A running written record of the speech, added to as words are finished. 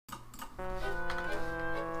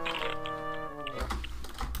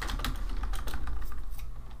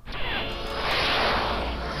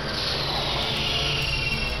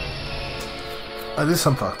I did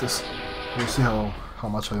some practice. We'll see how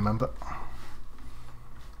much I remember.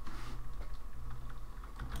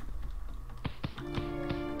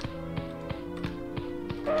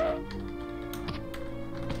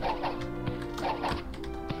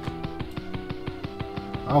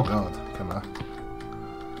 Oh god, camera.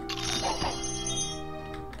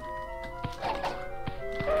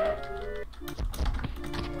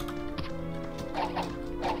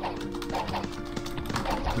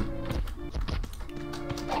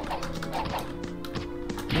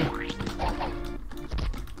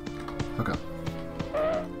 Okay.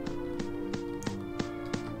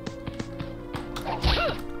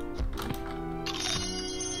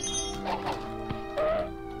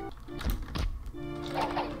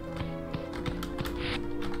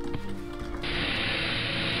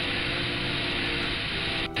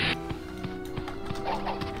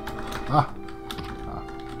 Ah.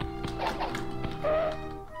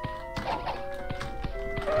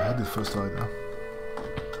 I had it first right now.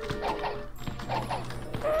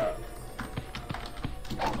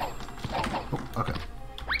 Oh, okay.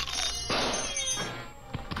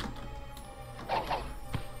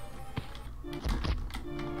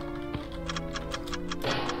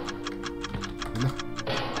 Really?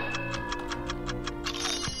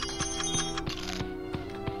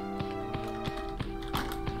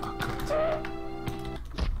 Oh, God.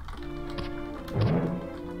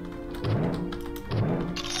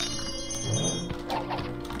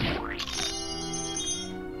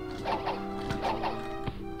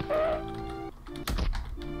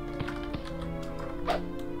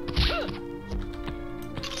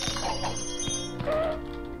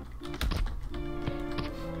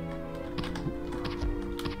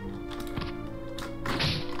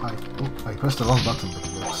 I pressed the wrong button, but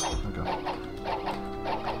it works. Okay.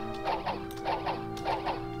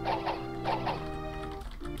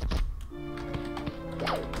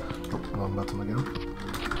 Oh, wrong button again.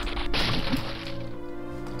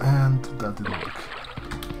 And that didn't work.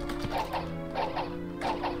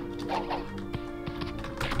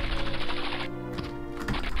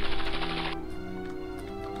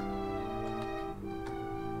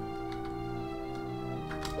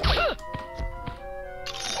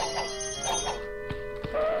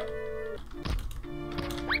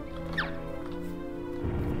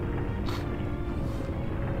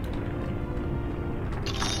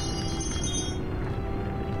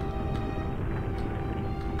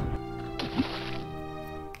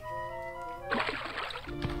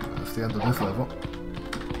 That's the end of this level.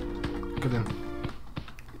 Get in.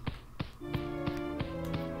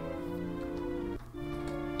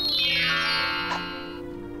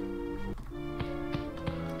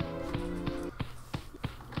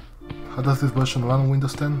 How does this version run on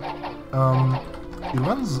Windows 10? It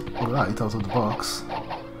runs alright out of the box.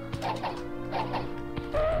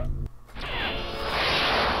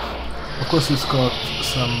 Of course it's got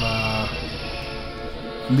some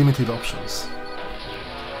limited options.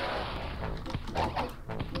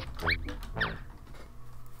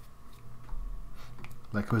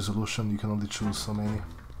 Like resolution, you can only choose so many.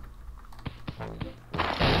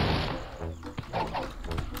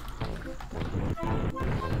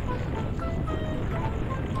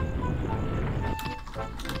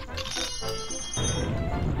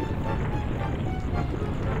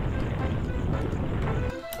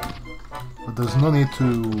 But there's no need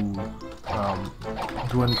to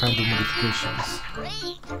do any kind of modifications.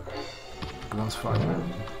 It runs fine.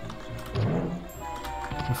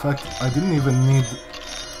 In fact, I didn't even need...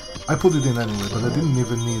 I put it in anyway, but I didn't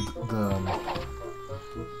even need the...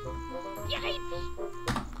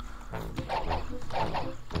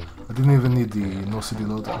 I didn't even need the no CD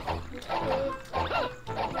loader.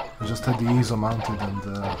 I just had the ISO mounted and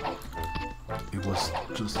it was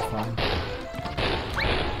just fine.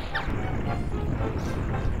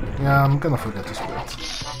 Yeah, I'm gonna forget to split.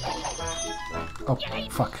 Oh,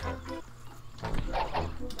 fuck.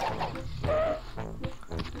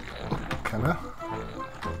 Camera?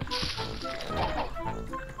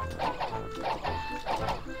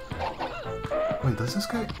 Wait, does this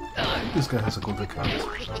guy... I think this guy has a gold account.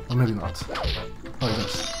 Or maybe not. Oh, he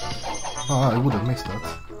does. Oh, I would have missed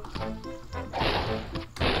that.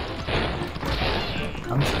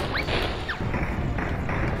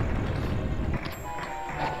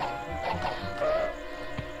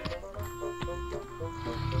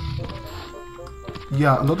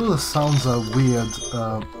 Yeah, a lot of the sounds are weird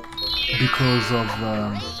because of...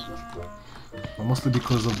 mostly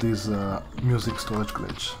because of this music storage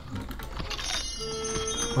glitch.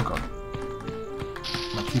 Oh god.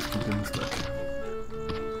 My teeth keep getting stuck.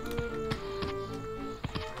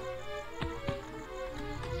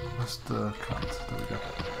 What's the count? There we go.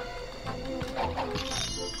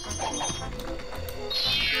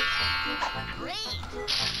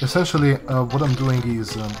 Essentially, what I'm doing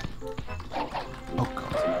is... oh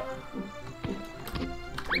god.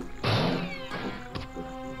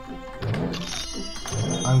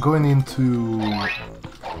 I'm going into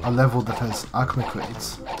a level that has Acme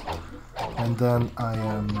crates, and then I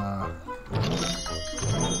am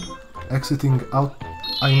exiting out.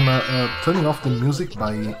 I'm turning off the music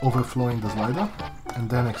by overflowing the slider, and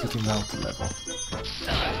then exiting out the level.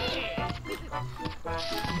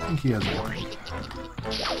 I think he has anything.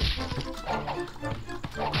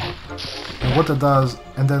 And what that does,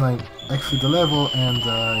 and then I exit the level, and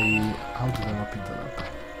I... how did I repeat that up?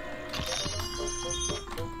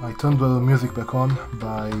 I turn the music back on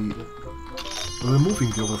by removing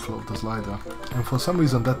the overflow of the slider, and for some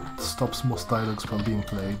reason that stops most dialogues from being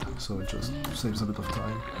played, so it just saves a bit of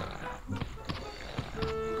time.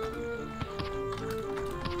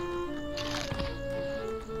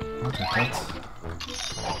 Okay, that.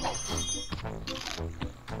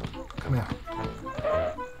 Come here.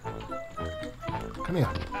 Come here.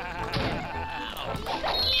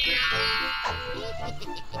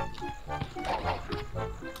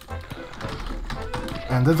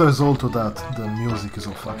 And as a result of that, the music is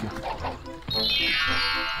all fucky.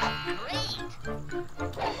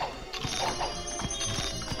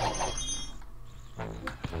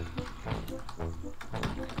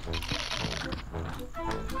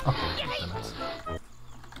 Oh, damn it.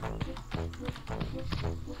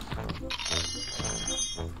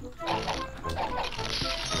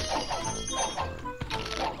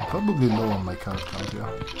 I'm probably low on my card count here.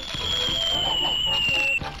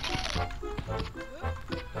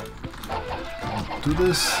 Do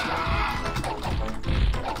this.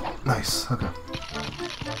 Nice, okay.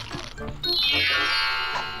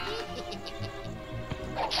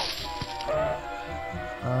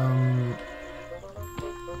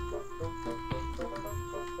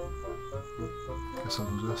 Guess I'll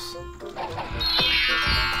do this.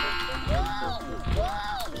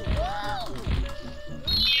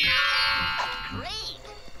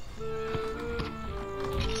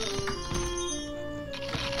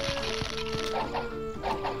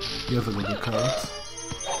 You have a little card.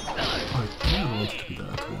 Oh, I didn't want it to be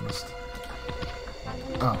there, to be honest.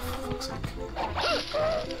 Ah, for fuck's sake.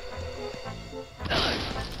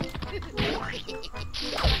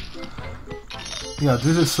 Yeah,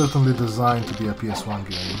 this is certainly designed to be a PS1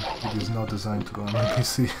 game. It is not designed to go on a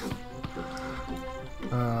PC.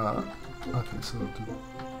 Okay, so...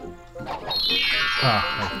 ah,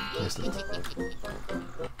 I missed it.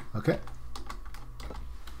 Okay.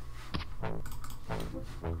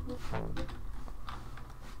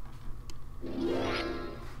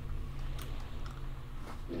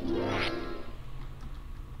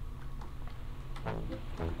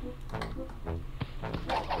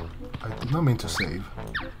 I did not mean to save.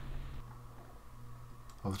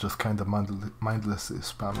 I was just kind of mindlessly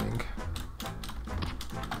spamming.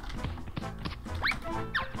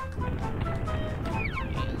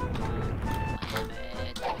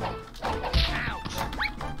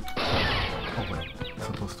 Oh wait, I'm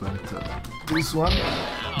supposed to enter this one?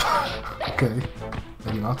 Okay,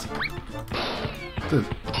 maybe not. Dude.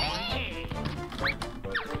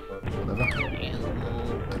 Whatever.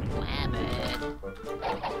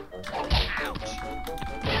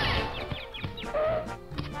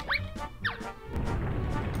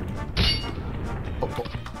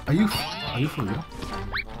 Are you for real?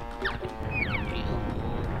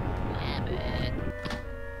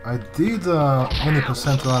 I did any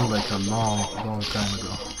percent run like a long time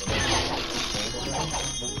ago.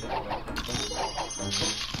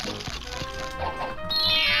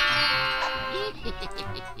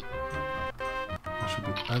 That should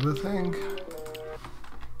be everything.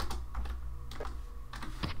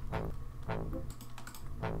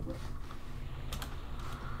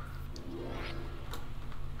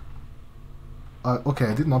 Okay,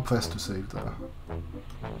 I did not press to save there.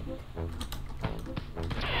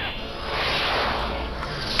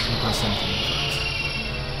 Press something like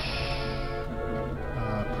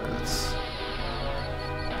that. Let's...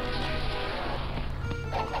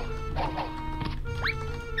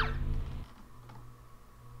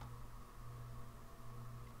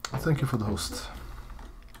 Thank you for the host.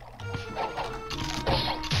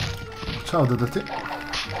 Ciao, DDT.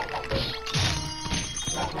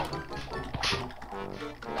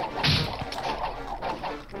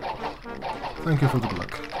 Thank you for the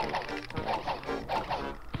luck.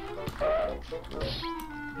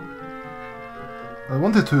 I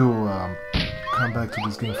wanted to come back to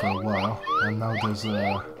this game for a while, and now there's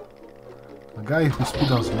A guy who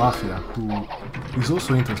speedruns Mafia, who is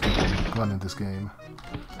also interested in running this game.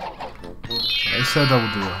 So I said I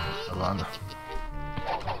would do a run.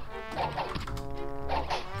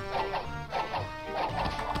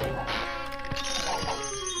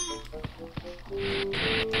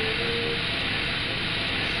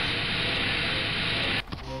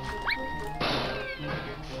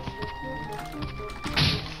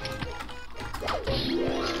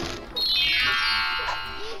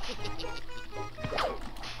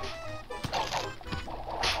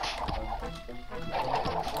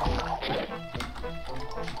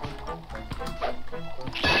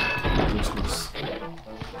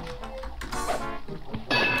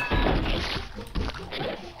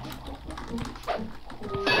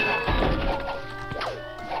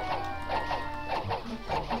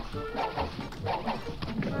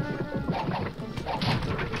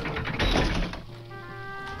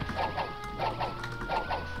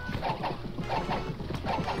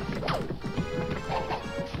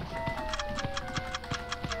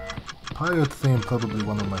 Pirate theme, probably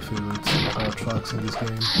one of my favorite tracks in this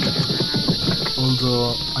game.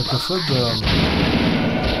 Although I prefer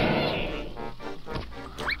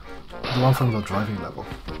the one from the driving level.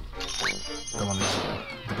 That one is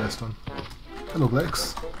the best one. Hello,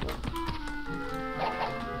 Blex.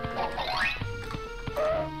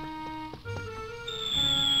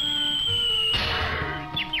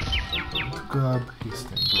 To grab his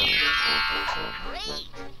thing.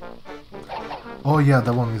 Oh yeah,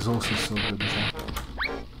 that one is also so good, isn't it?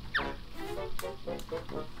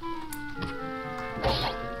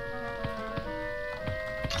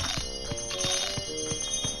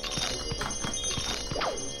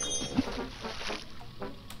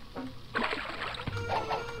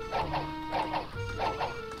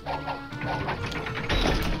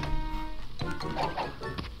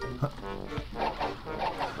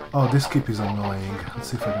 Oh, this skip is annoying. Let's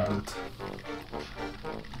see if I can do it.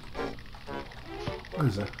 Where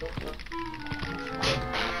is it?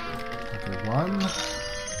 Okay, one.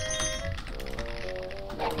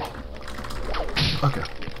 Okay,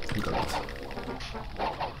 we got it.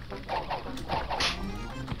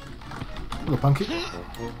 Hello, Punky. I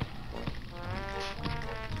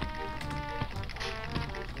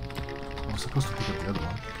was supposed to pick up the other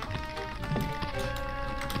one.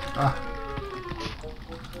 Ah.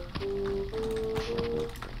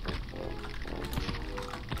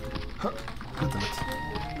 Huh. God damn it.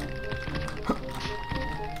 Huh.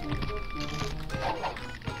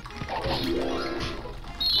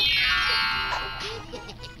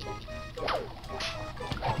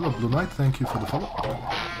 Hello, Blue Knight, thank you for the follow.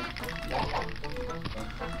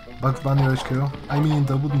 Bugs Bunny or HKO? I mean,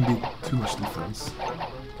 there wouldn't be too much difference.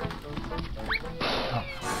 Oh,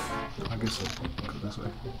 I guess I'll go this way.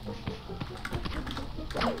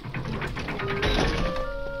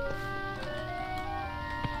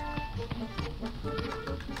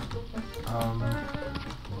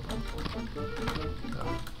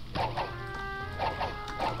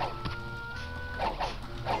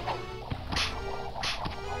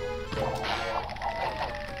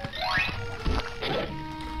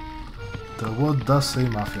 The word does say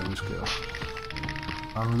Mafia HKO.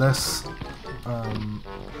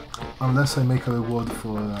 Unless I make a reward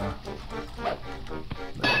for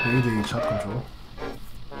the chat control.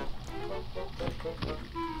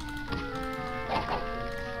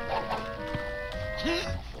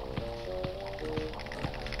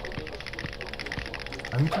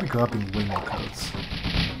 I need to be grabbing way more cards.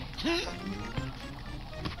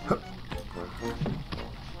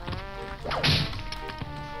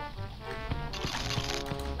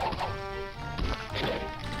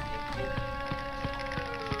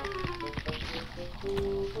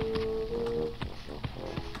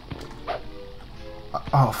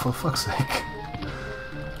 Oh, for fuck's sake.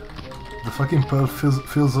 The fucking pearl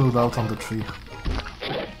fizzled out on the tree.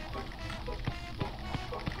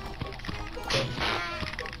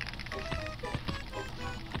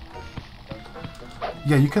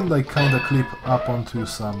 Yeah, you can like kinda clip up onto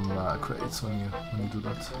some crates when you do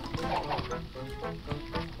that.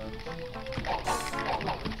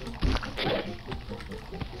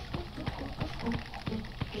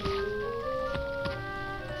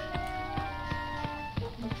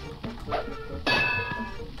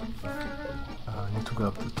 I need to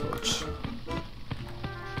grab the torch.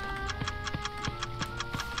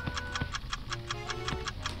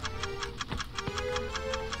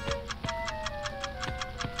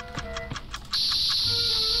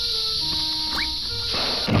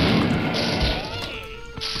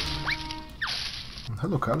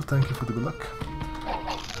 Hello Carl, thank you for the good luck.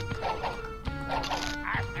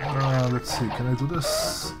 Let's see, can I do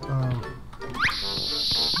this?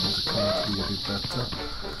 bit better.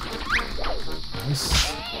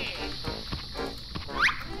 Nice.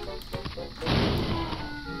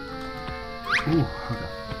 Ooh, okay.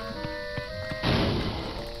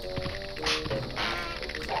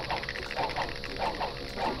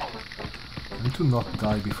 I need to not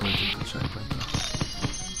die before I take the checkpoint.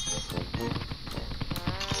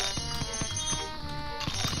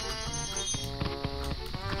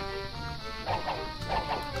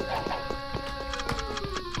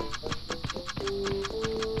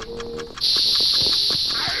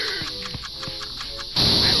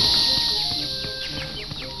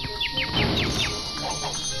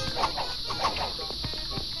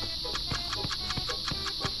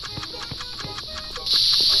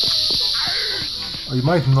 You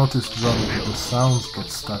might notice, John, that the sounds get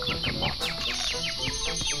stuck like a lot.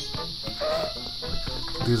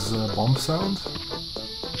 This bomb sound,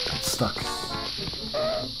 it's stuck.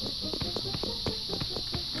 I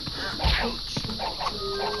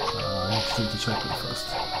need to take the checkpoint first.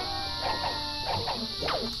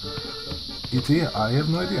 E.T., I have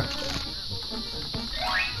no idea.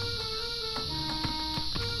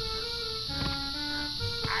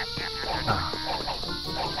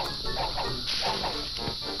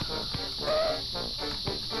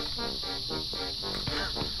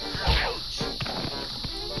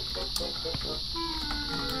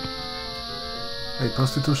 Hey,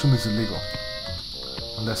 prostitution is illegal,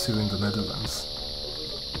 unless you're in the Netherlands.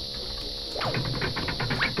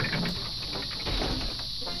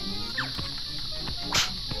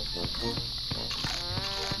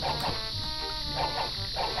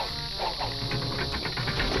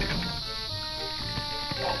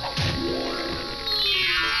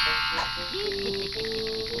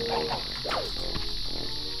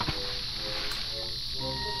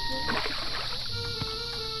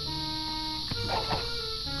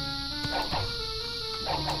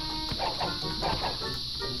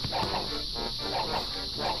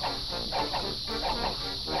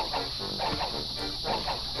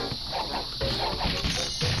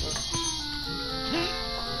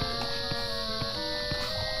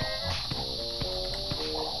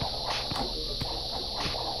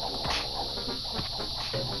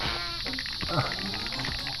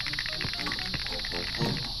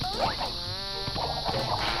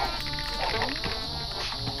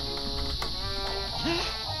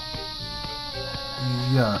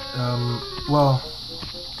 Well,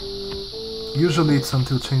 usually it's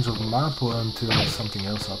until change of map or until something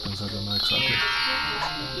else happens, I don't know exactly.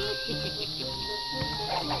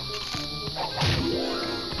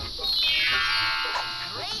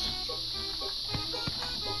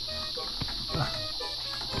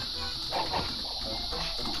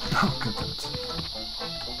 Oh, god damn it.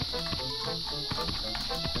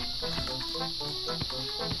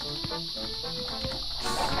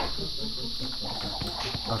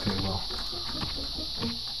 Okay, well.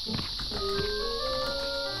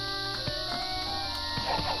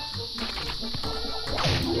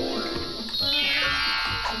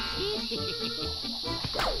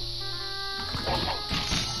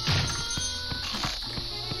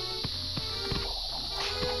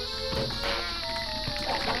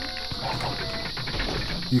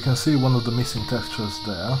 You can see one of the missing textures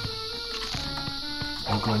there.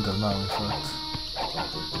 I'm going there now, in fact.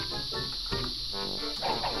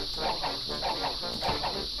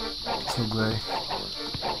 So grey.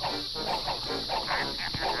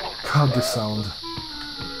 God, this sound.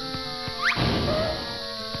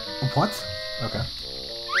 What? Okay.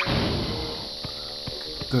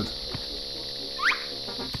 Dude.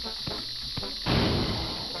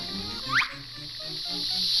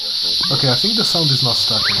 Okay, I think the sound is not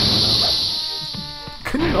stuck anymore now.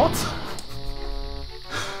 Can you not?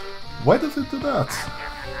 Why does it do that?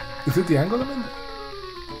 Is it the angle I'm in?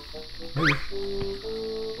 Maybe.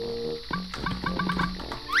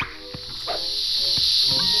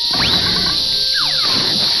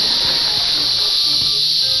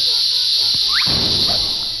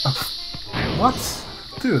 What?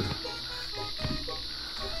 Dude.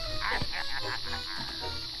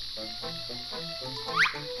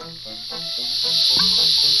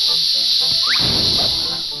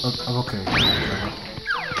 Okay.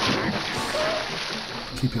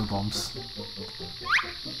 Keep your bombs.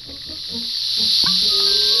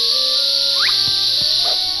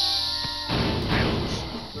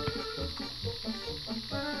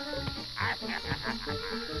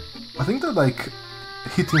 I think they're like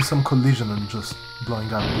hitting some collision and just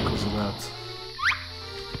blowing up because of that.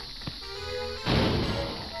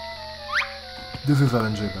 This is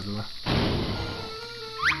RNG, by the way.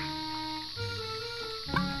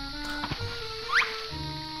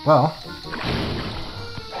 Well,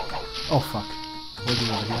 Oh fuck. What do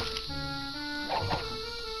you over here?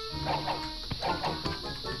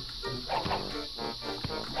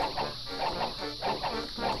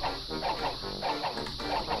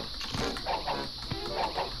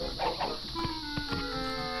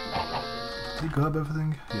 Did he grab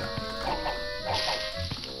everything? Yeah.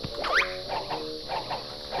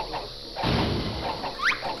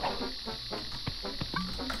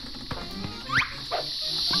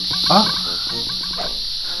 Ah!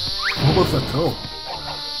 What was that throw?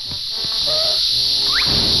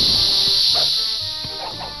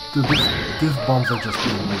 Dude, these bombs are just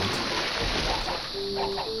being made.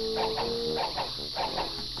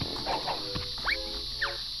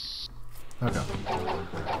 Okay.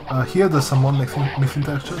 Here there's some more missing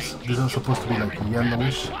textures. These are supposed to be like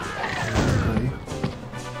yellowish and grey.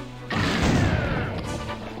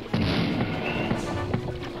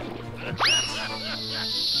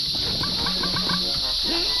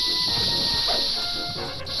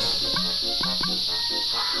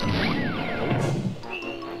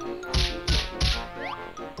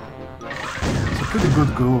 It's a pretty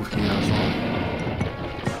good groove here as well.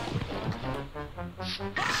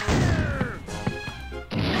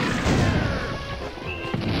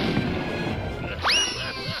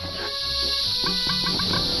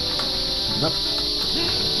 Yep.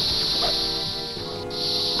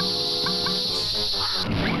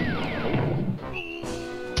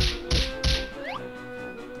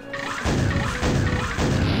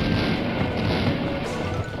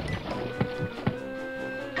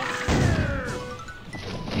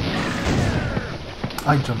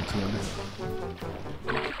 I jumped too early.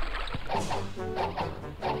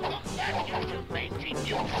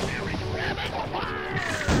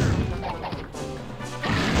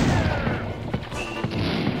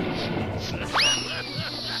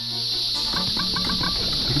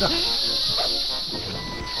 Pick it up.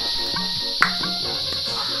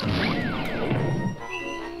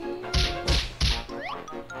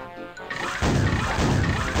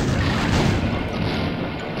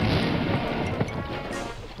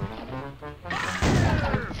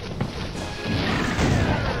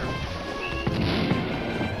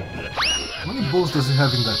 How many balls does he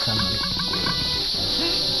have in that cannon?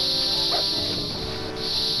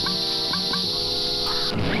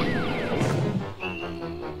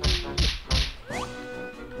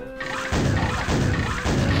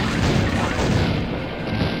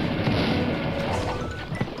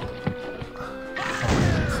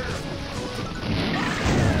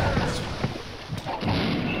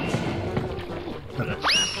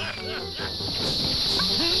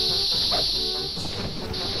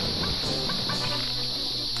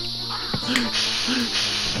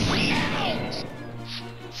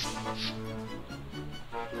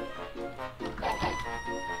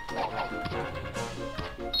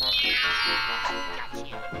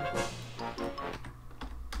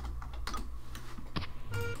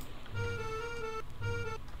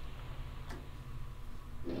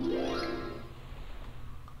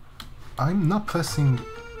 I'm not pressing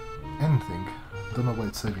anything. Don't know why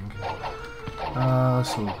it's saving.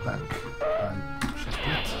 So bank. I just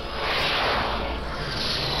did.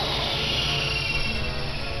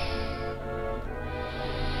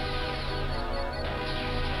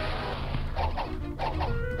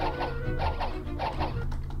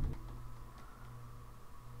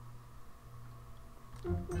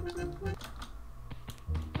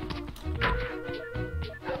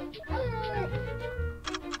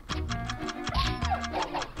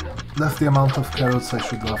 That's the amount of carrots I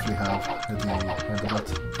should roughly have at the end of that.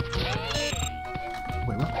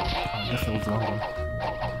 Wait, what? Oh, I guess that was the wrong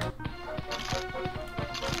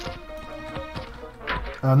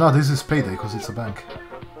one. No, this is payday because it's a bank.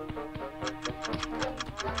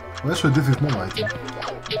 Well, actually, this is more lighting.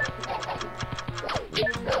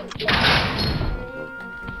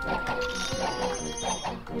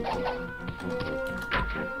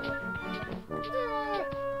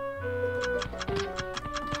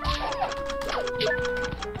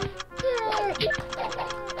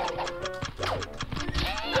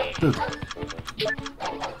 Dude.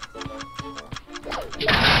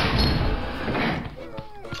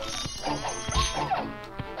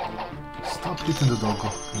 Stop hitting the doggo,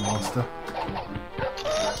 you monster.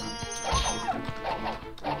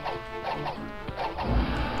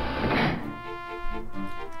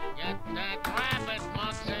 Get that rabbit,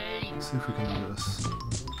 Muggsy! See if we can do this.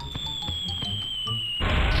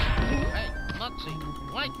 Hey, Muggsy,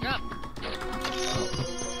 wake up!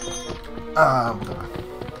 Whatever.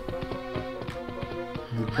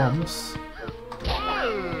 Need bombs.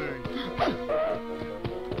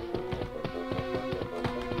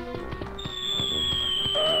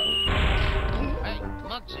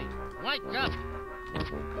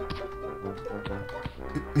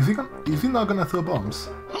 Is he not gonna throw bombs?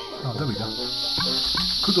 Oh, there we go.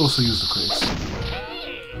 Could also use the crates.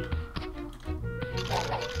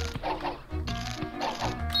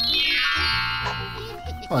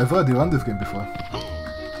 Oh, I've already run this game before.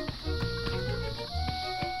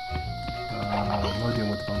 No idea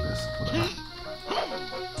what the bomb is. Whatever.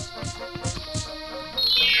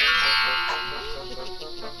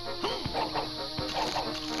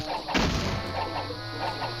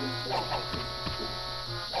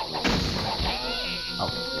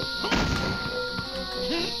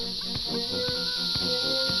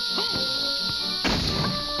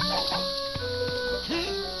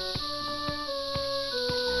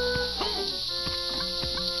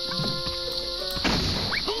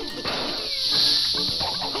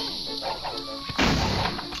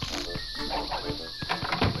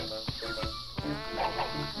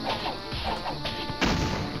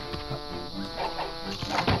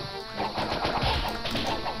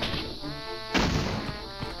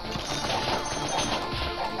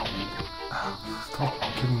 Stop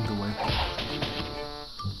giving it away.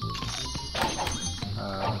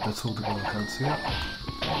 That's all the gold cards here.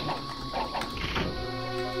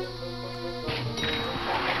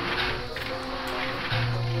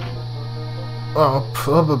 Well,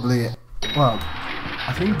 probably. Well,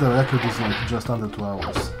 I think the record is like just under 2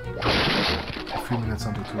 hours. A few minutes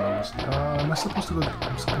under 2 hours. Am I supposed to go?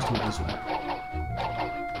 I'm supposed to go this way.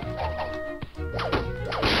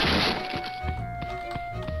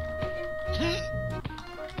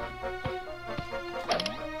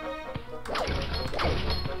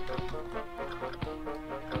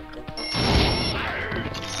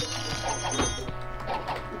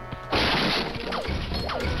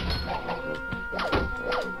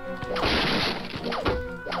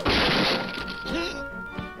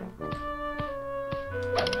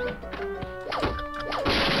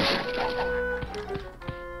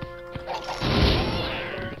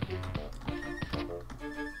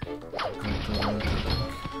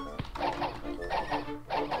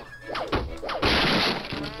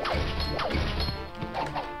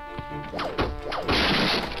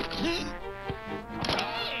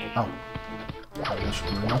 Oh. That should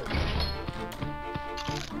blow up.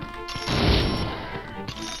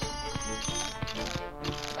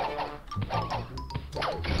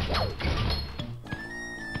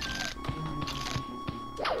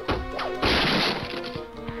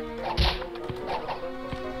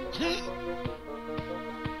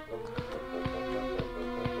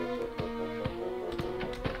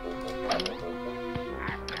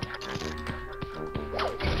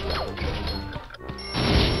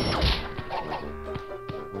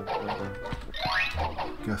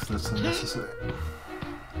 Guess that's unnecessary.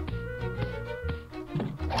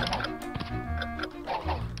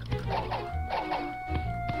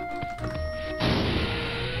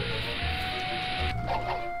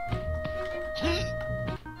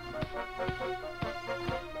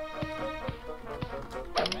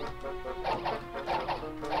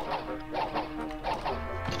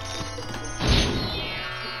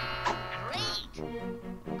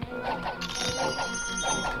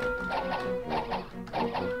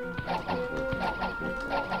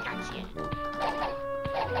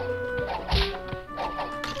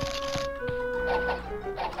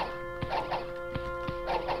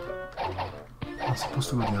 I'm supposed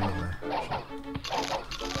to go the other way.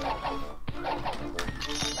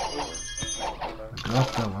 I got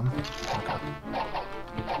that one. Okay.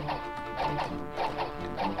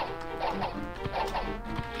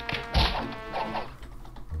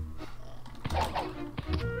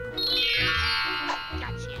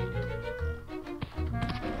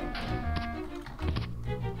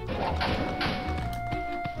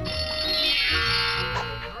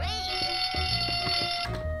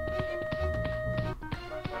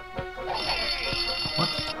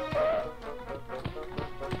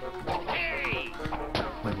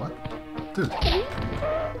 Wait, what? Dude.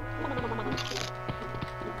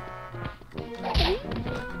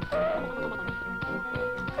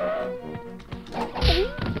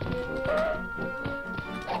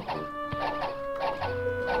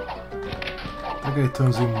 That guy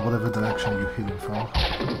turns in whatever direction you hit him from.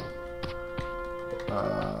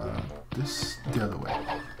 This the other way.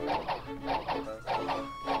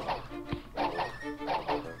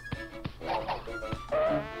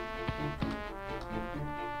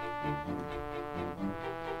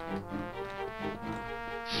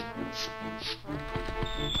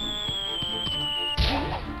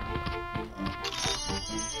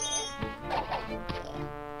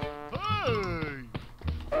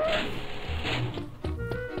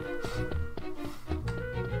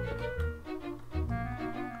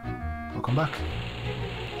 Welcome back.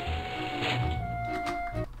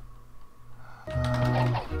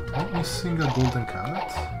 I'm missing a golden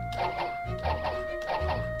carrot.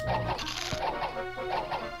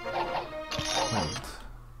 Wait.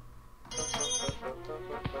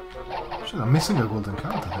 Shit, I'm missing a golden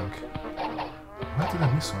carrot, I think. Why did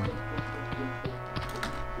I miss one?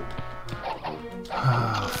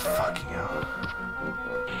 Ah, fucking hell.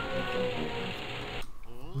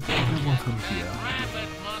 What do you want from here?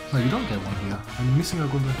 No, you don't get one here. I'm missing a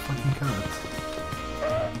golden fucking carrot.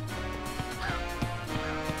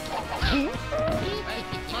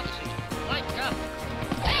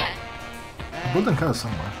 Golden carrot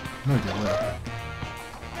somewhere. No idea where.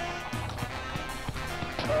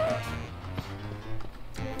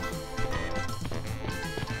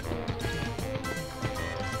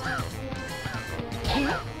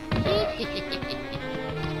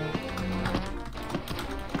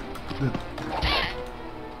 Good. Hey.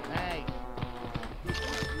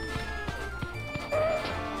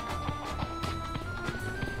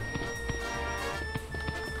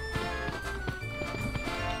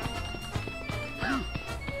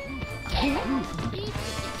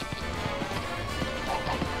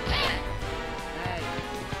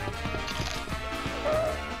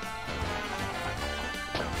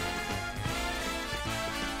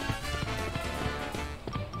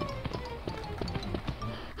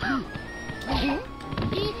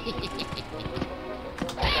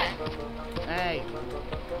 Hey.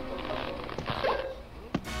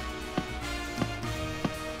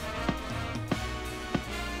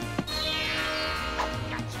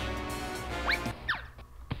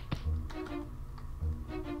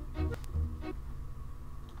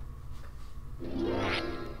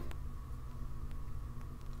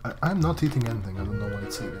 I'm not eating anything, I don't know why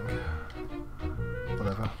it's saving.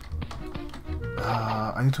 Whatever.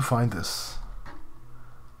 I need to find this.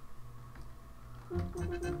 I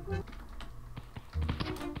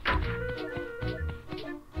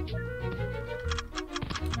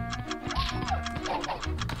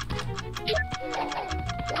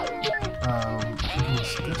think it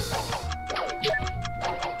was this.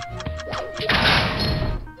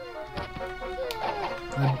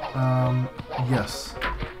 Yes.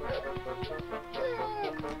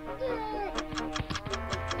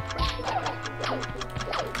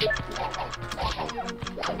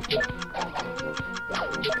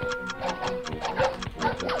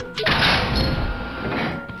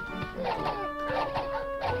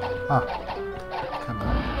 Ah, come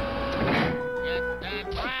on. Get that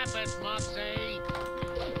rabbit, Mopsy!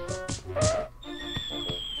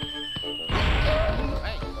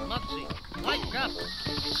 Hey, Mopsy, wake up!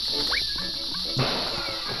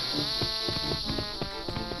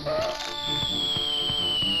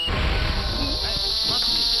 Hey,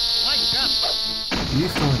 Mopsy, wake up!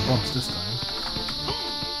 He's throwing bombs this time.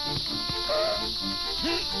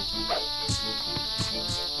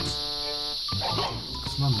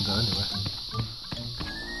 It's not in there anyway.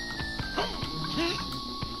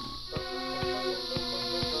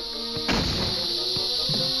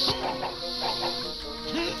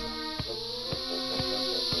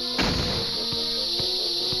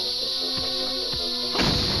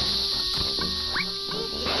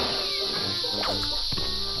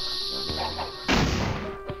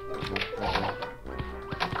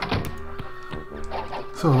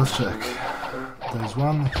 So let's check. There's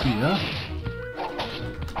one here.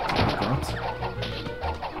 We've got.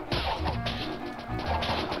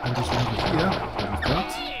 And there's one over here. That we've got.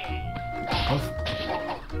 Off.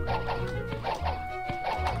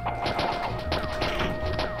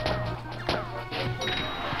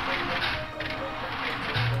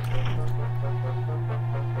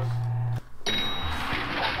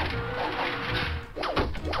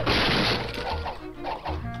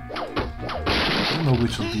 I don't know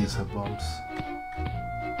which of these have bombs.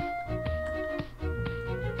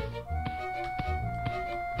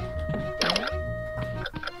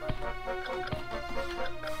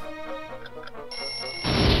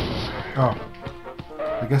 Oh.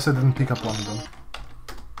 I guess I didn't pick up one of them.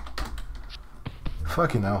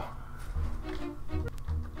 Fucking hell.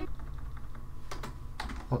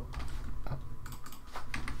 What? Oh.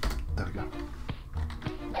 There we go.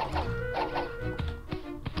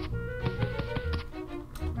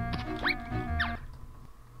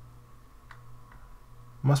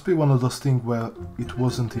 Must be one of those things where it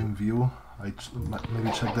wasn't in view. I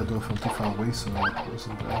maybe checked that door from too far away, so it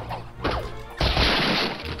wasn't there.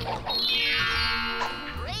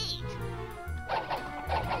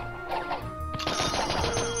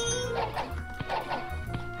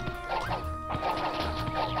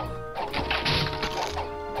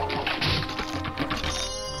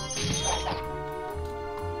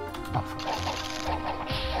 Ah, fuck.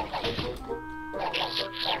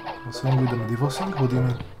 What's wrong with the medieval song? What do you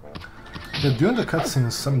mean? Yeah, during the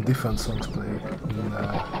cutscenes some different songs play in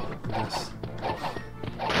this.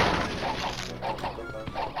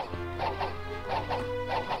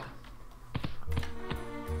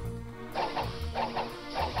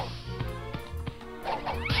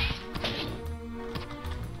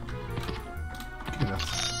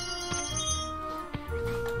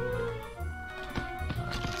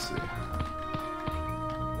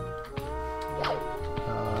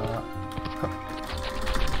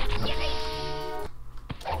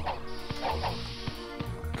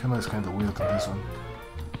 Camera is kind of weird on this one.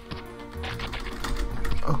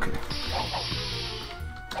 Okay.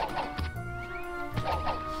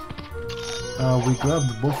 We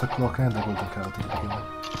grabbed both the clock and the golden card at the beginning.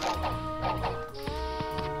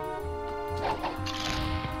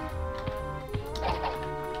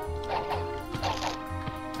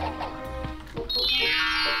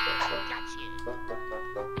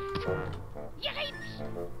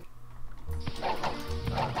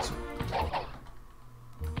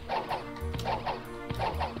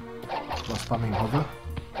 Spamming hover.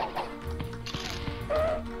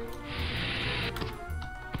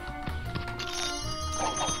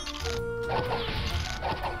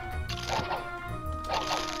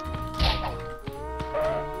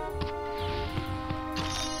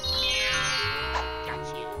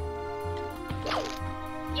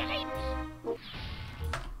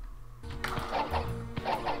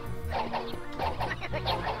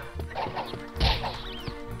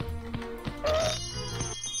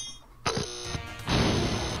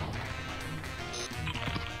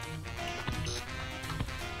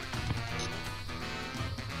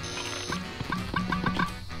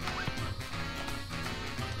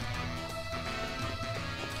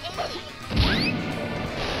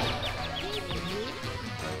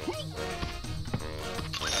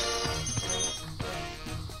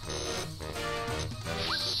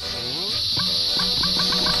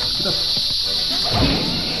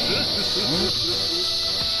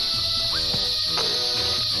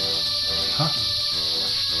 Huh?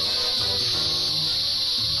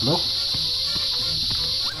 Hello?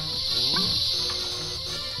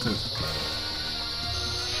 Dude.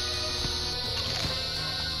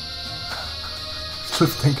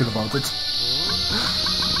 Just thinking about it.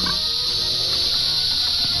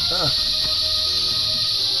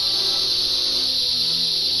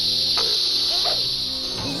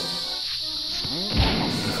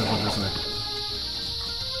 If I go this way.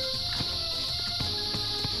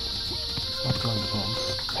 It's not throwing the bomb.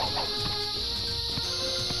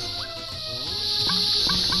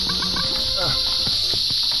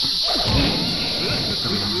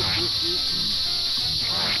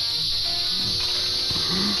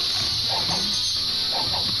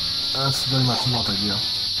 That's very much not ideal. I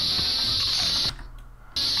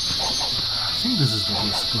think this is what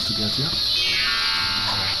we're supposed to get here.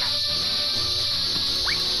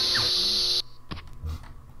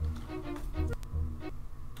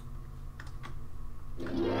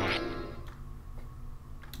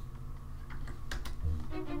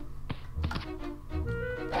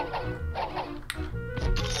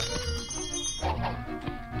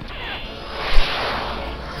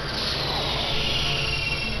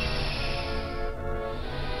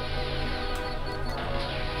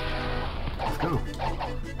 Go.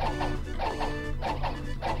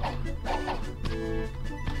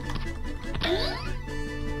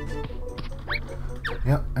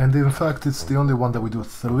 Yeah, and in fact it's the only one that we do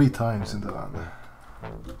 3 times in the run.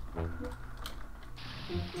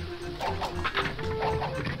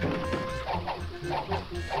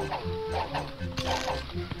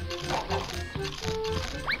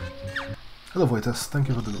 Hello Voitas, thank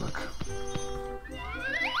you for the luck.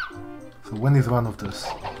 So when is one of this?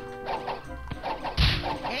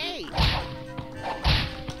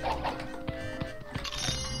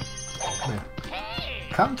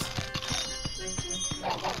 Can't?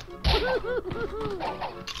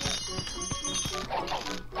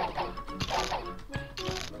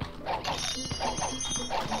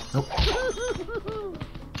 Nope.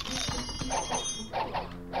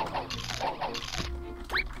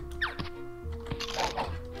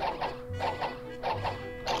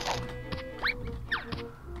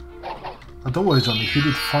 Oh, don't worry, Johnny, he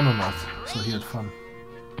did fun on that, so he had fun.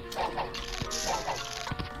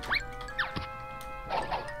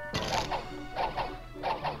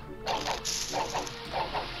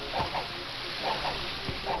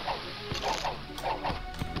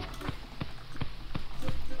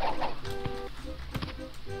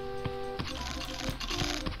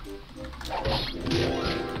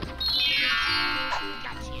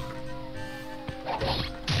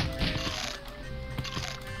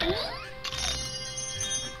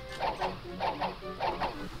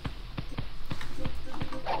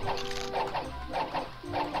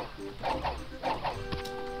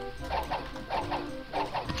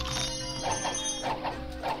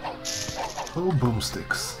 Oh,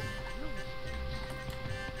 broomsticks.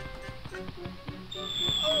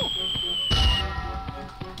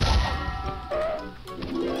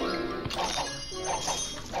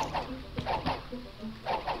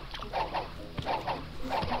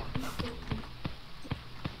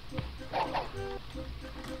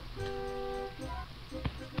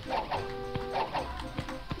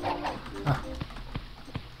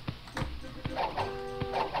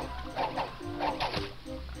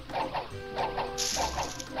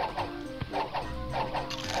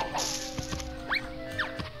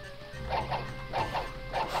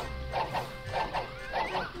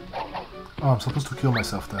 Oh, I'm supposed to kill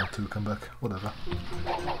myself there to come back. Whatever.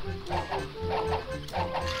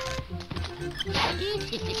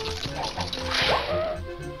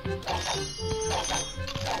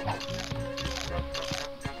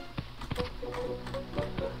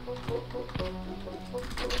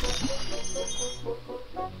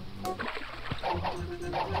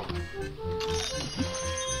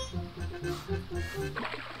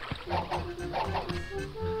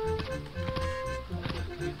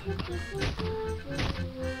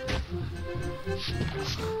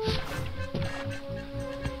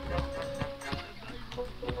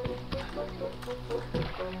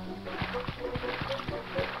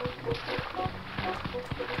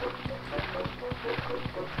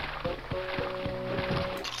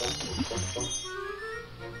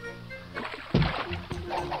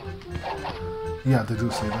 Yeah, they do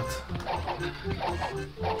say that.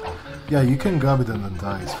 Yeah, you can grab it and then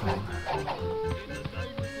die, it's fine.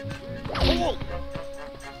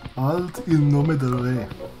 Alt in nome del re.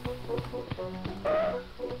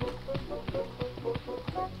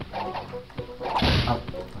 Ah,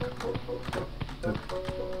 okay.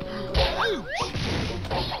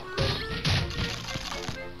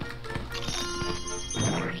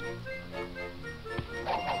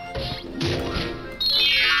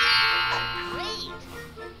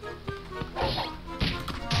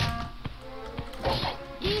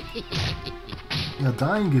 Yeah,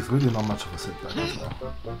 dying is really not much of a setback as well.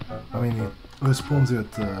 I mean, it respawns you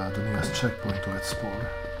at the nearest checkpoint or at spawn.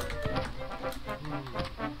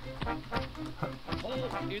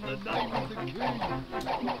 In the name of the king.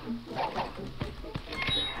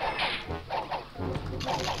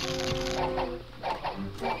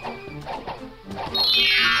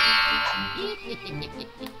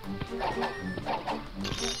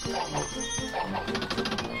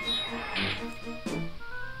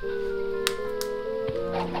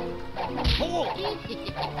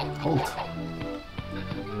 Halt!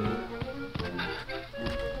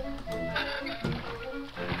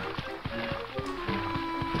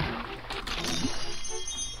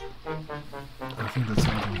 I think that's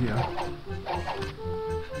something here.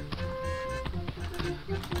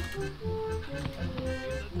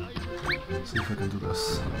 See if I can do this.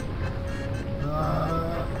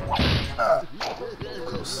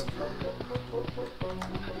 Close.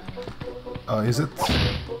 Is it?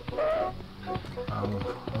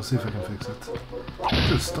 I'll see if I can fix it.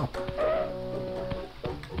 Just stop.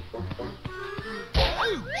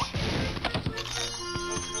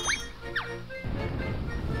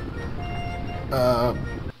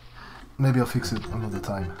 Maybe I'll fix it another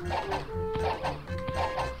time.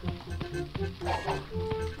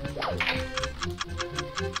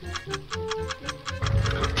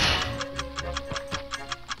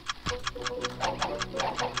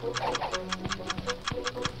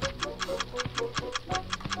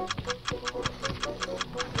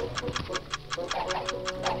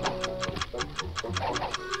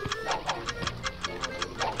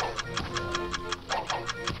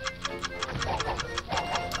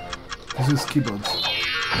 This is keyboards.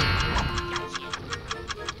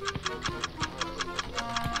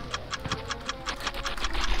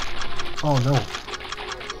 Oh no.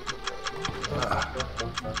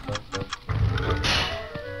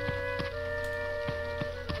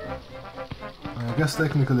 I guess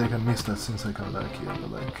technically I can miss that since I come back here,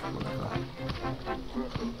 but like, whatever.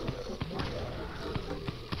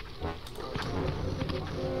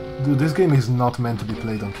 Dude, this game is not meant to be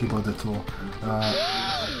played on keyboard at all.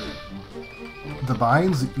 The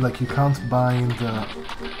binds, like you can't bind...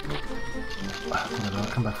 whatever, I'll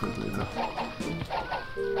come back for it later.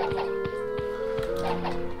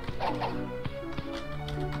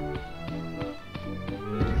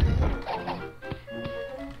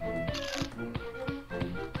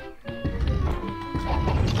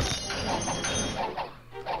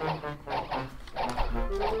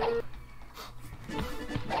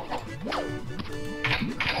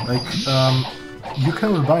 Like, you can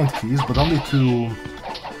rebind keys, but only to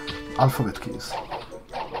alphabet keys.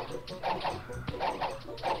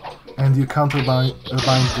 And you counterbind the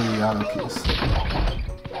arrow keys.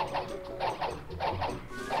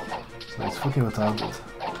 So it's fucking retarded.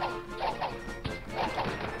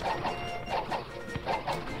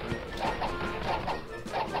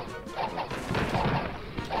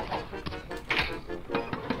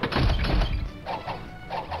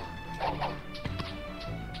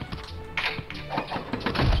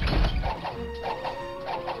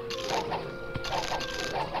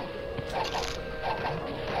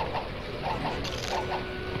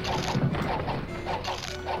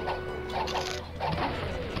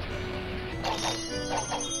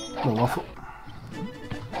 No waffle.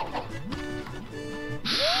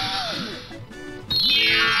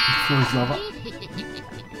 Floor is lava.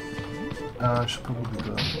 I should probably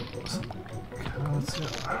grab some carrots here.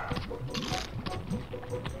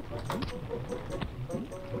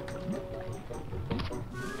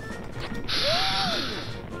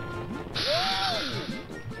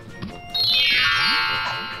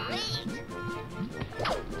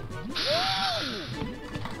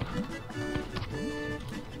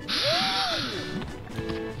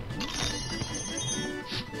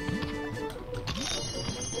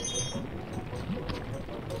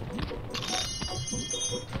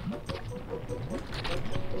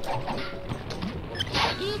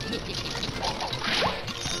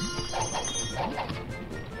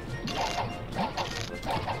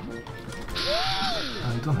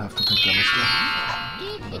 You don't have to take damage there.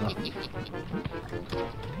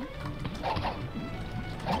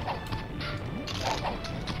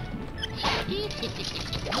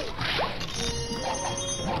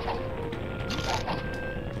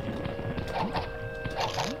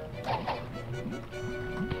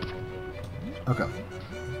 Okay.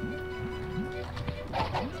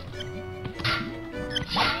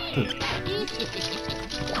 Good.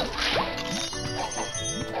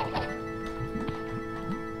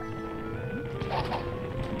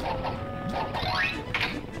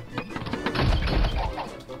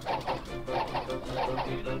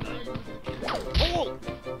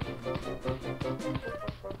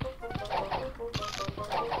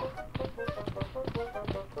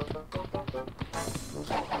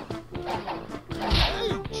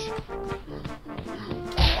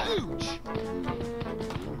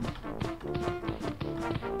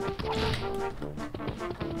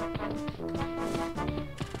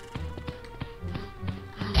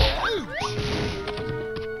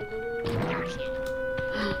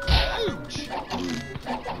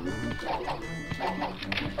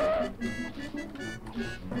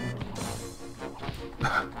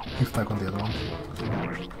 He's stuck on the other one.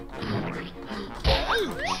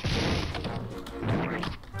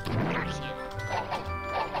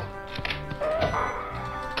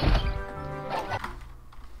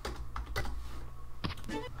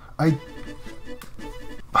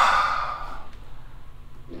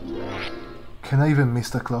 Can I even miss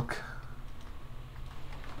the clock?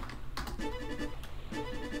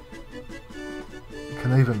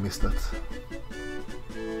 Can I even miss that?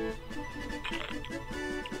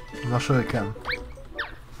 I'm not sure I can.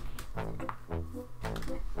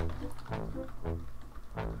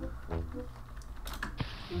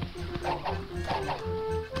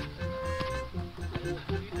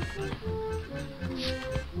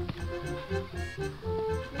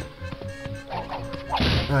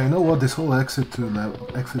 Yeah, you know what? This whole exit to menu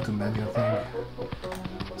thing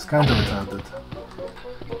is kind of retarded.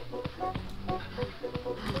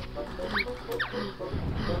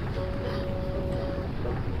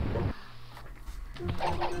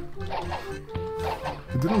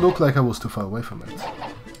 It didn't look like I was too far away from it.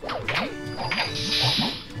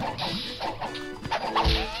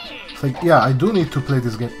 It's like, yeah, I do need to play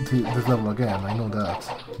this level again, I know that.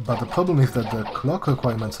 But the problem is that the clock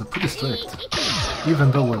requirements are pretty strict,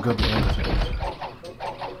 even though we're good at everything.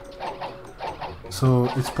 So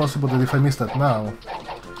it's possible that if I miss that now,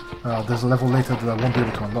 there's a level later that I won't be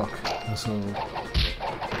able to unlock. And so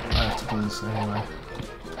I have to do this anyway.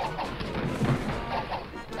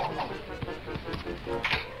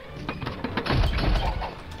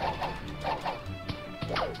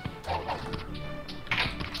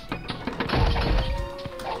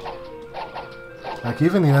 Like,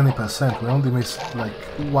 even in any percent, we only miss like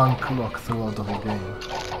one clock throughout the whole game.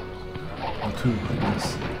 Or two, I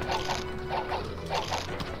guess.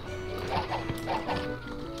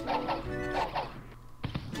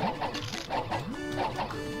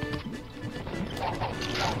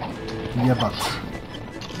 Yeah, but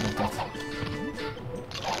not that.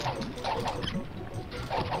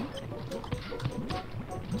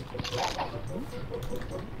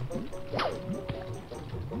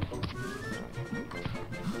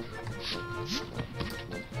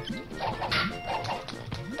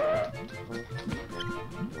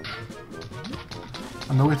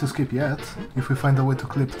 no way to skip yet. If we find a way to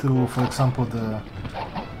clip through, for example, the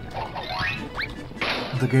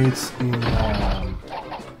gates in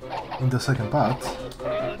the second part,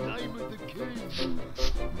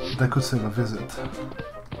 that could save a visit.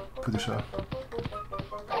 Pretty sure.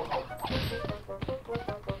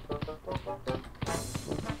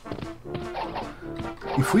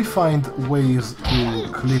 If we find ways to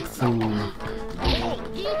clip through...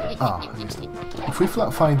 I missed it. If we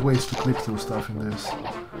find ways to clip through stuff in this,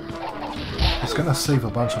 it's gonna save a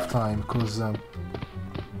bunch of time, because a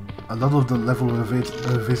lot of the level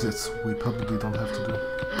revisits we probably don't have to do.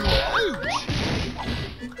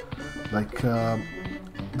 Like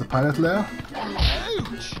the pirate lair,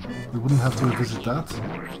 we wouldn't have to revisit that.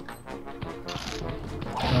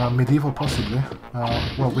 Medieval possibly.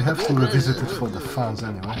 Well, we have to revisit it for the fans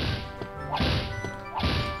anyway.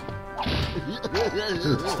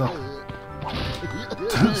 Dude, stop.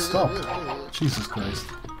 Dude, stop! Jesus Christ.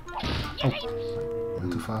 Oh,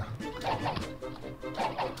 went too far.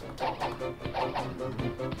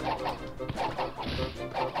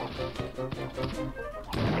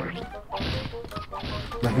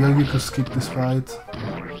 Yeah, here you could skip this fight.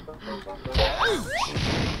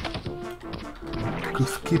 You could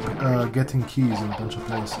keep getting keys in a bunch of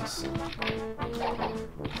places.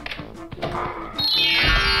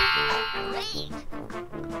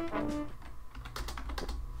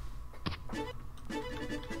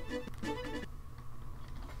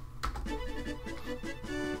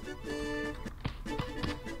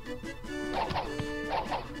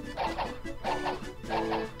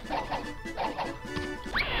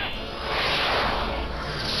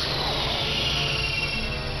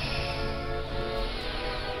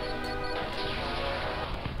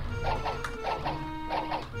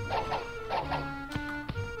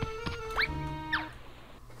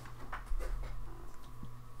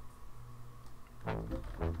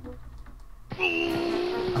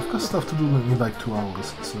 I've got stuff to do in like 2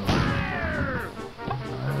 hours, so I'm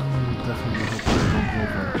definitely hoping I don't go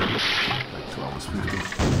over like 2 hours 50.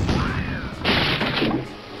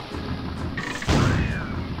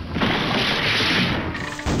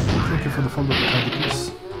 Thank you for the follow, Candy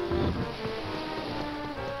Piece.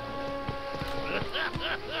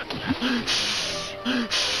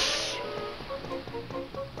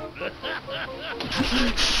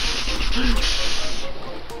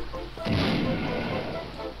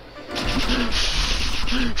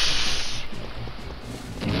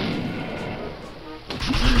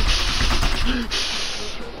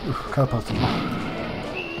 Carpathy.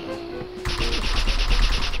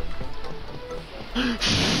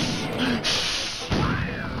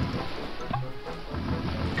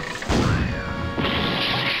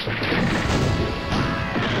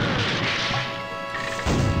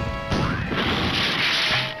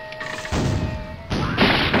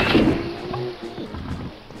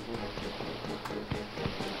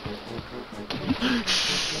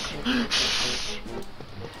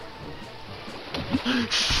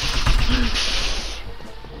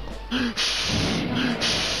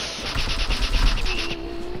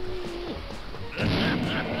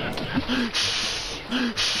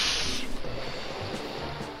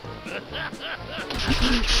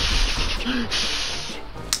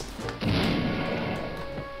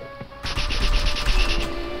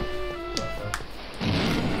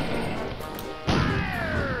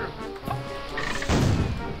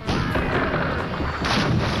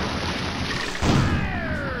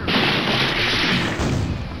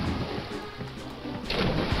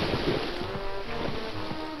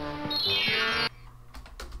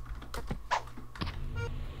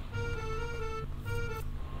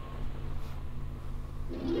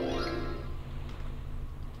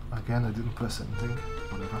 Again, I didn't press anything.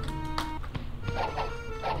 Whatever.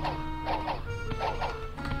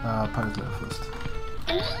 Pirate layer first.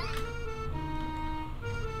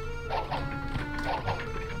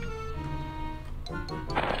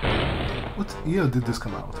 What year did this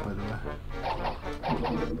come out, by the way?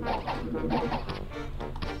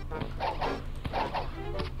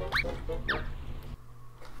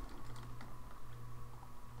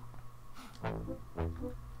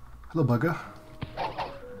 Hello, bugger.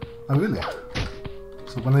 Oh, really?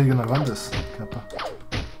 So when are you gonna run this, Kappa?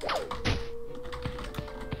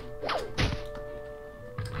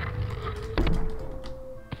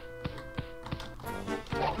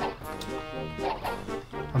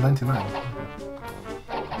 Oh, 99.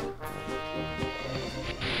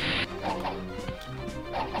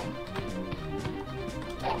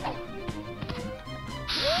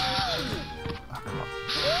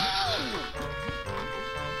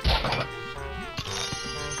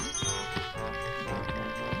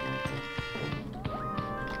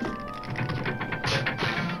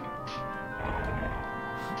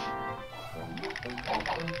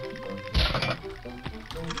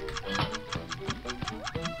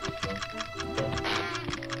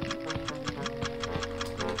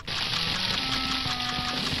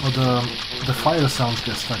 Oh, the fire sounds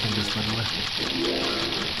get stuck in this, by the way.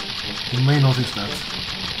 You may notice that.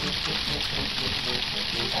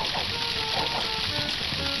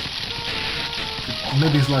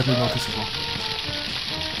 Maybe slightly noticeable.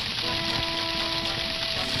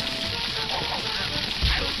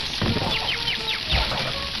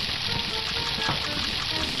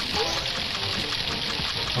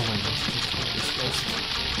 Oh wait, let's just do this first.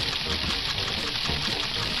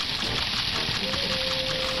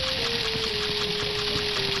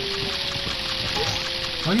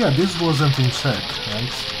 Oh yeah, this wasn't in Czech,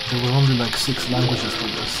 right? There were only like 6 languages for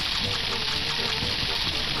this.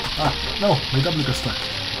 Ah, no, my W got stuck.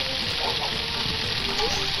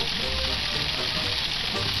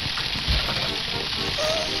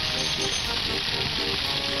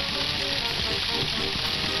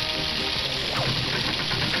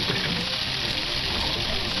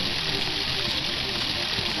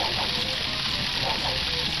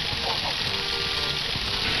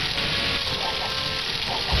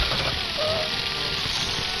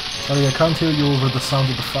 Sorry, I can't hear you over the sound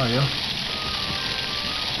of the fire.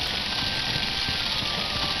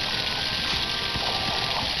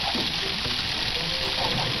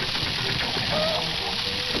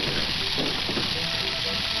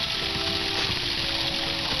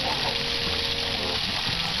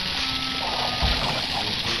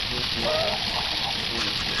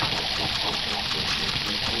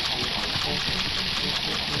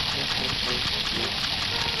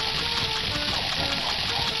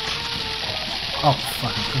 Oh,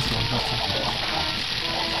 fucking press the wrong button.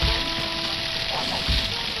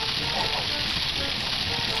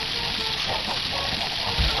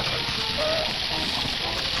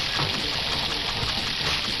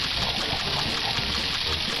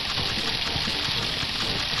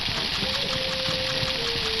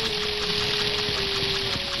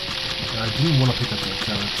 I didn't want to pick up that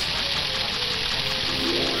carrot.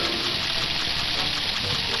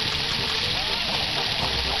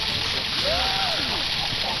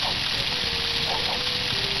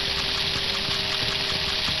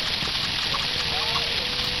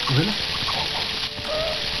 Really?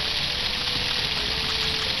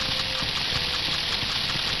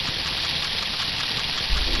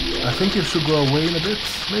 I think it should go away in a bit,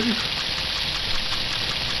 maybe?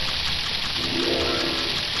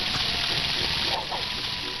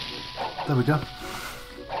 There we go.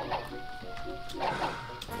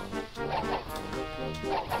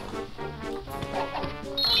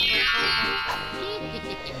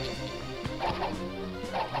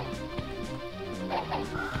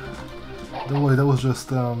 Don't worry, that was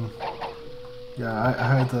just, yeah, I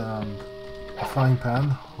had a frying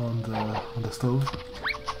pan on the stove.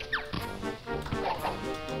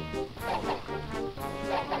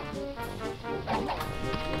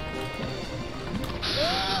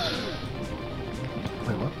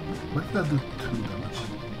 Wait, what? What did that do 2 damage?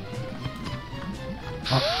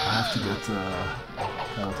 Oh, I have to get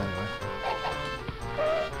carrot anyway.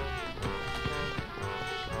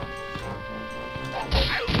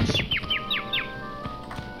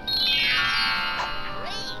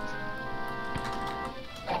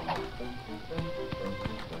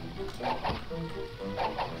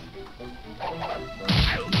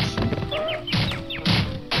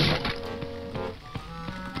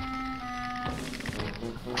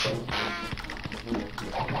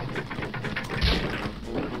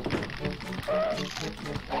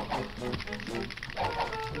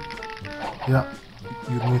 Yeah,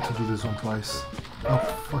 you need to do this one twice. Oh,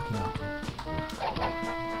 fucking hell.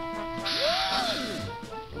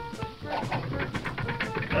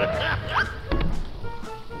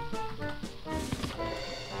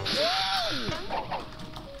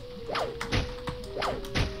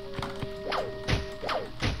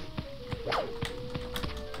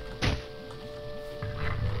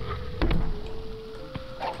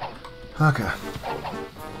 Okay.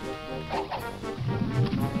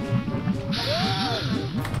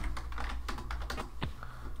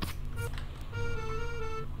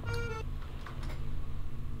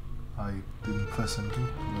 I didn't press anything,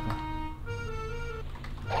 whatever.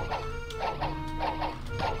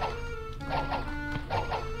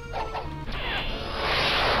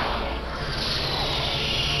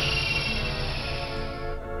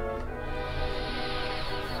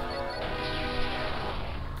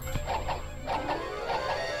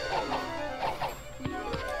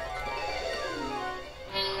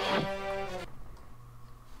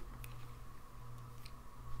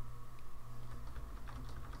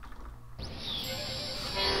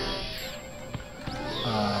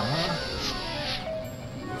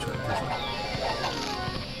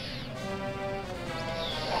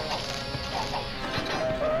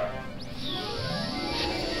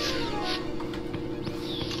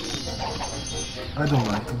 I don't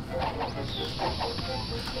like them.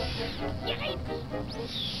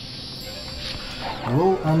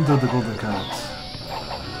 Roll under the golden carrot.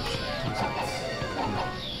 What is it? Here.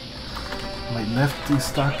 My left is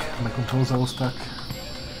stuck, my controls are all stuck.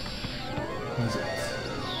 What is it?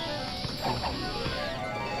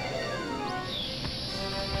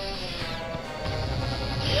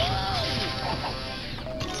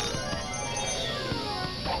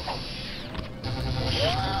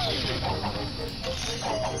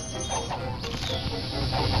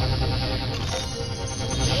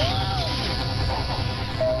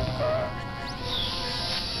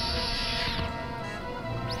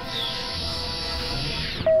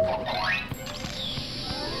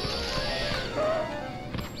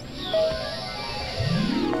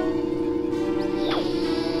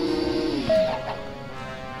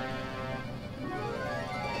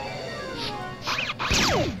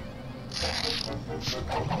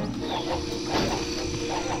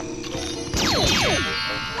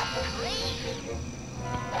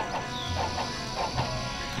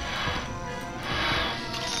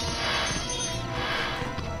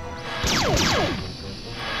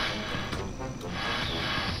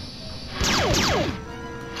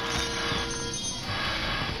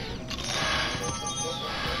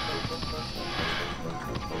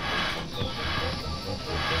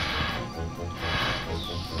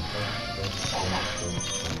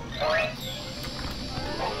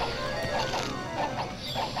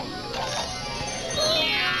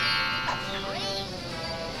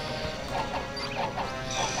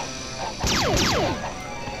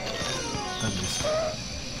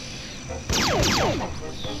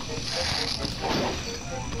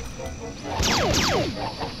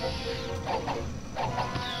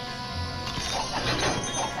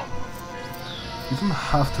 You don't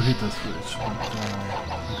have to hit that switch, but I'm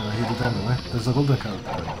gonna hit it anyway. There's a golden card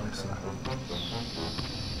there anyway, so...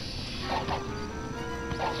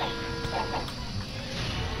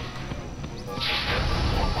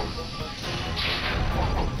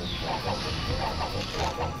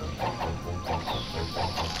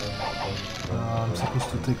 I'm supposed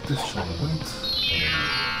to take this checkpoint.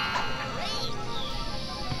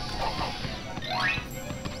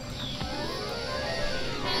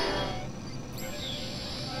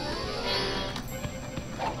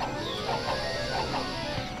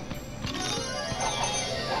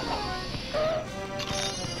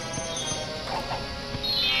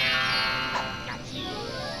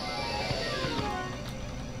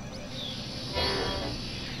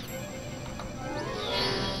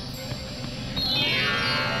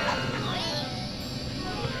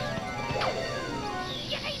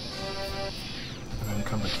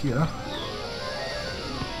 Here.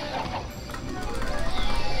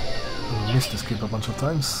 We missed escape a bunch of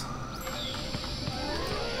times.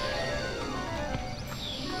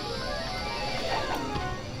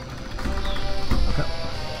 Okay.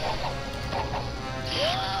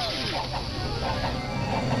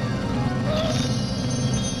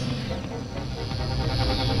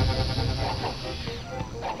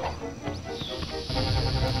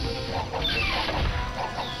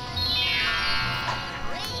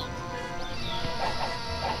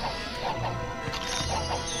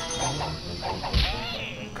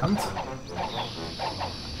 Can't.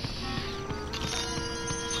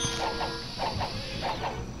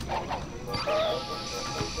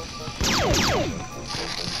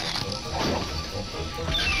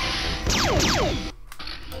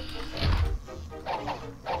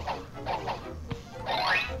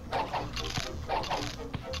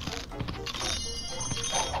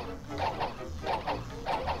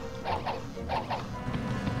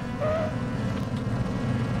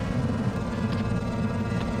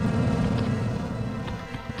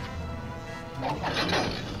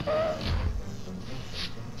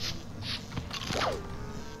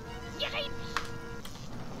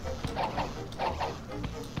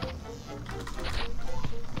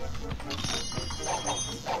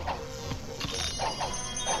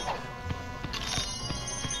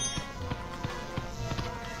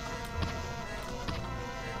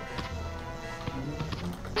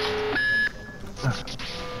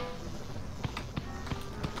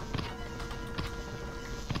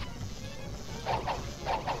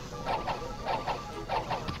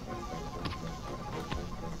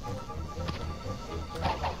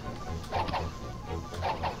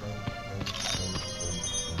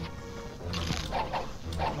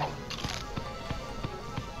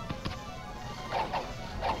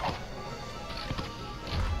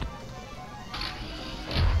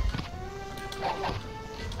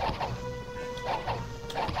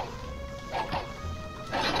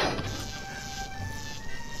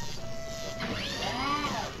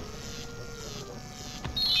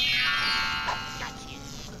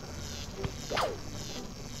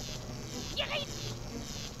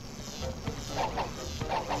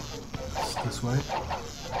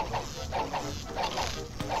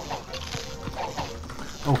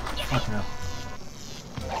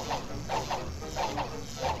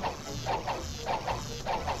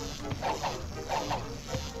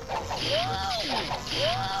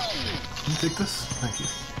 Thank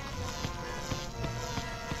you.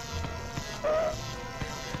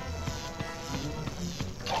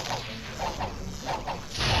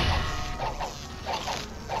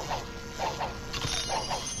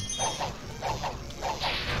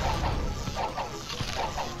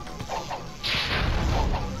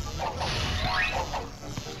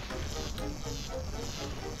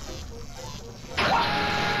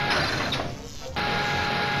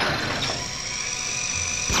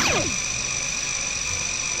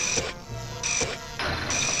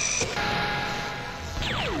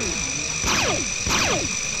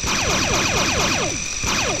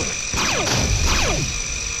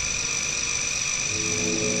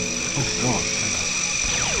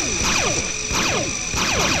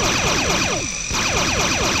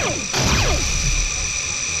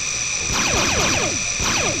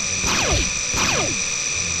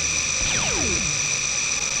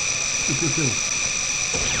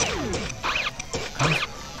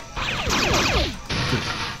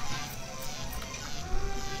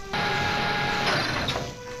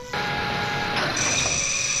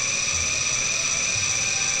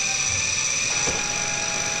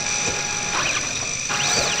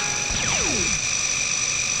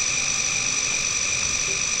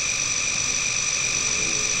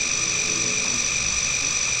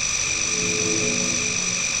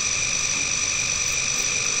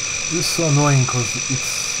 This is so annoying because it's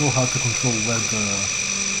so hard to control where the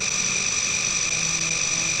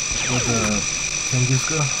thingies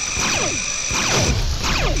go.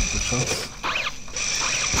 The shots.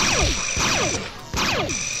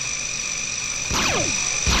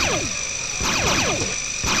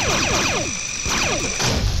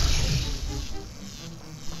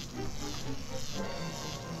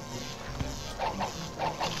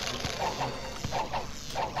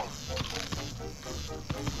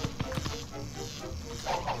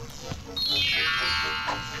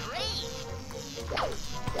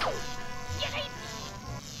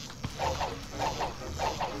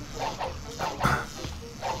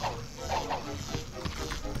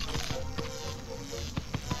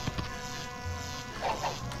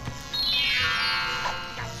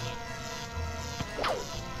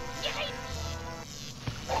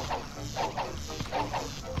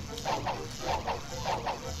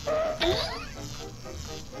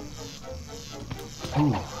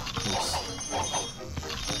 Ooh, close.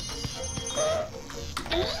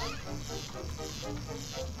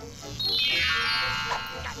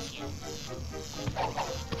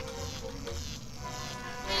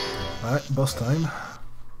 Alright, boss time.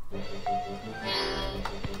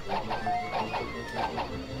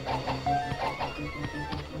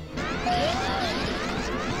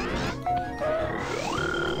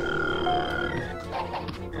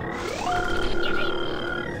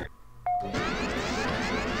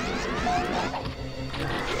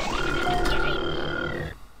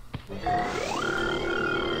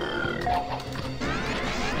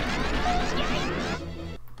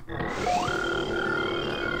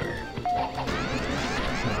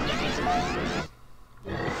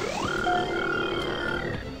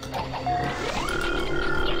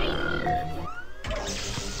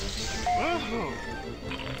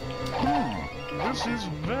 This is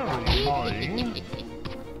very annoying.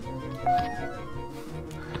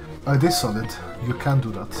 It is solid, you can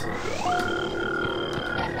do that.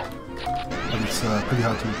 But it's pretty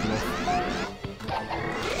hard to pull off.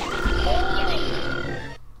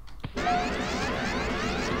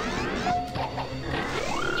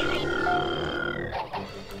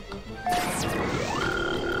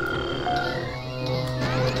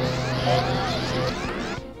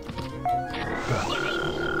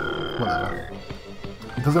 Whatever.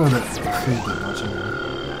 It doesn't really feel that much anyway.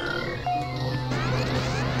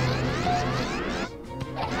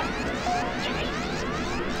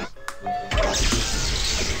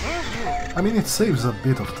 I mean, it saves a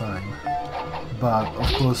bit of time, but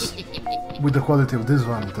of course, with the quality of this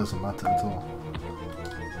one, it doesn't matter at all.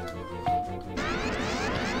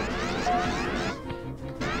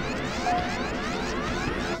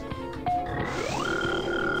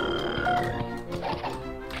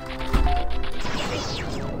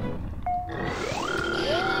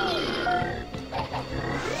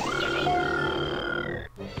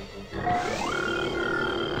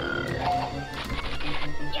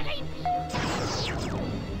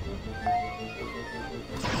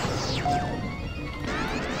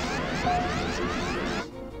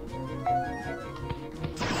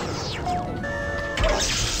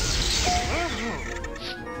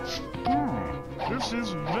 This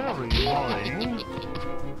is very annoying.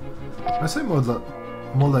 I say more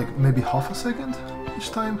like maybe half a second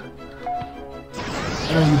each time,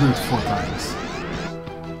 and then you do it 4 times.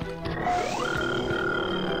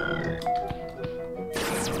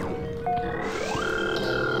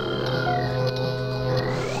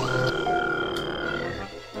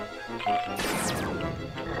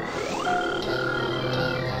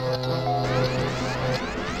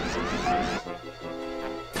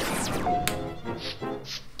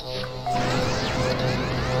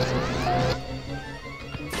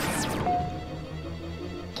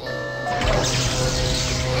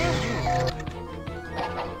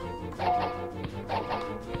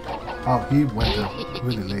 Oh, he went there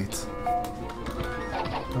really late.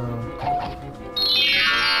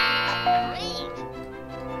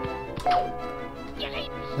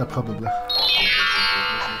 Yeah, probably.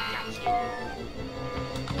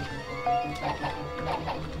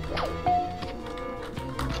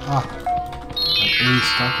 Ah, my A is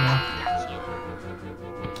stuck now.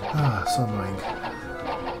 Ah, so annoying.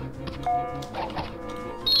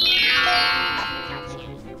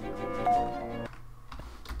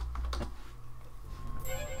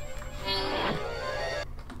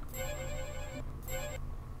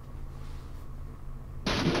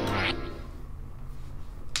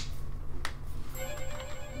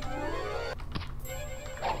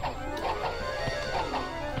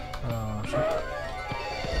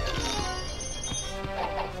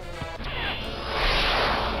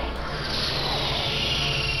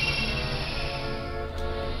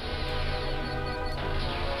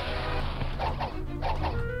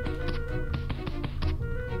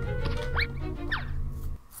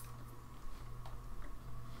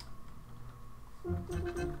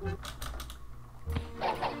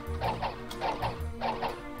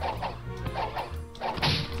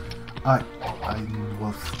 I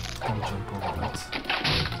was gonna jump over that.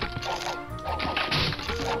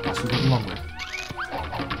 Guess we got the long way.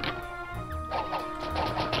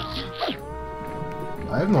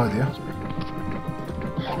 I have no idea.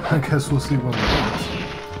 I guess we'll see when we do it.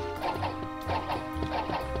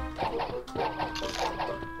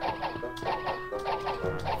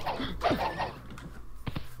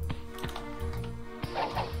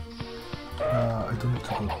 I don't need to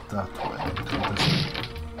go that way, I need to go this way.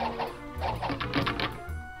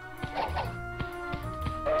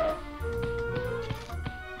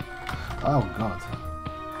 Oh god.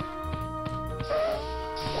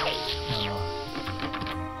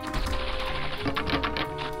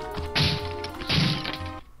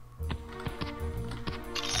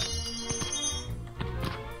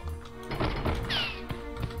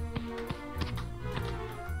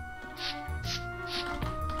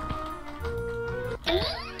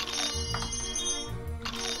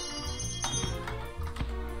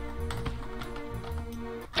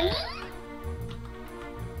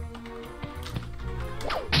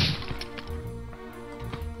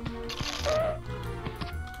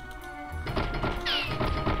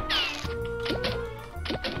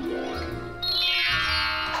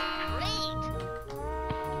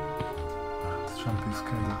 Jump is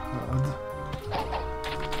kinda hard.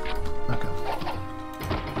 Okay.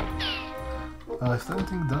 Is there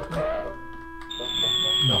anything that way?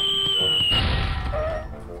 No.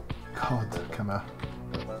 God, come on.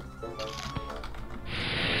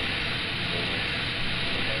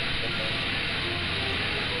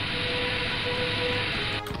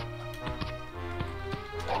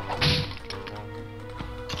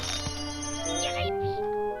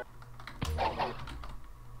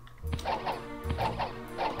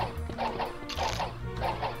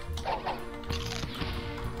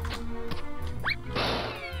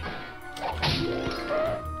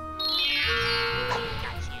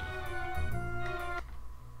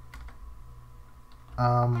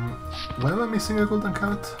 When am I missing a golden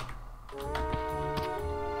carrot?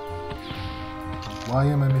 Why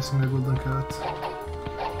am I missing a golden carrot?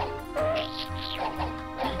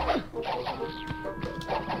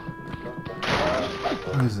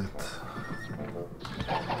 What is it?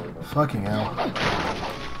 Fucking hell.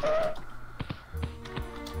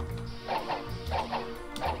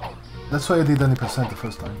 That's why I did any percent the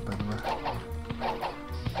first time, by the way.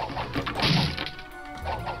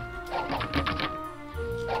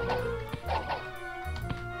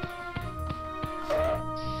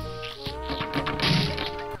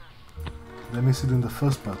 I missed it in the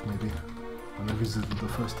first part, maybe, when I visited the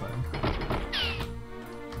first time.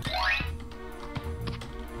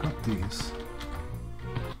 Got these.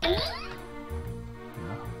 Yeah.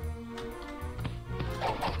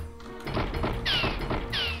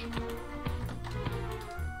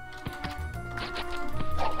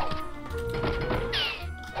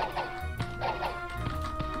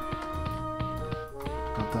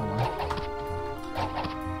 Got that one.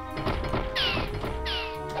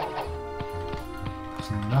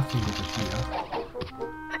 Nothing over here.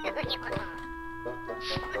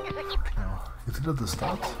 No. Is it at the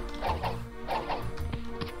start?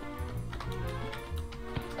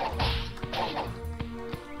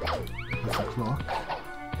 There's a clock.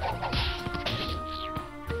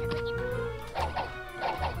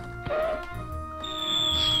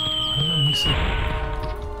 What am I missing?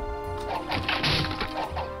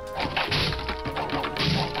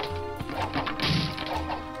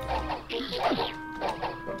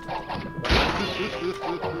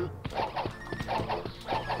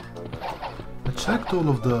 checked all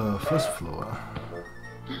of the first floor.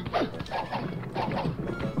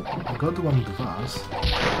 I got the one in the vase.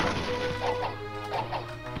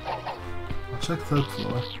 I checked third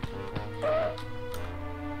floor.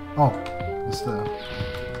 Oh, it's there.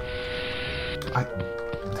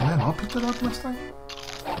 Did I not pick that up last time?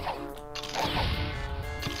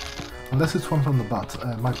 Unless it's one from the butt,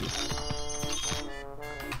 might be.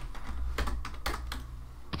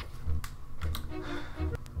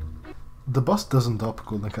 The boss doesn't drop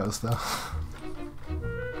golden cards though.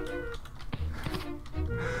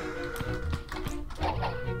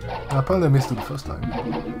 Apparently I missed it the first time.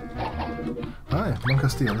 Alright, Mon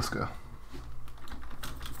Castillo, let's go.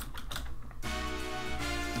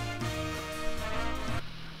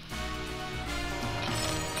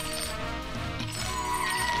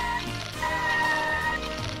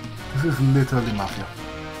 This is literally Mafia.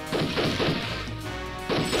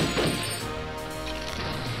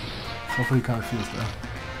 Hopefully you kind of feels there.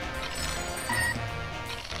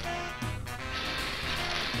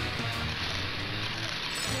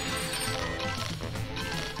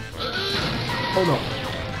 Oh no!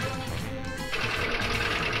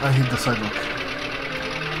 I hit the sidewalk.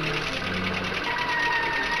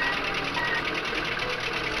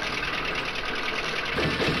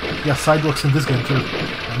 Yeah, sidewalks in this game too.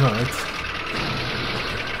 I know, right?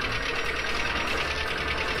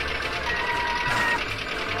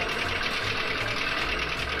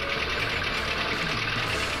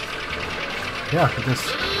 Yeah, it is.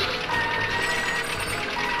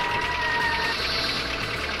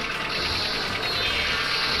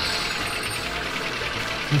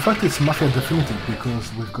 In fact, it's Mafia Definitive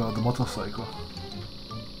because we've got the motorcycle.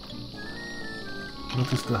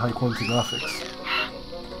 Notice the high quality graphics.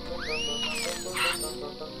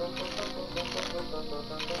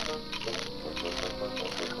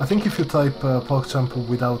 I think if you type PogChamp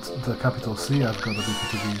without the capital C, I've got a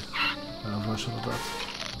DPTV version of that.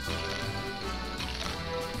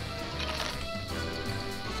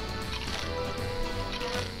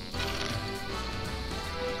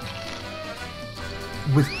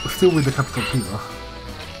 Still with the capital P though.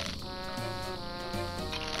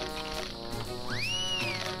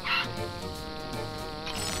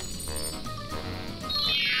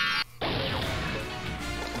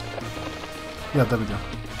 Yeah, there we go.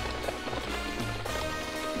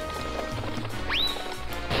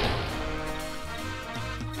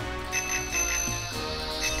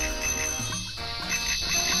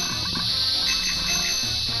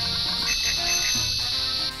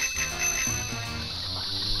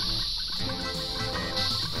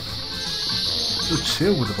 So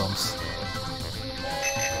chill with the bumps.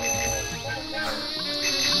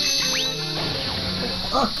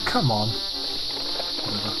 Oh, come on.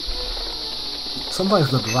 Whatever. Sometimes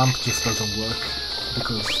the ramp just doesn't work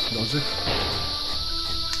because logic.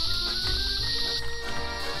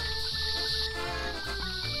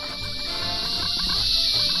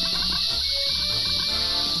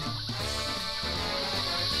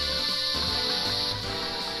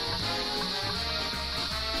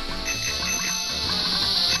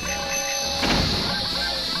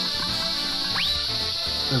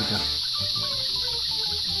 There we go.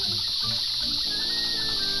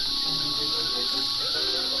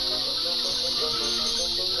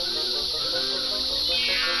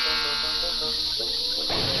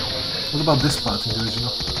 What about this part in the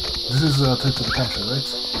original? This is a trip to the country,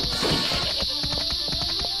 right?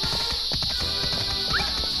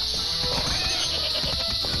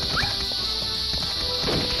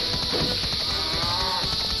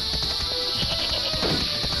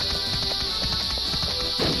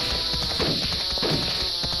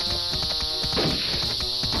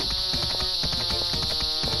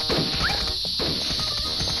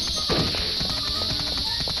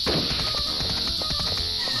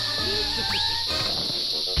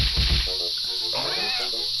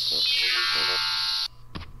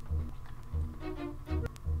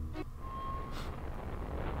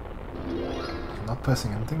 Not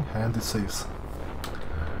pressing anything, and it saves.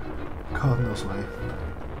 God knows why.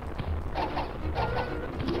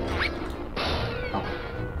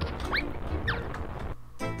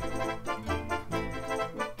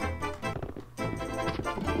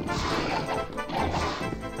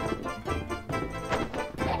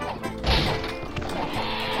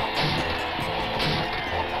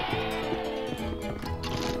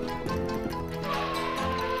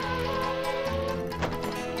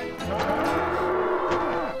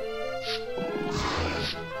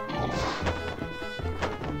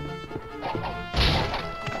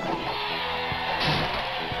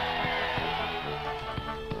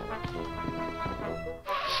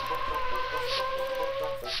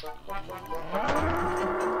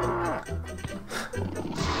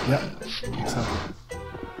 Yeah, exactly.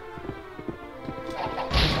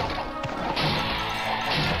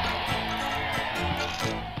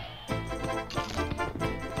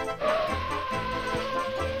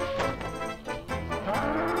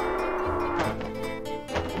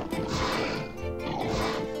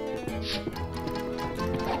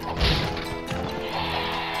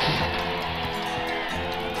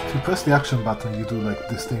 If you press the action button, you do like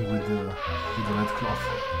this thing with the red cloth.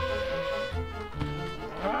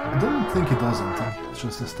 I don't think it does anything, it's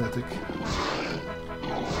just aesthetic.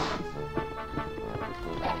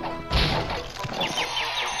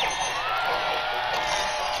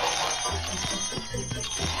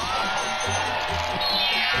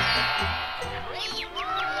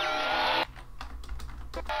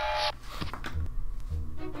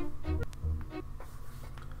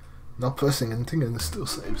 Not pressing anything and it still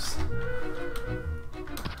saves.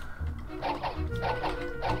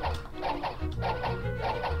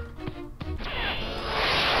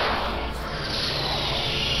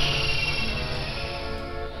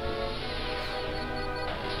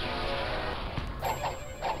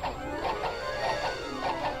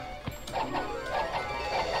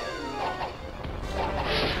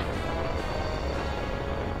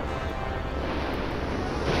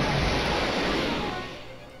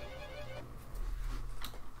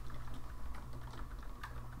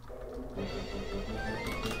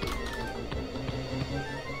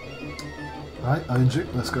 Alright, RNG,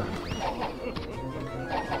 let's go.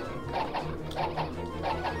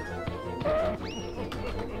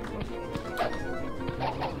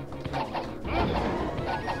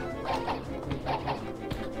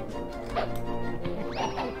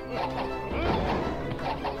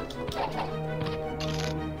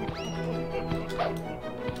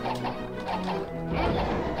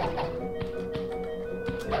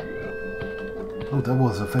 Oh, that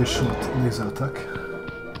was a very short laser attack.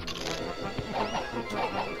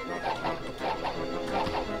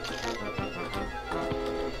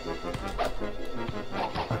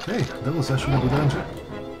 Okay, that was actually a good RNG.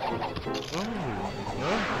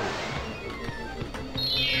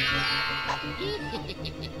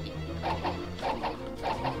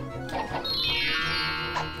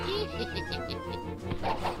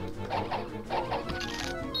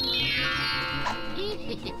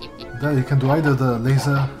 There you can do either the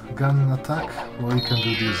laser gun attack, or you can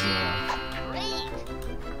do these,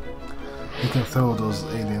 you can throw those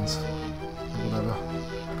aliens, whatever.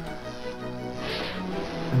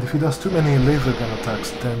 And if he does too many laser gun attacks,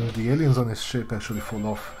 then the aliens on his ship actually fall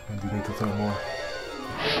off, and you need to throw more.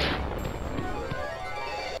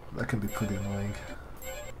 That can be pretty annoying.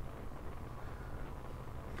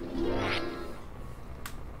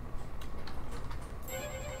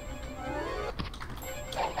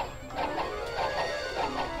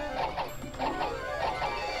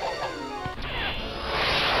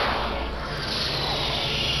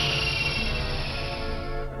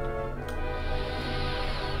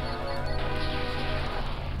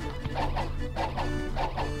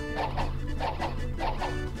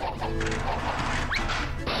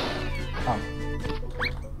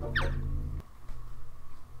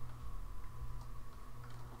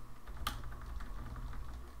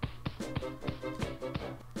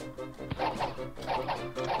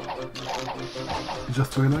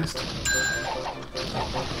 Just realized.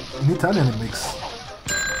 In Italian it makes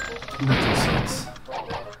little sense.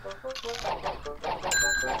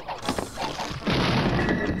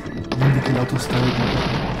 Indichi l'autostrada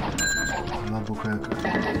all'Albuquerque.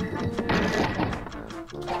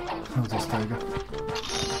 Autostrada.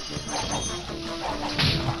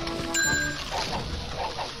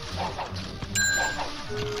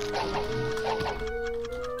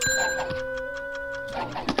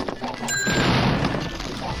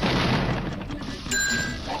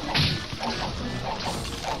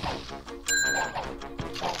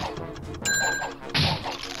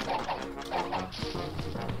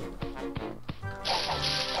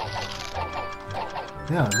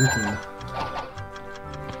 Yeah, literally.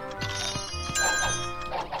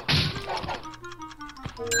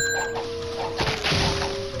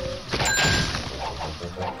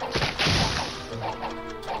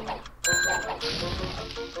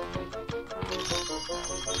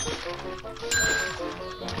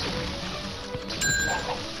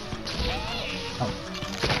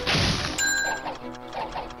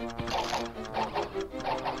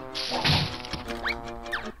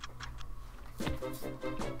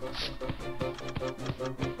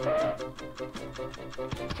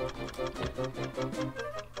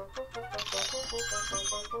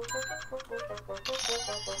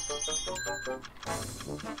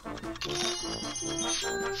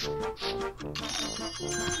 Okay,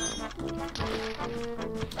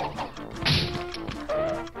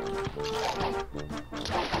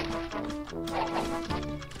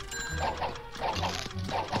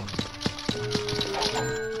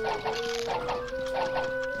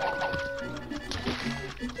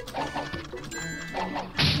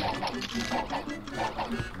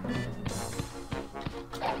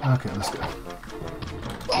 let's go.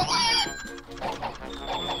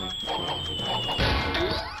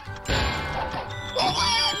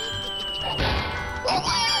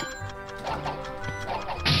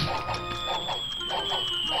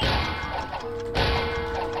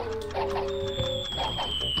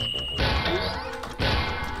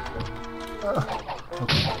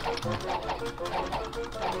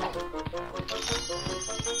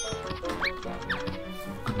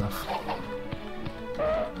 Good enough.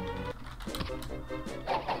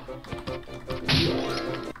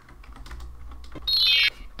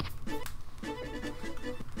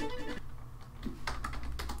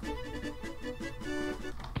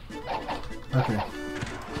 Okay,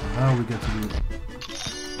 now we get to do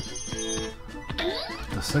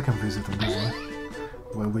the second visit on this one,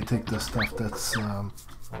 where we take the stuff that's in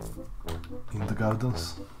the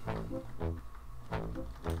gardens.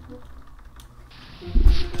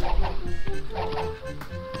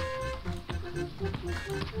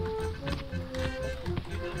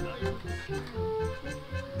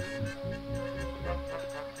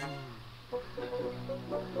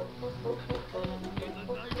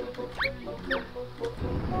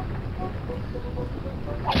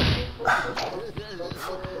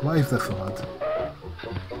 Why is that so hard?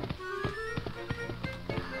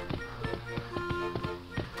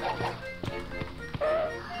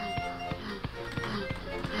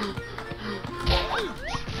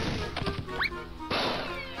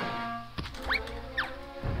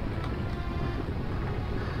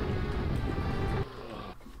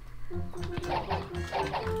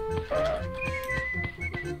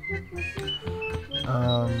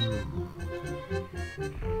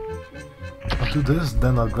 I'll do this,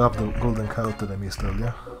 then I'll grab the golden carrot that I missed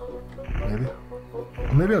earlier. Maybe?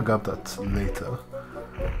 Or maybe I'll grab that later.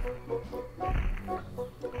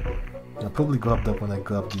 I'll probably grab that when I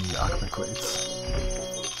grab the Acme crates.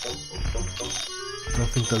 Don't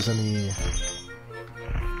think there's any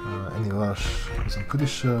rush, because I'm pretty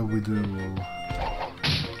sure we do...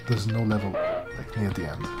 There's no level like near the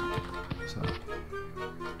end. So...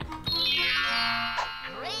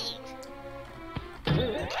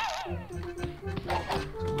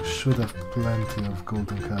 should have plenty of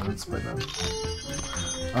golden carrots by then.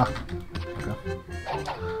 Ah, okay.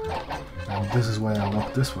 And this is why I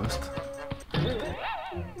unlocked this first.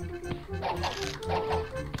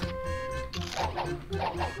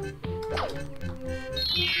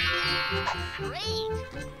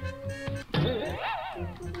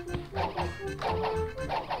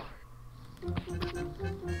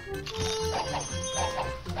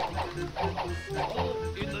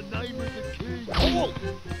 In the name of the king.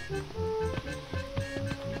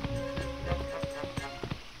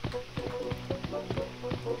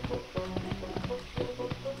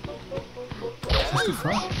 Is this too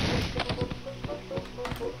far?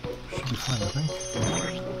 Should be fine, I think.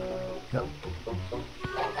 Yeah.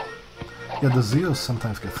 Yeah, the zeros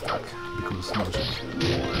sometimes get stuck because logic.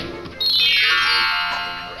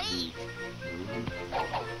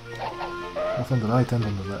 Both on the right and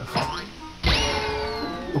on the left.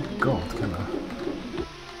 Oh god, can I?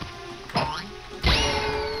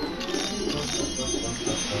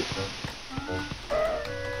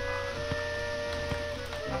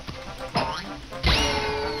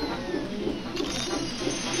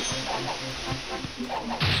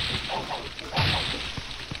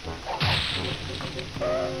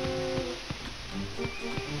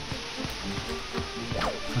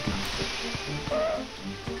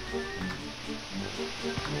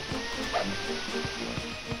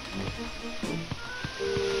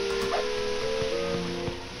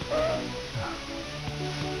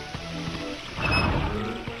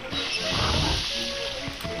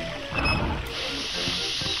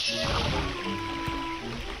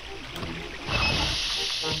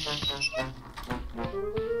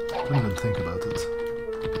 Couldn't even think about it.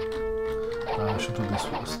 I should do this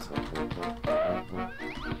first.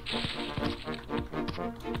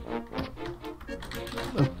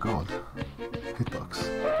 Oh god. Hitbox.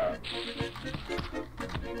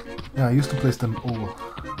 Yeah, I used to place them all.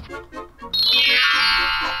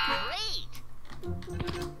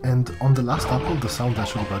 And on the last apple, the sound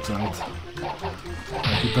actually bugs out.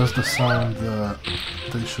 Like it does the sound that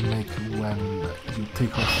you should make when you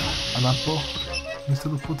take off an apple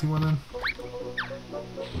instead of putting one in.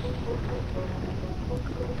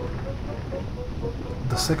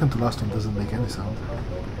 The second to last one doesn't make any sound.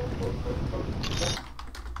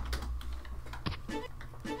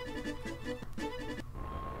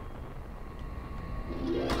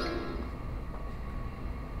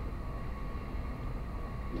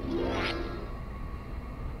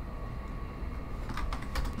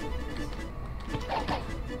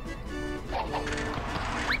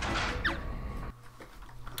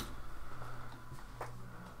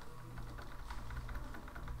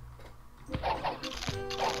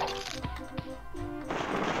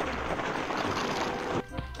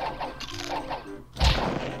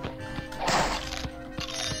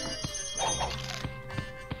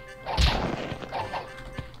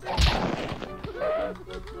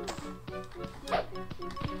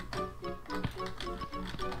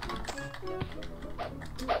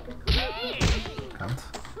 Can't.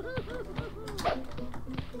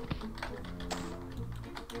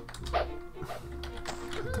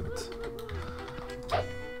 God damn it.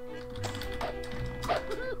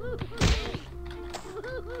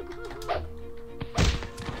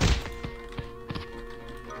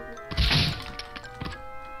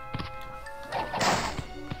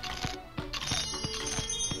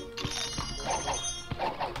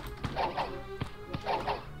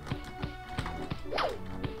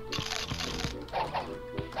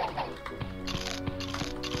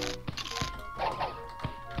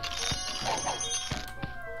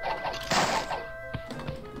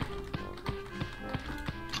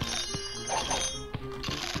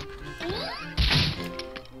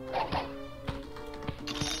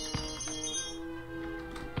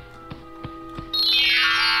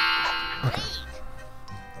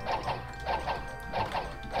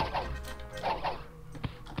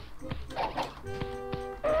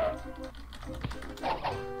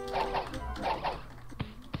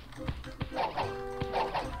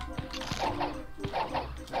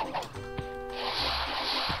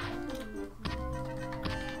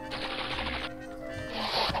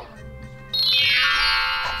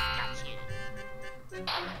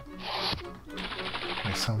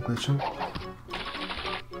 Nice sound glitching.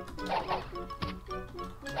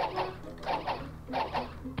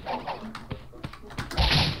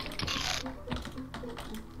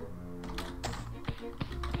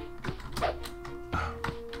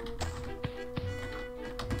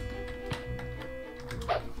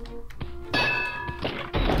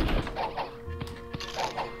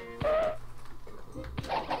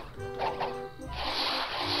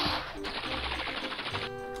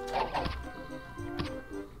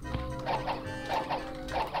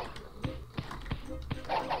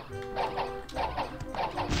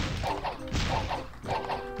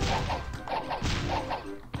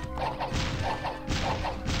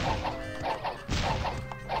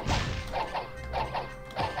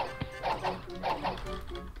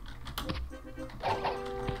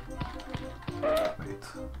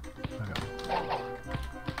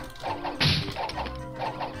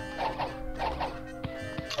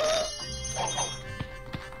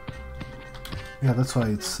 Yeah, that's why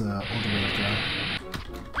it's all the way up there.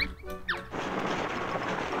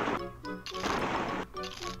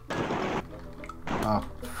 Ah,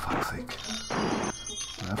 fuck's sake.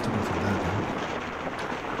 I have to go for that then.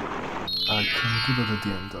 I can do that at the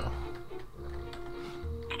end though.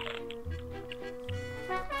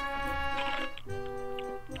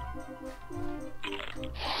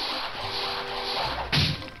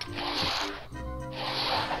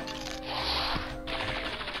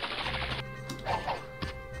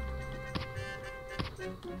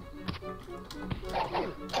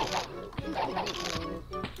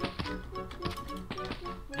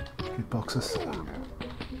 Hitboxes.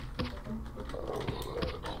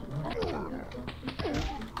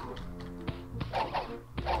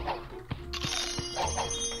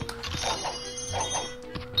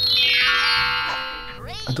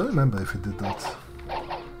 I don't remember if it did that.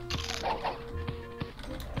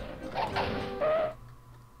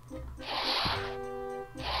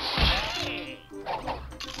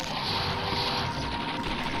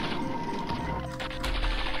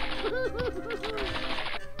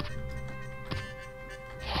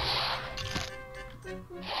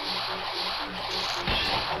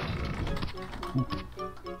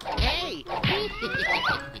 Hey!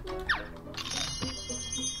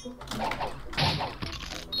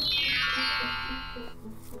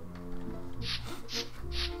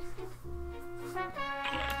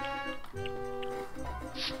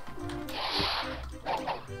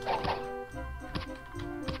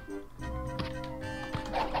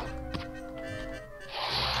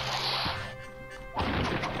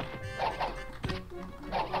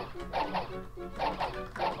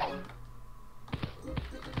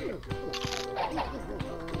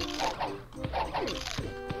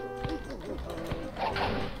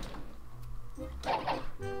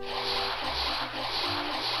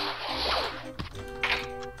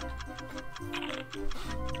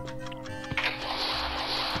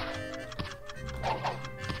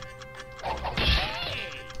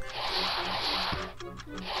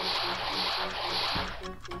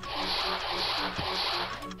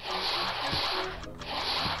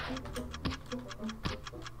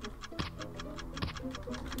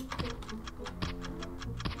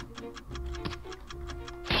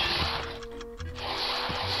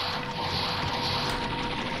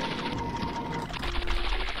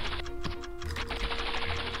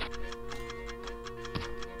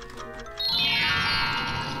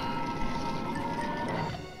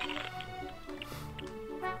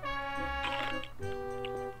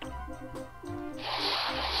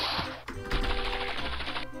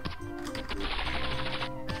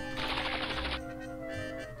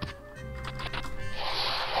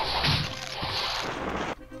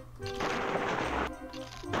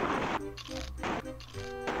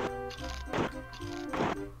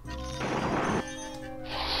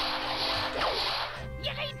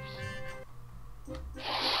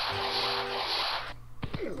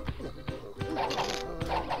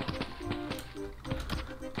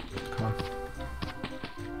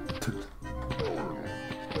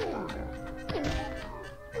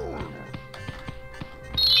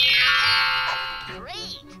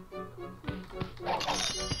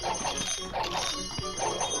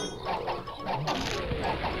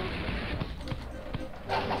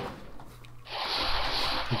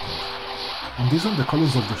 And these one, the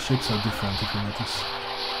colors of the shapes are different, if you notice.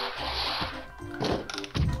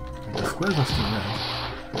 The squares are still red,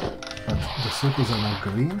 but the circles are now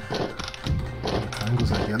green, and the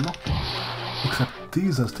triangles are yellow, except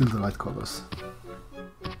these are still the right colors.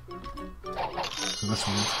 So that's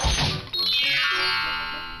weird.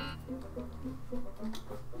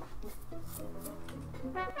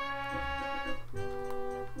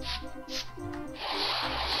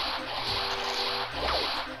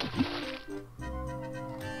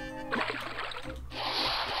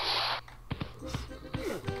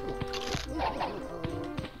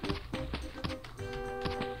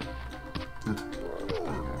 Good.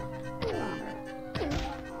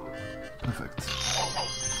 Perfect.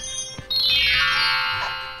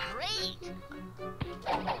 Great.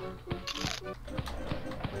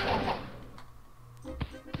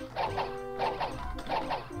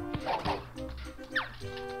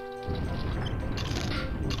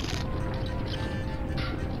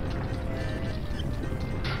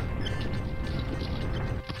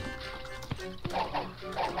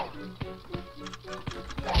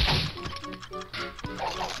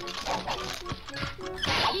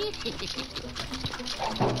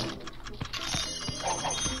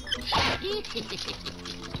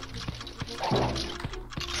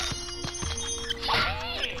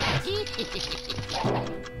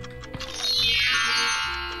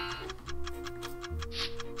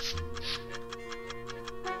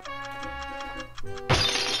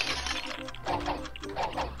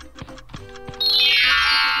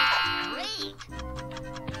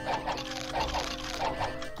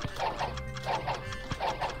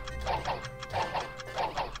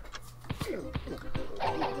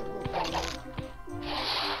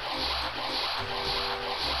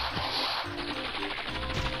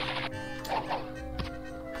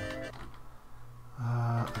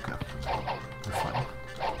 Okay, we're fine.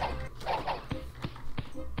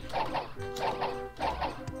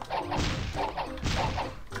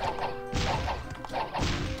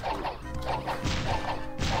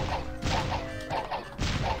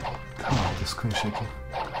 Oh, the screen shaking.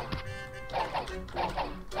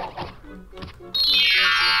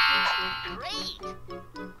 Great.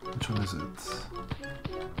 Which one is it?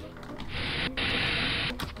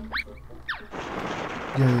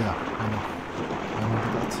 Yeah, I know. I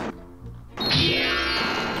remember that.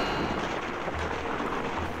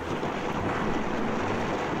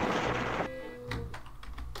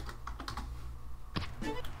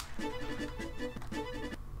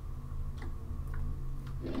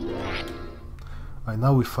 Alright,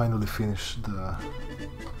 now we finally finish the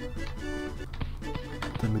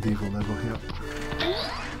medieval level here.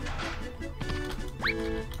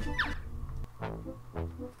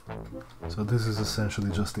 So this is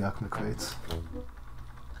essentially just the Acme crates.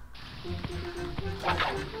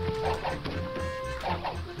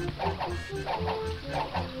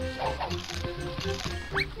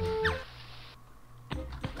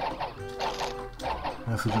 I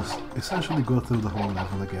have to just essentially go through the whole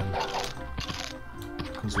level again.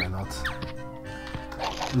 Because why not?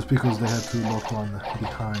 Just because they had to lock one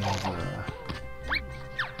behind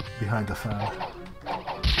the fan.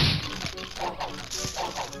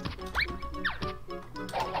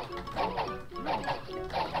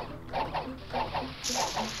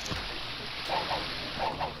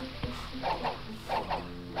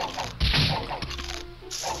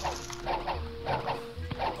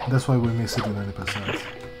 That's why we miss it in 90%.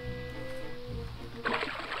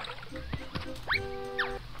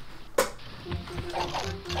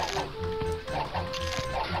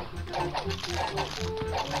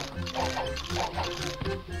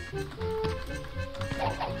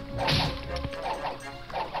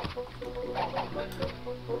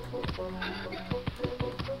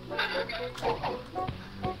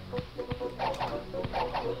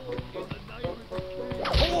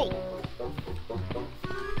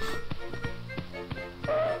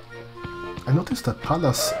 I noticed that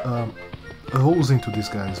Pallas rolls into these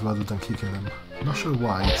guys rather than kicking them. I'm not sure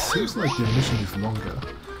why. It seems like the mission is longer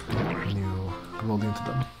when you roll into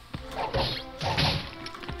them.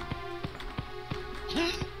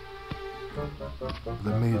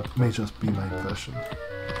 That may just be my impression.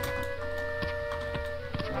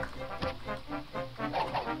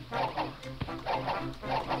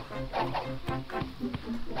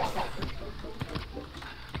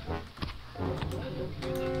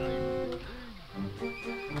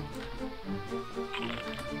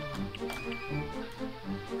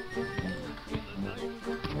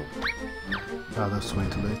 Ah, that's way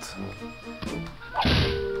too late.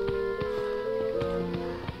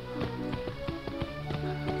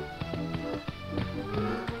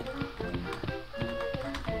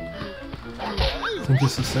 think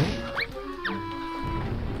it's the same?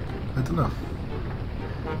 I don't know.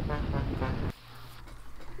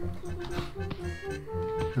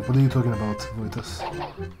 What are you talking about, Voitas?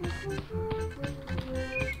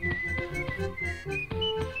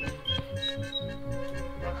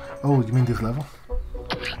 Oh, you mean this level?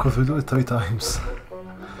 Because we do it 3 times.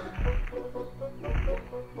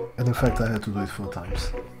 And in fact I had to do it 4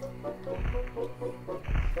 times.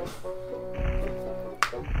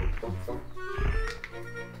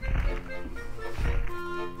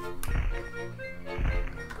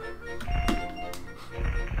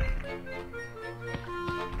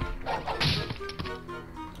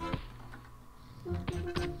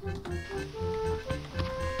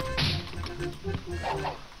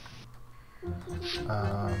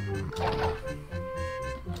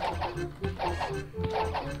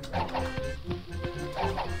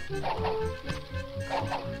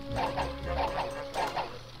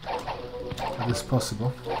 It is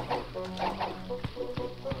possible.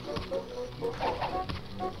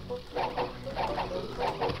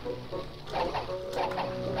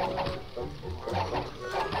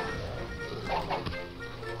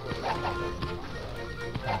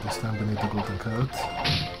 This time we need the golden carrot.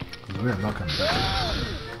 We are not gonna get it.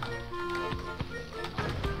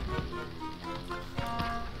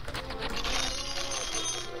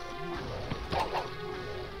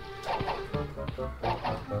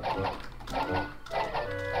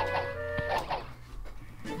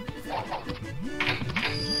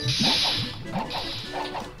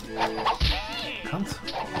 Can't.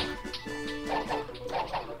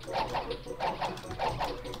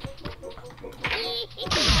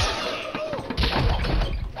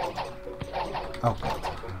 Oh god.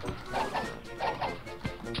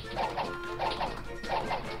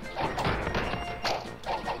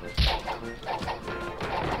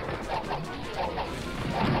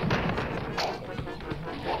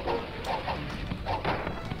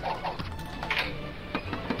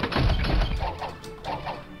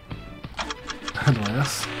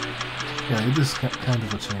 Yes. Yeah, it is kind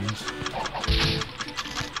of a change.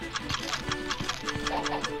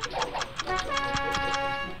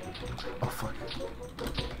 Oh fuck.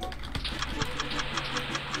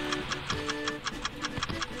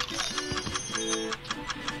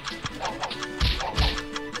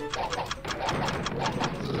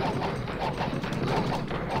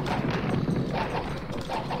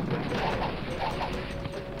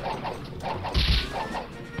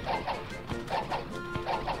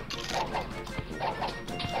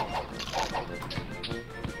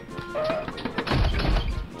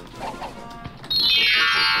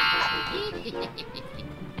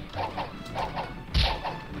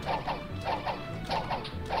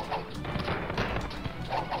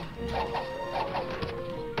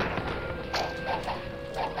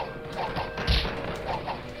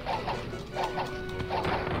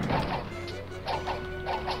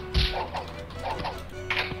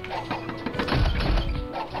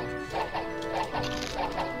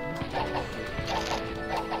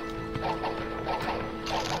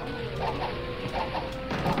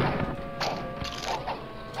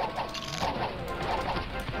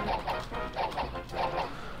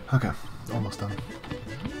 Okay, almost done.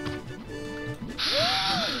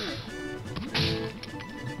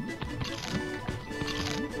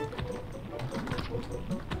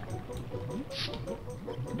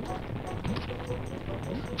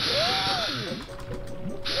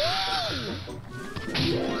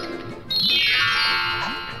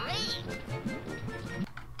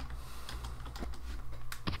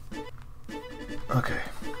 Okay.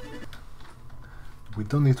 We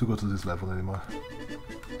don't need to go to this level anymore.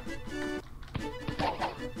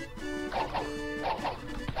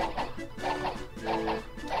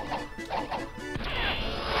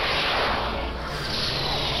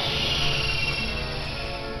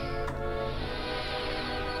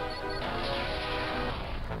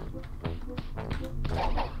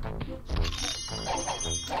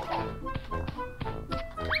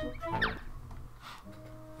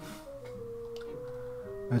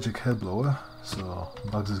 Magic hair blower, so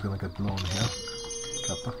Bugs is gonna get blown here.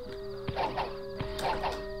 Kappa.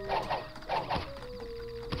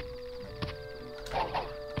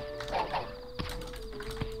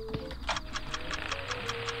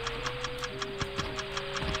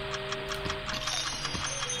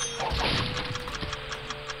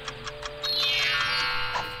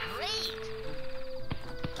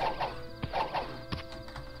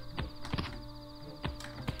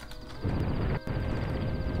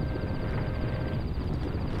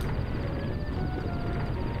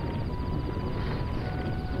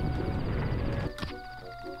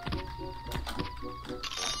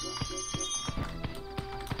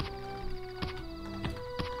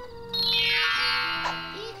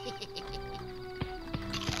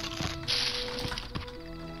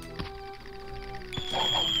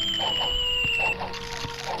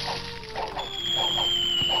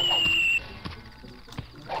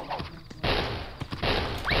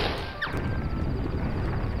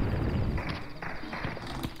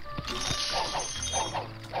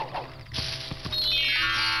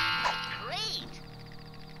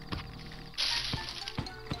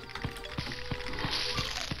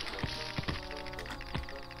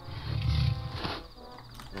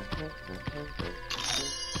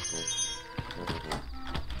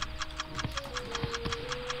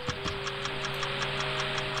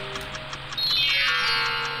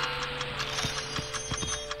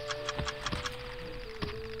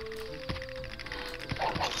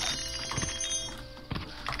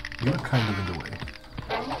 You're kind of in the way.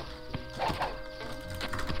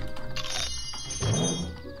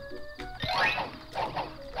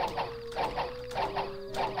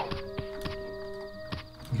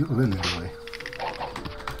 You're really in the way.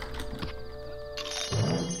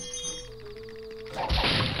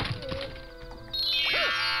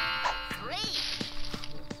 Great.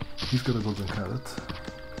 He's got a golden carrot.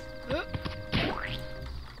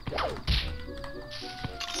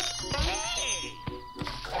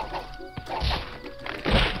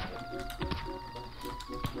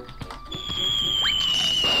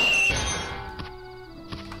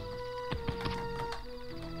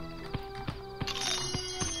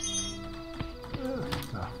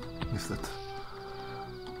 No, missed it.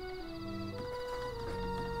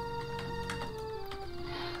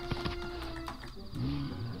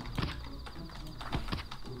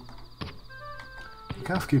 You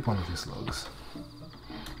can't skip one of these logs.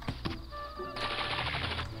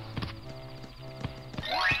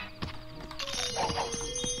 Great.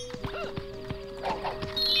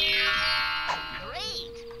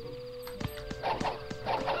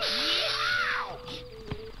 Ouch.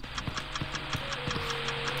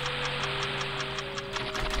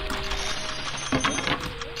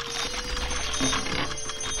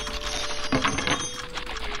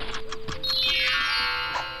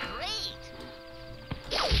 Great.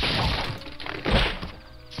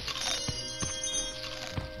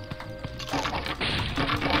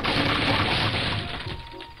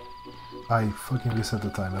 I fucking reset the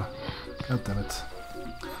timer. God damn it.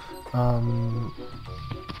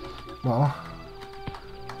 Well,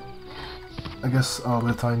 I guess I'll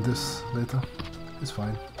retime this later. It's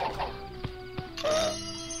fine.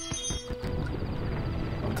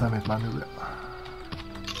 I'll time it manually.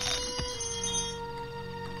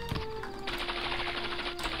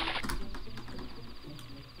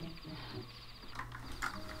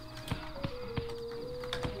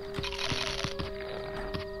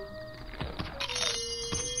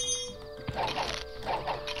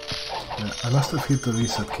 Yeah, I must have hit the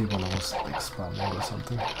reset key while I was like spamming or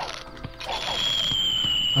something.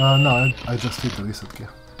 No, I just hit the reset key.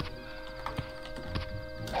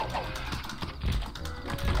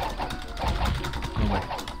 No way.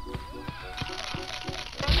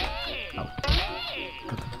 Ow.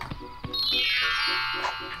 Good.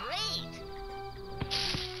 Great.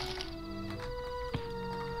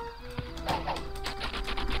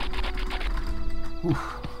 Oof.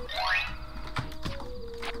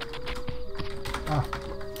 Ah,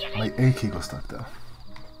 my A key got stuck there.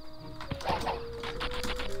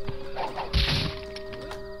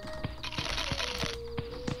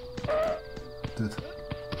 Dude.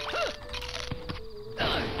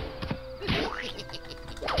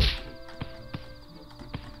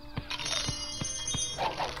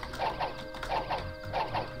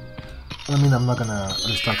 I mean, I'm not gonna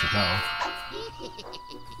restart it now.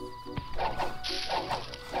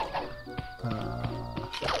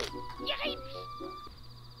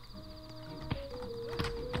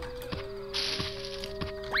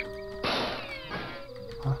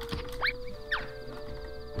 Huh?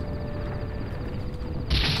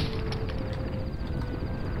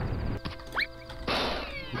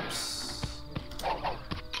 Oops.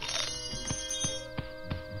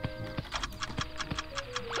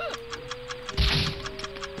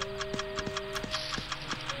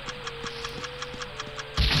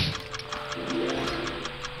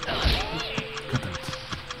 God damn it.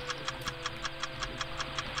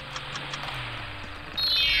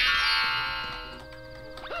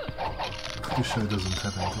 Pretty sure it doesn't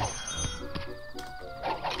have anything.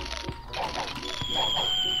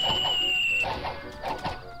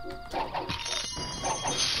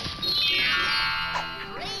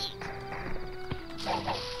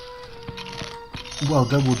 Well,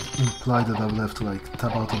 that would imply that I will have to like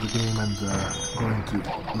tab out of the game and go into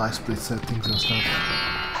live split settings and stuff.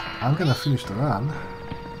 I'm gonna finish the run,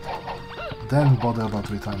 then bother about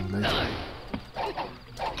retiming later.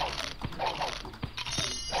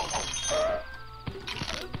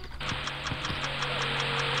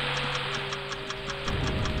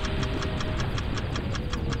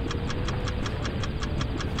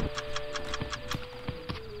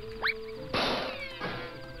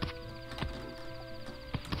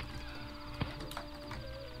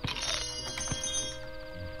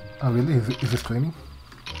 Oh really? Is it training?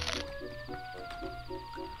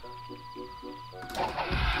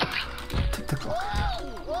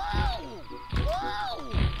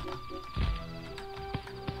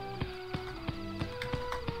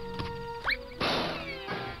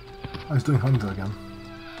 Oh, he's doing 100 again.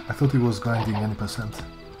 I thought he was grinding any percent.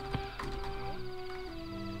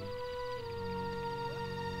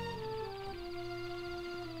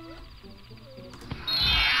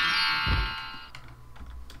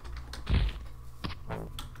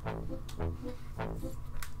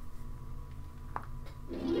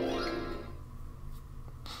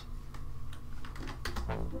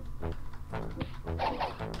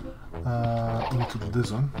 We need to do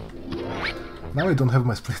this one. Now I don't have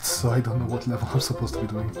my splits, so I don't know what level I'm supposed to be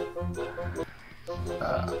doing.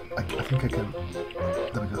 I think I can...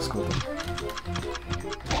 There we go, score them.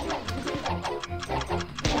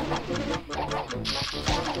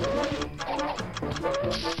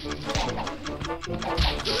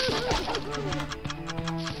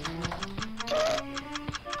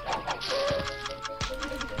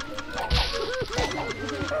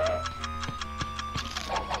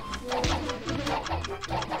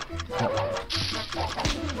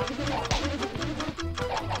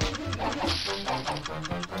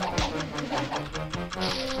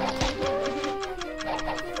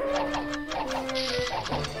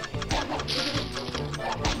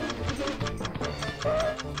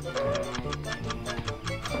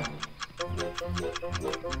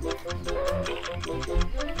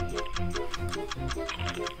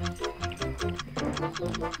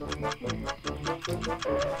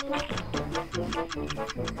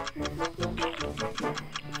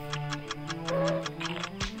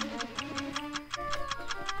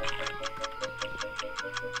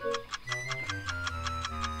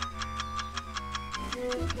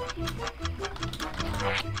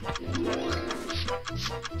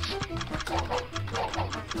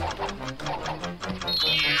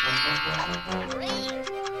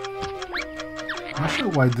 I'm not sure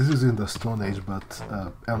why this is in the Stone Age, but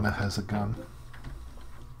Elmer has a gun.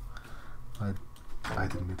 I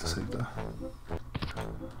didn't mean to save that.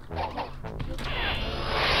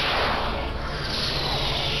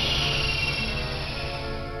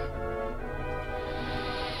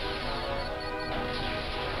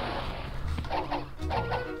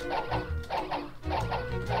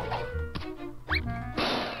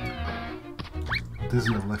 This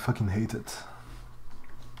level, I fucking hate it.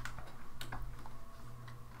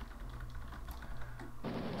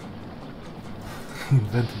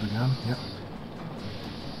 Invented again, yeah.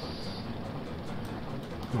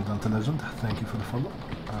 Well done to Legend, thank you for the follow.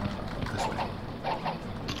 This way.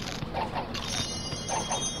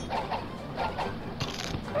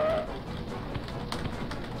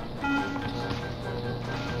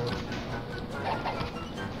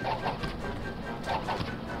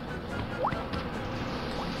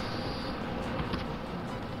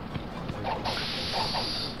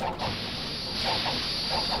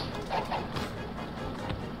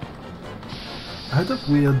 I had that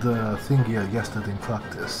weird thing here yesterday in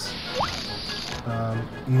practice.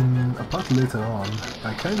 In a part later on,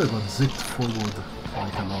 I kinda got zipped forward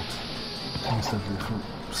like a lot. Instantly,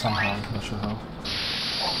 somehow, not sure how.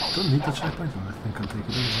 Don't need the checkpoint, but I think I'll take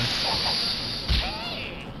it anyway.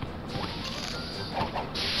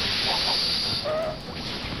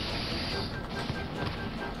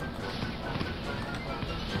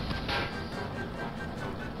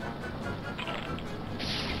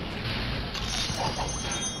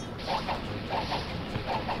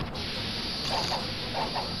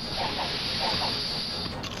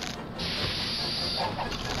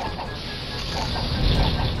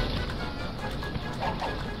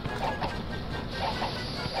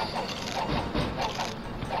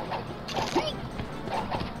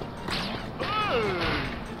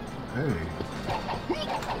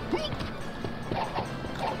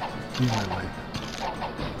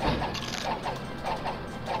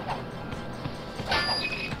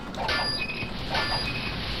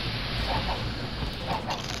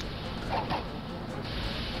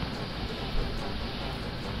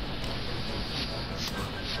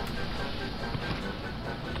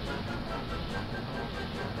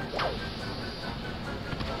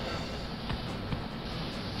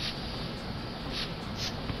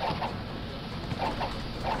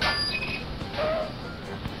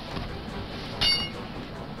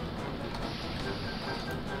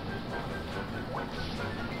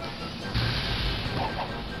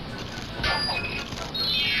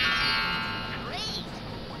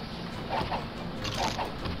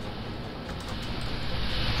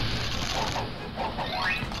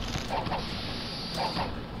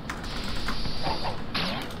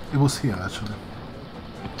 It was here actually.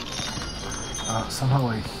 Somehow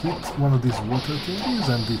I hit one of these water thingies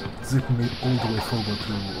and it zipped me all the way forward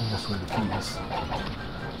to almost where the key is.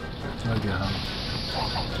 No idea how.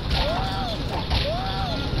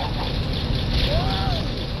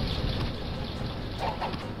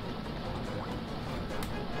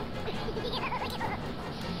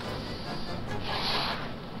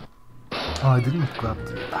 Oh, I didn't grab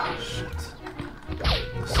the... Ah, shit.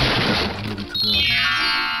 There's something that I needed to go.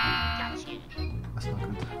 Gotcha. That's not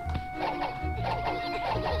good.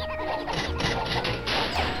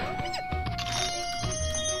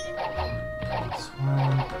 This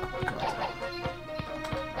one... God.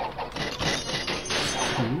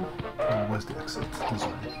 Two. Oh, where's the exit? This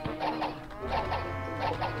way.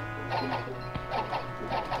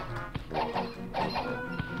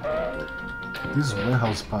 These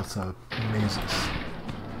warehouse parts are mazes.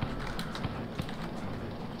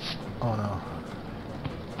 Oh no.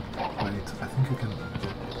 Wait, I think I can...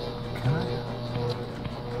 Can I?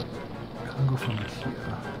 Can't go from here. Shit.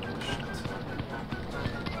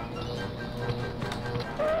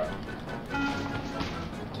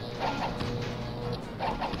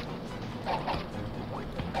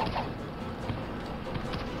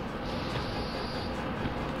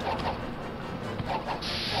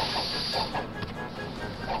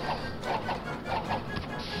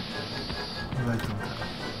 Right on time.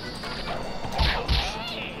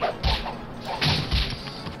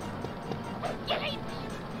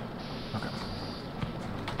 Okay.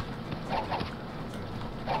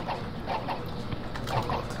 Oh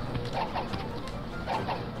god.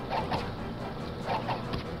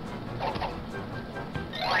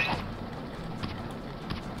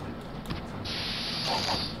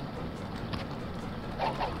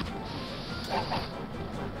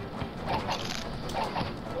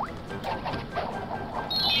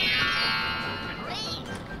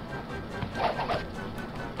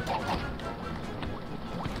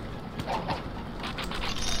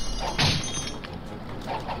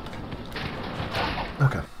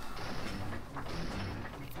 Okay.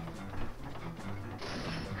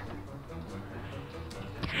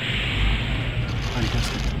 Oh, you can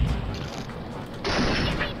skip it.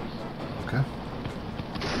 Okay.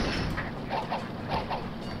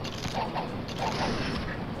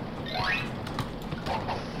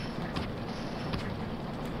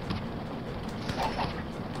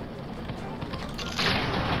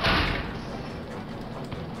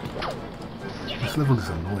 This level is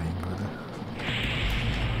annoying, but...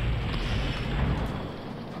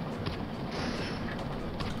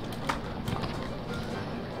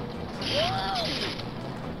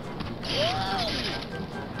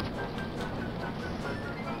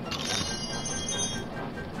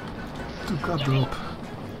 To cut up.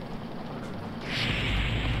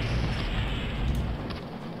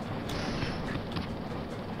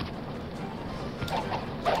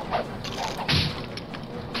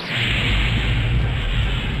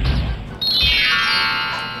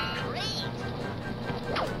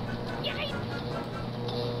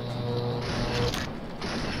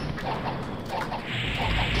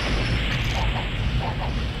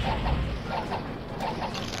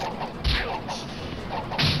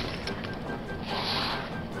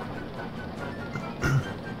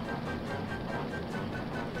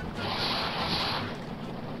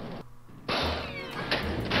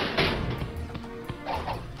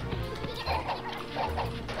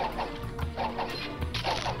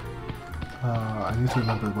 I need to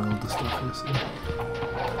remember where all the stuff is.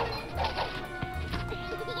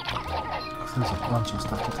 There's a bunch of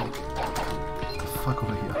stuff to take. Get the fuck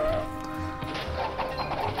over here.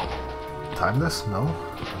 Timeless? No.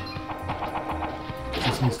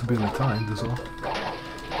 Just needs to be retimed, is all.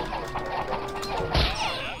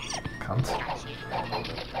 Can't.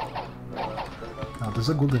 Now there's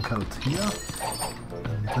a golden carrot here.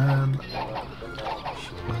 And then...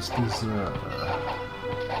 What's this?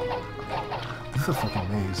 This is a fucking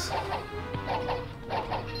maze.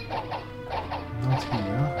 Not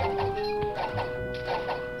here.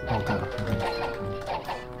 Oh, there, I think.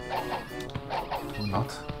 Or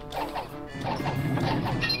not.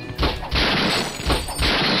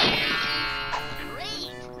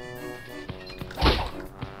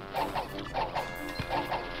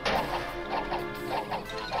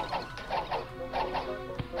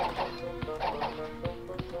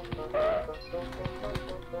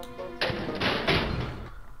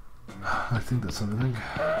 I think that's everything.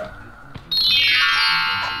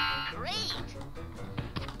 Great.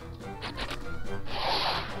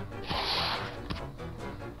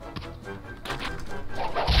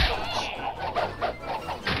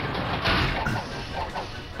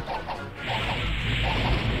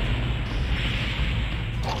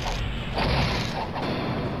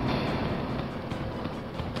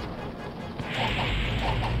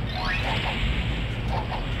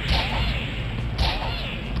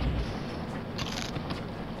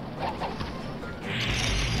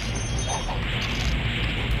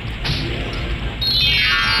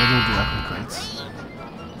 carrots.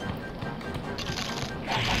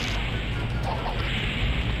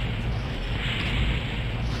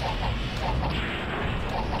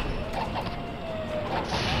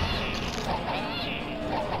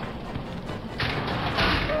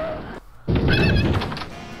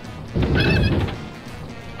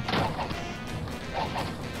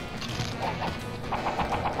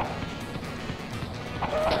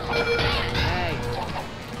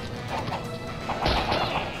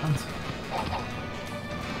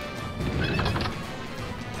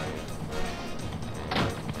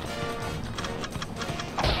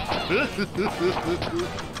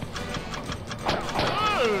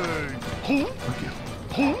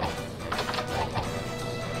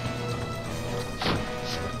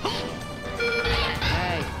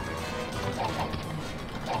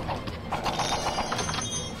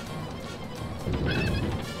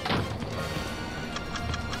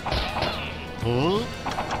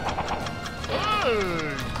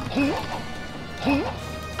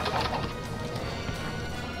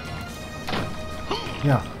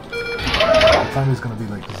 Yeah, the time is gonna be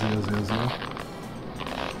like 000,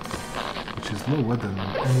 which is lower than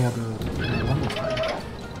any other normal time.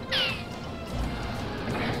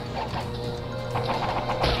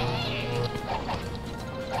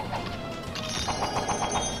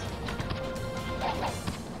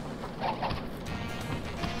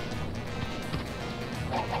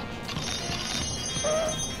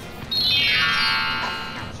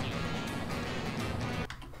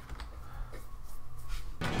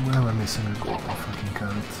 Where am I missing a golden fucking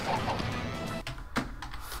carrot?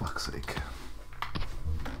 Fuck's sake.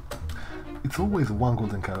 It's always one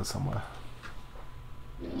golden carrot somewhere.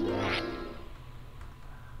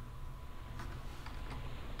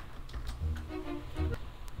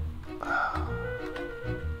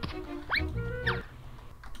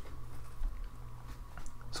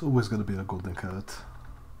 It's always gonna be a golden carrot.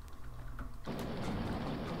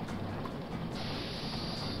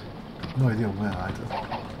 No idea where either.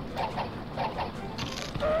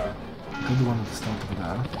 Got the one at the start over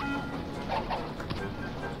there.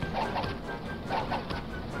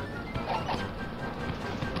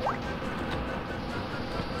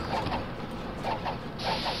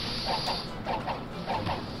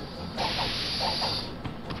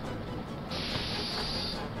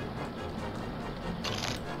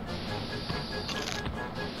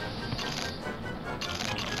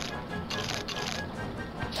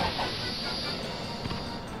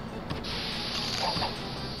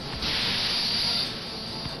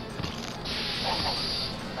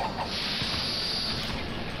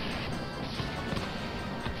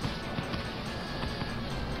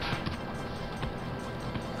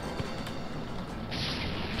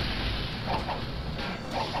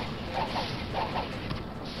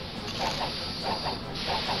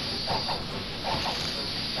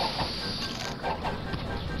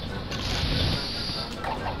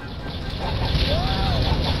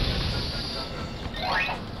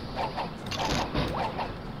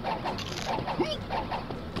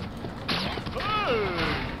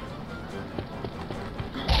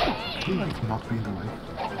 He might not be in the way.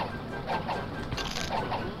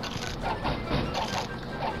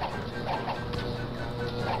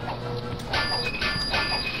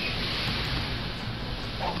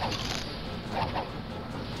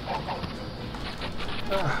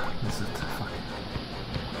 Ah, miss it. Fuck.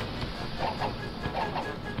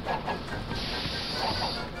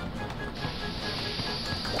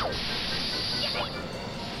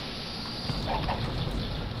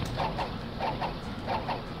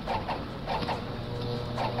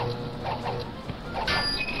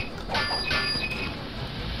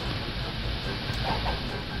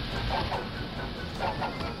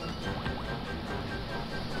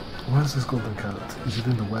 Where's this golden carrot? Is it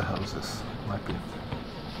in the warehouses? Might be.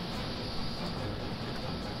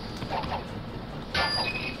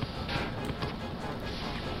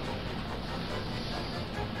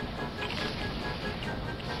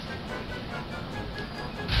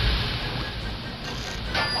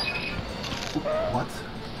 What?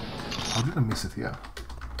 How did I miss it here?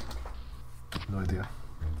 No idea.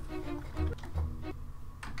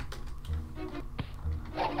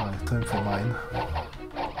 Alright, time for mine.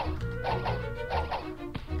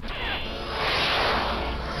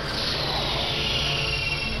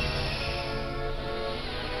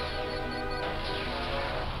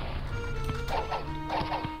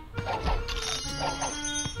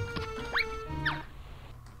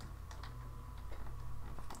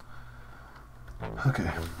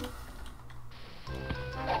 Okay.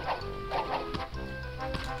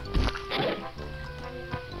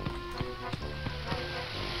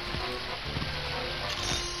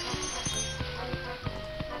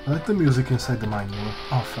 I like the music inside the mine.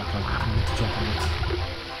 Oh fuck, I didn't need to jump on it.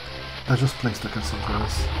 I just placed the cutscene for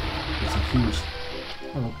this. It's a huge...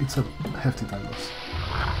 Oh, it's a hefty time loss.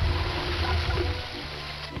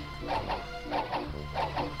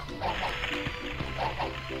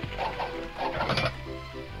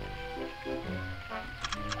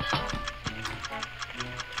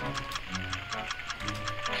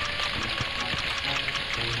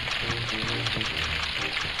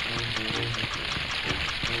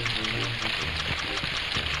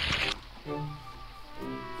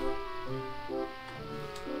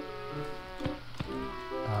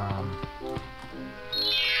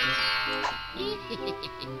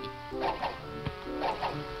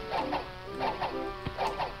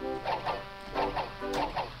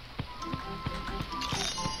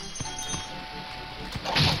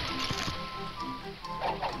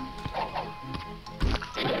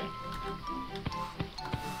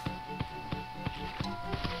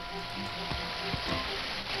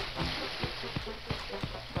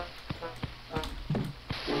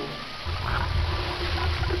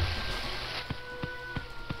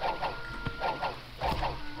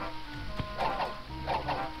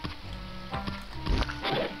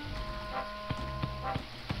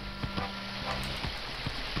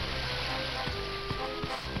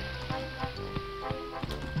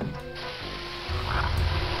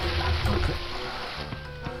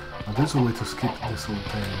 There's a way to skip this whole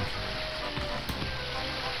thing,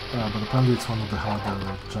 but apparently it's one of the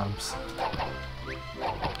harder jumps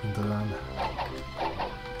in the run.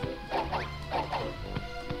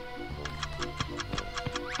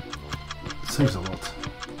 It saves a lot.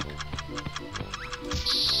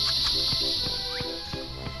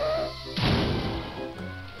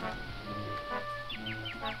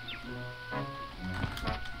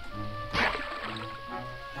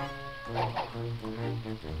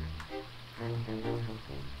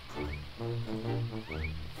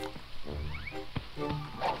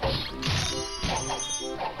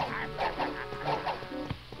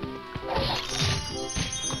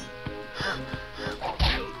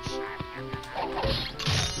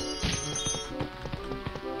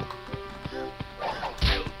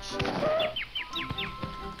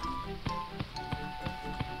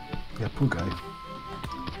 Yeah, poor guy.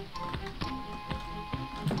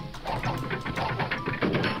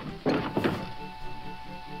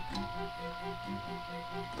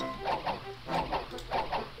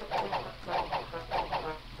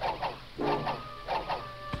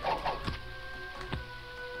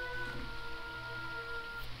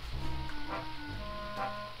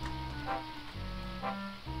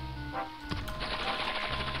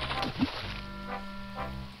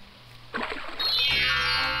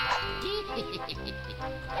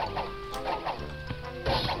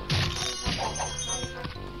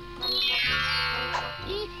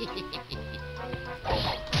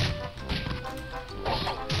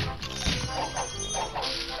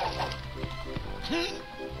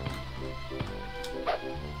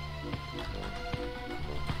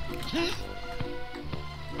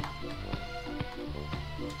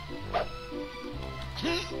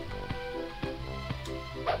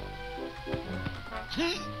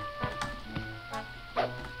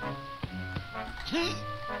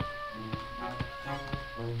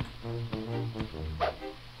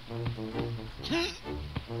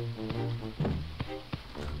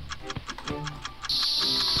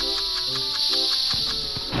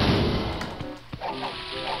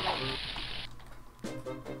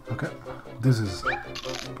 Okay, this is a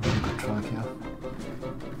really good track here.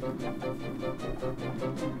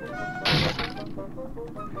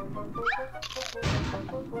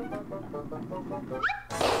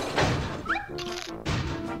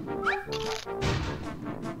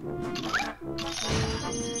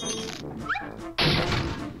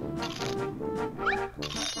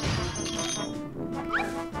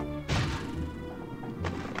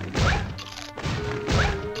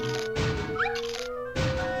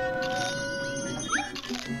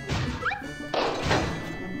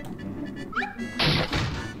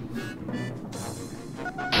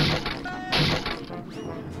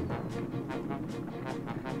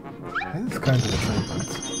 It's kind of a train, but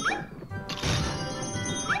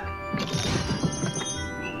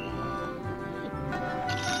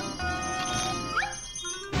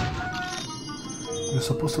you're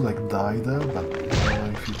supposed to like die there, but I don't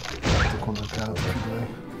know if you have to call the cat if you die.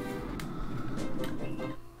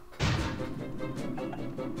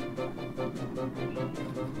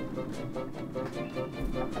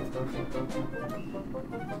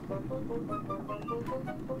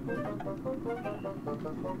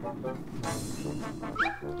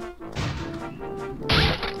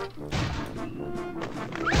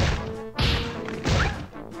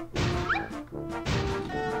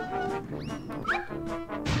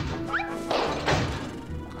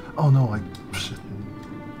 Oh no, shit.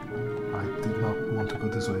 I did not want to go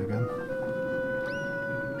this way again.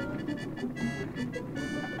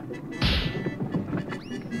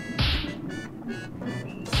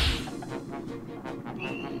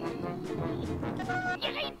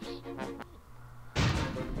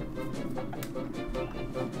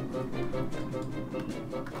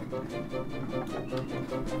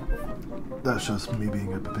 That's just me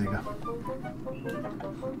being a Pepega.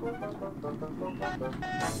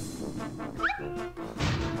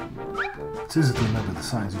 It's easy to remember the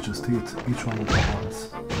signs, you just hit each one with it once.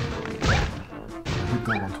 I hit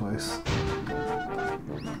that one twice.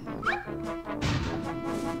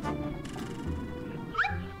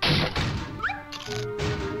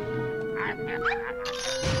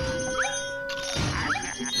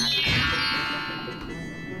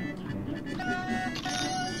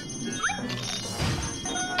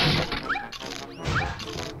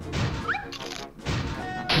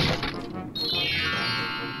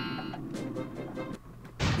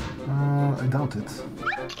 I doubt it.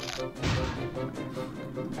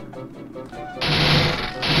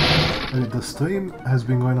 The stream has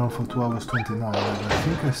been going on for 2 hours 29 and I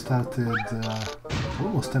think I started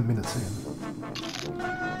almost 10 minutes in.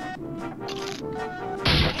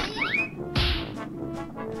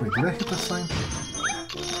 Wait, did I hit the sign?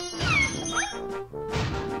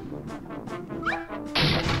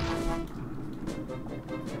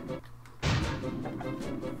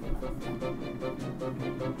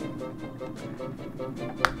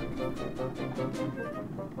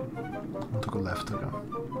 I want to go left again.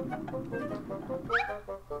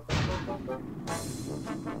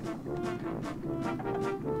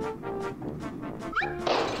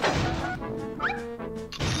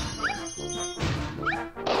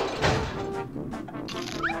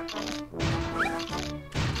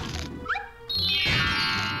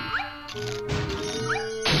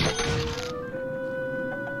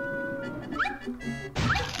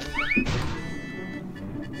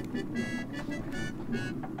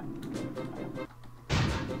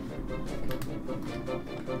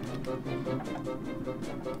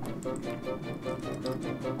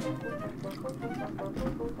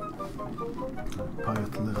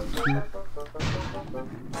 Pirate level 2.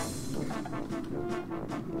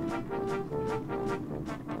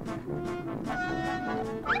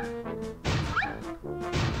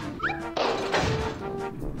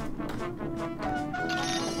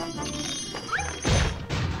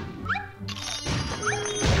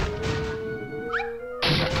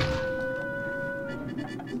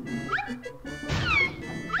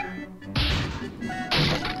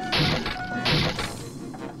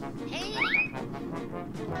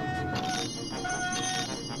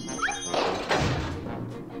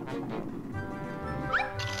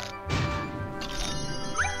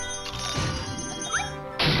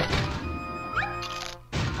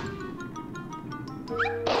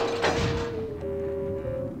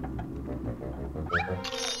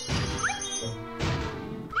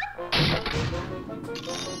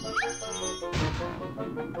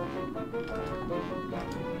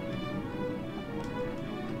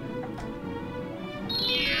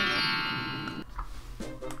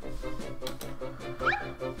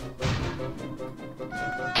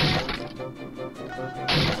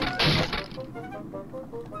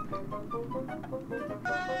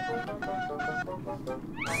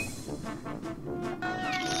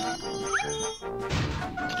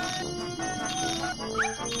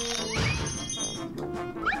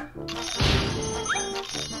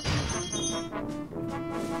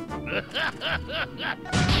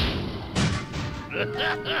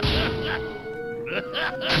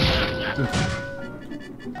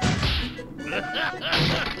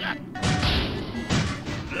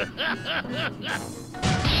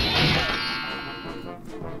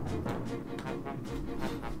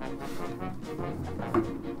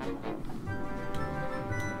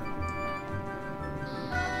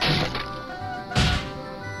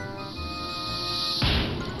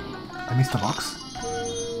 I missed a box?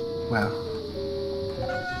 Where?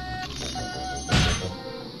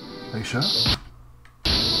 Are you sure?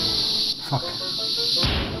 Fuck.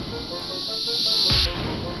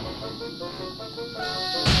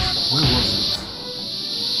 Where was it?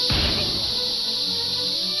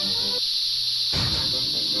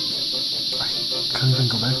 I can't even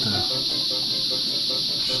go back there.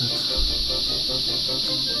 Shit.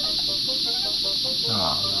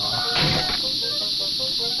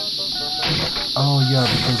 Oh yeah,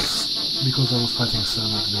 because I was fighting Sam,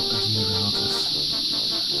 I didn't even notice.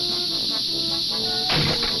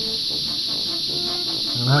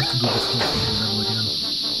 I'm gonna have to do this whole fucking level again.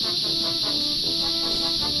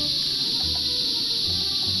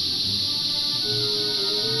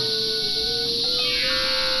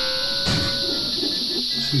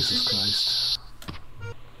 Jesus Christ.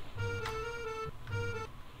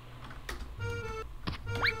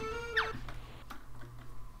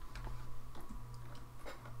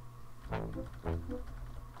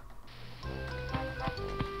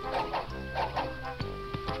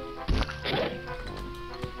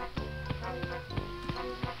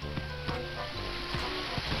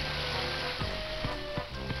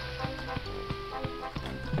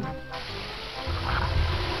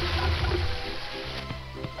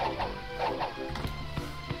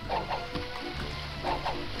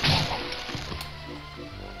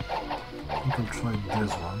 I think I'll try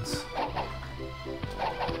this once.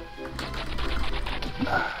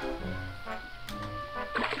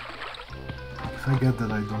 If I get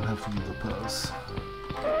that, I don't have to do the pass.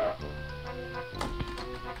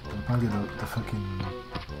 But apparently the fucking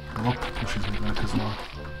rock pushes me back as well.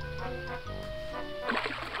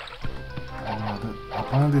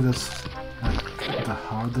 Apparently that's like the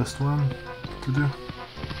hardest one to do.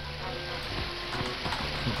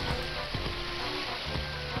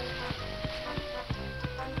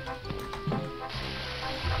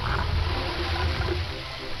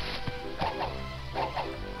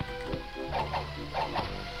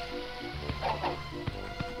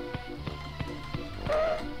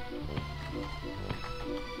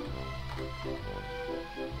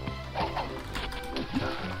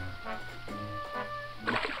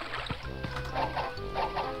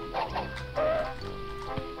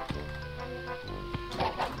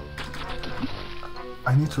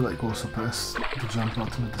 I need to like also press the jump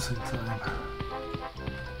button at the same time.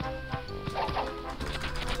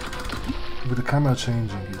 With the camera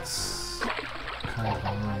changing, it's kind of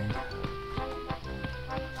annoying.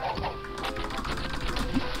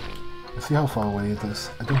 See how far away it is?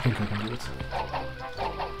 I don't think I can do it.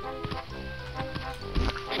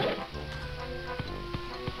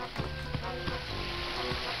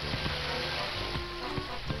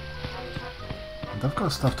 And I've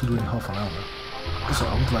got stuff to do in half an hour. So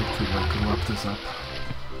I would like to like wrap this up.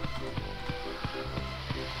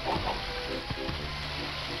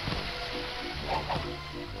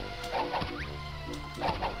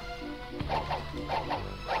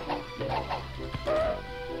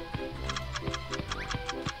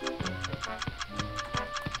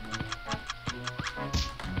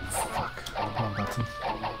 Fuck, wrong button.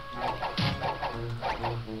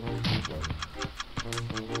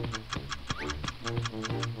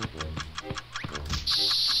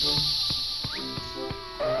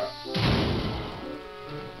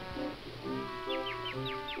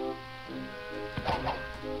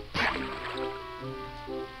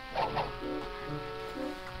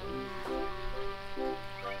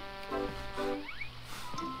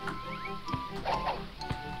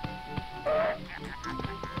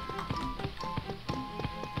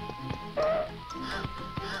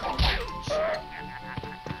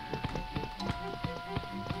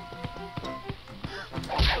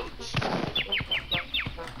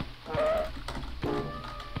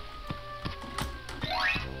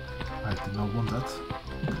 I did not want that.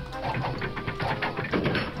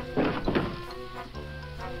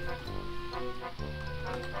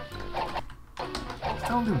 Is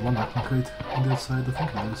there only one Acme crate on the outside? I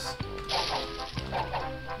think there is.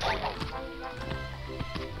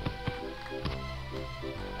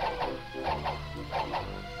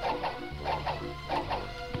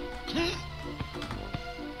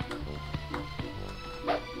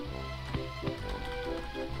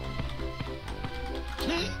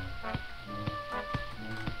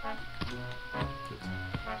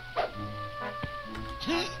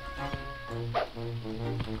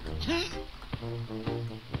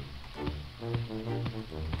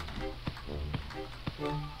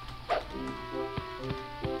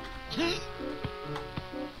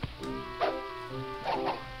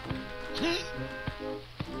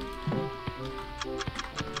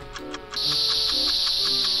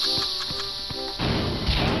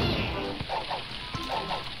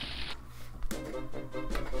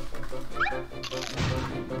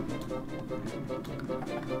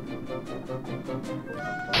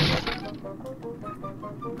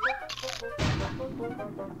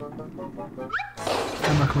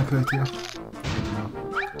 I'm not gonna crate here.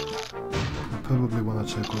 I probably wanna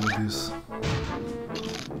check all of these.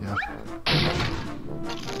 Yeah.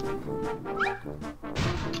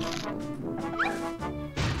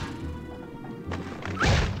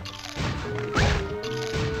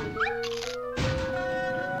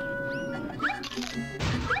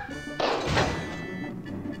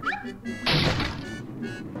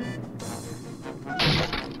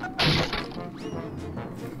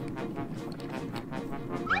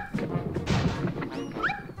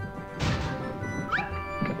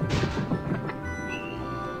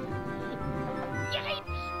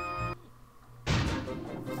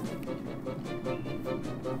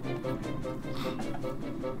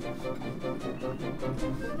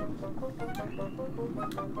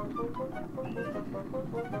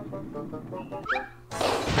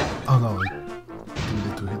 Oh no, I do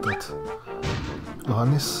need to hit that.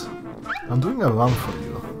 Johannes, I'm doing a run for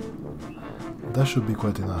you. That should be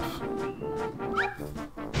quite enough.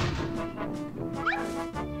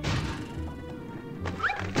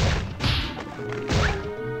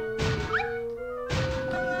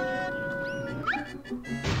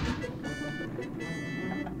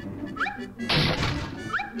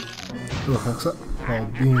 Well,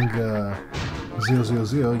 being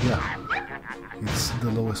 000, yeah, it's the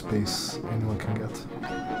lowest pace anyone can get.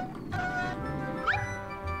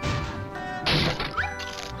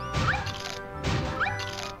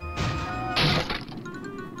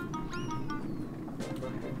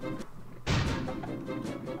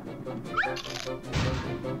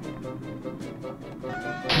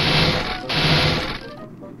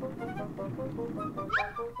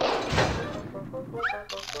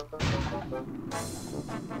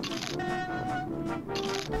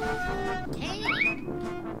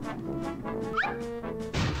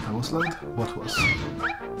 I was loud? What was?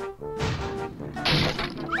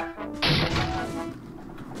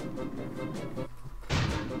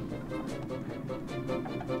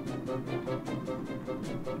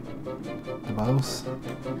 The barrels?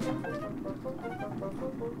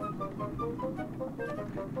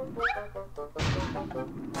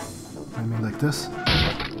 I mean like this?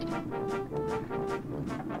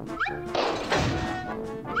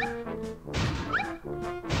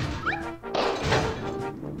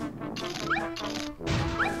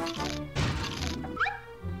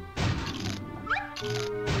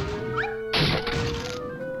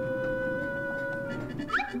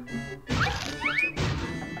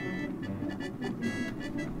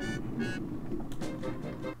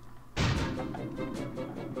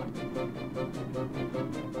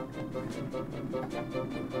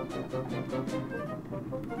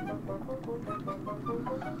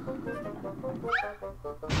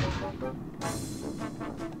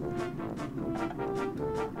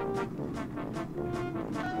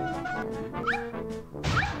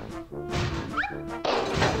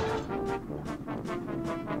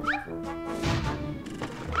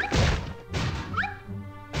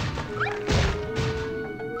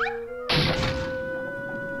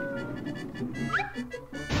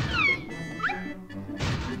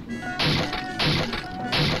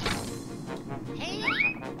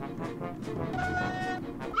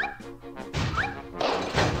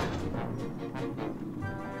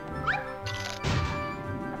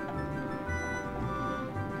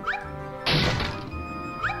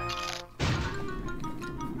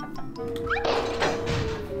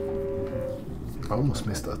 I almost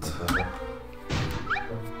missed that.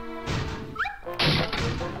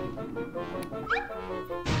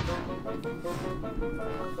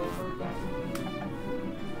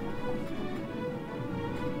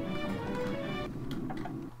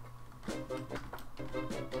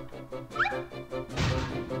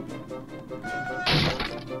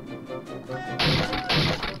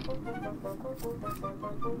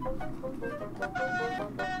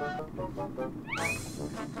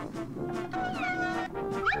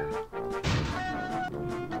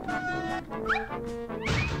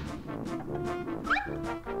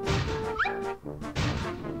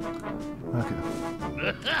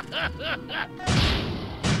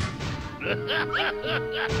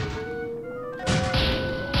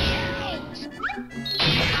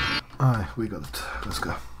 Alright, we got it. Let's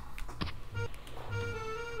go.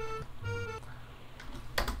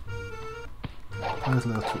 Where's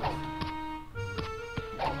level 2?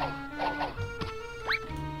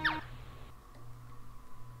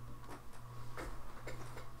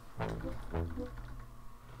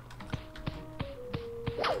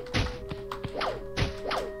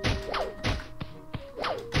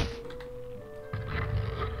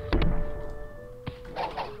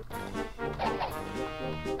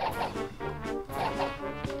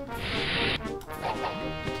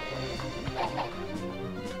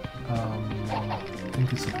 I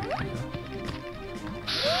think it's a bit bigger.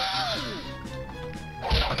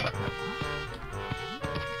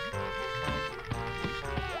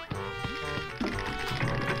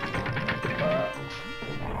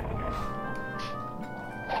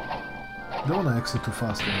 Don't want to exit too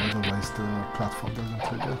fast, otherwise the platform doesn't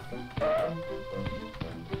trigger.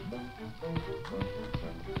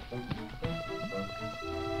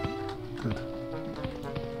 Good.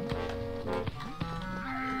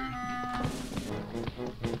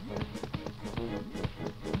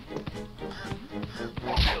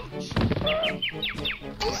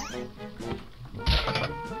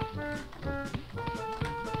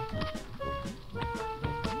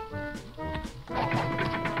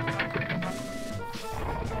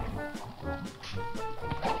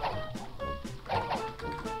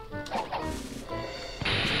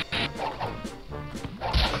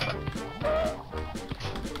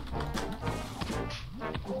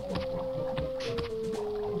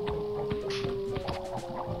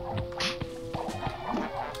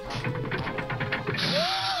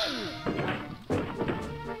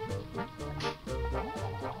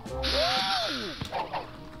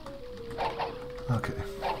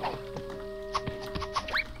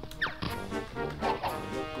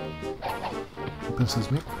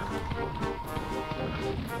 concerns me.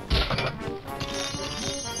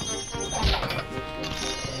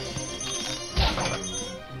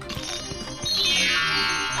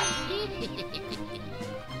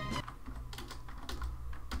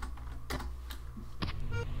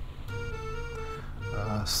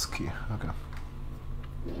 Ski, okay.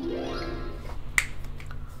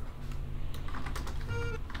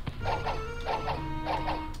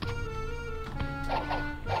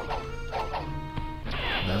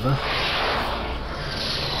 Never.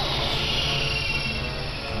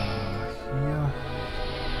 Here.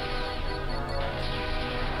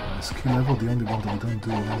 Skill level, the only one that we don't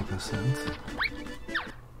do 100%.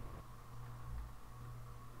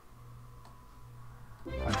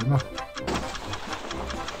 I don't know.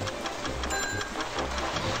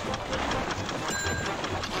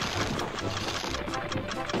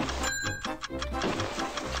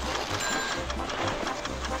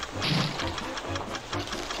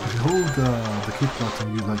 If you hold the kick button,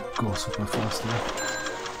 you like go super fast there.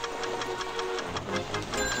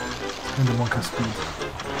 And the monk has speed.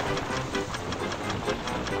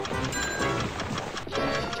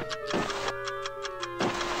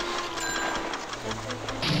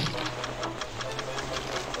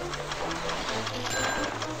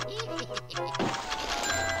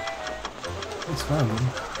 It's random.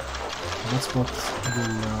 That's what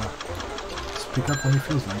will speak up when he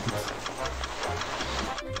feels like it.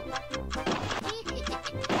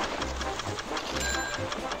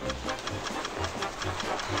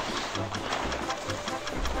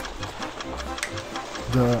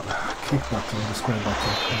 The kick button, the square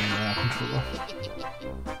button on the controller.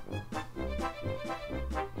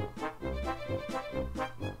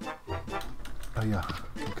 Oh yeah,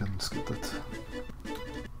 you can skip it.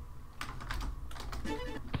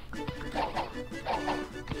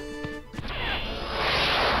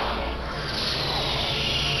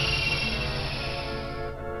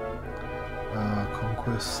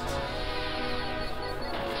 Conquest.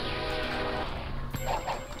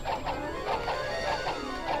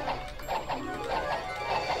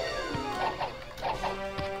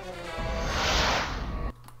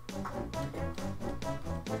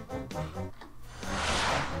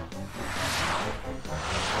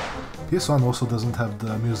 This one also doesn't have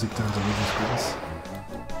the music turns on the screens.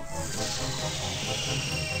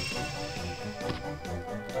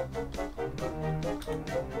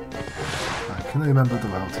 I can remember the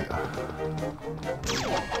route here.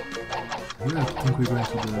 Here I think we're going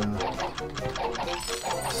to the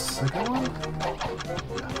second one?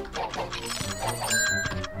 Yeah.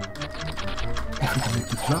 If we can make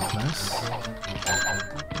this jump, nice.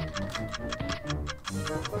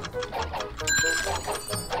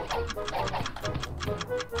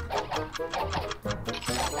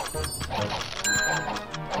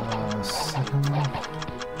 Second one.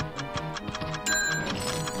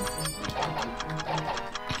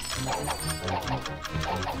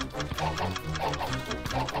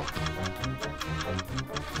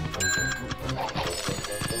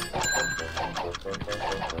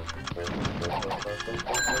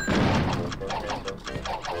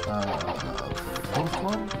 Fourth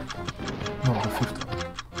one? No, the fifth one.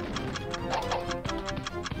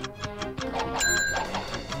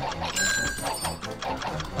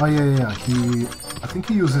 Oh yeah, I think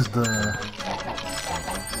he uses the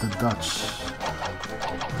Dutch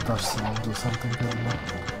sound or something, I don't know.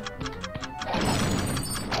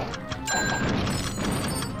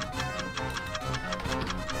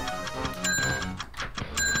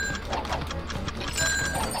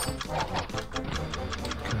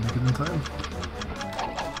 Can I make it in time?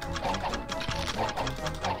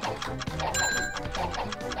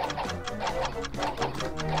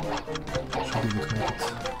 Should be able to make it.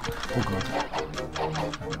 Oh god.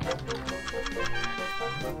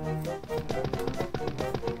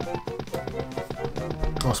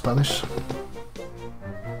 Oh, Spanish.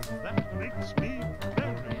 That makes me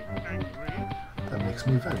very angry. That makes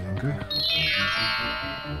me very angry.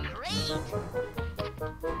 Great.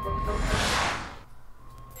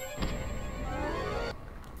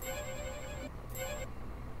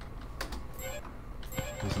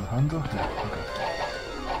 There's the handle? Yeah, okay.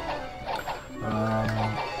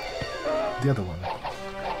 The other one.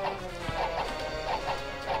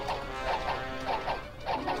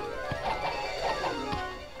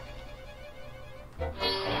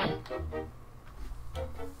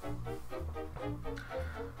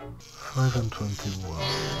 Five and 21.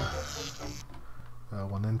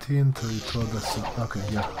 119, 32, that's okay,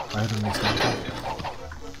 yeah, I hadn't missed anything.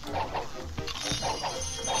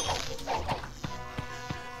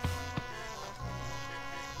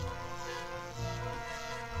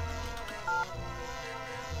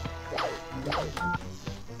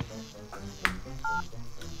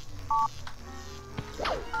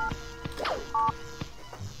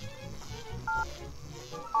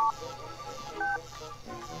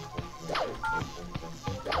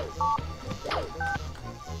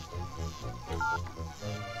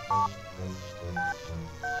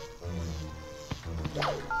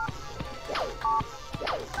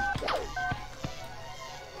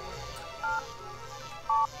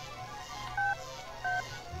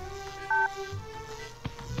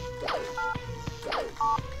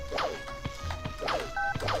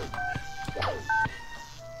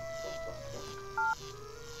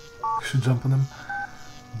 Should jump on them.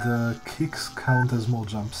 The kicks count as more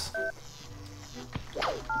jumps.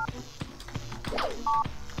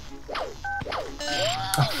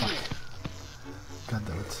 Ah, fuck. God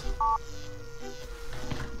damn it.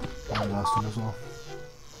 And the last one as well.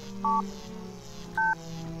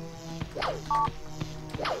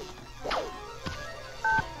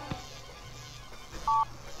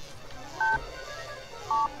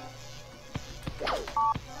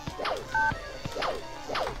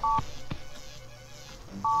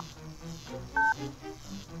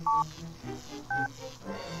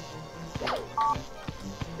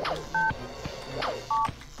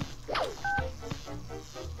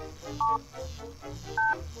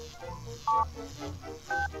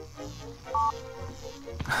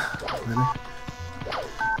 Really?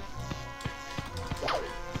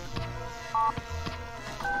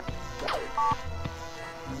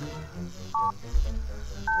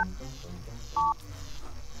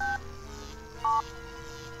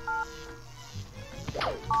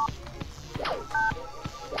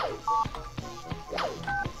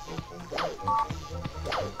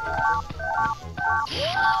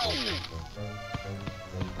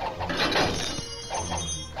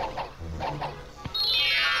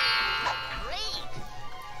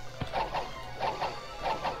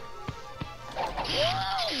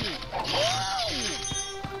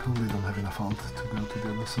 Probably don't have enough ult to go to the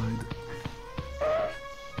other side.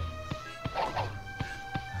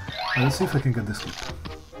 Let's see if I can get this clip.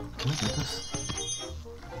 Can I get this?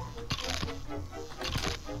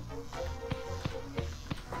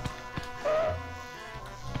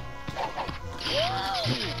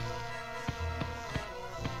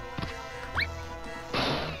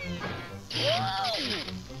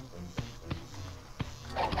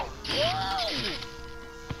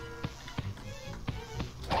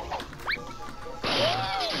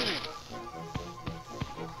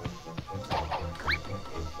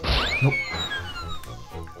 Nope.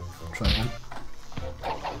 Try again.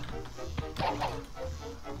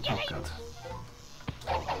 Oh god.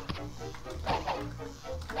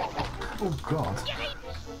 Oh god.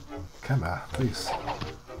 Camera, please.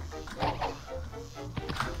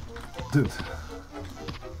 Dude.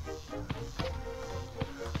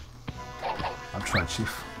 I'll try,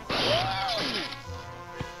 Chief.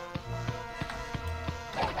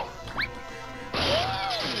 I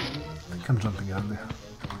think I'm jumping early.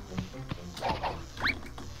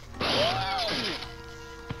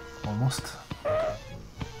 Almost.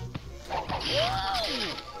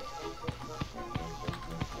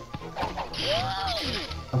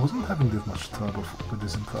 I wasn't having this much trouble with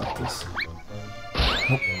this in practice.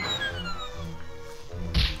 Nope.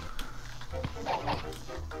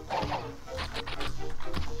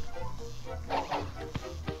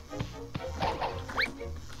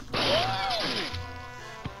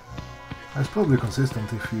 It's probably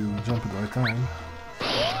consistent if you jump at the right time.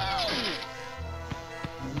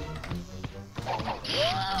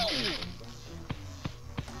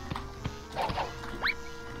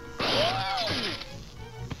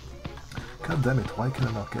 God damn it, why can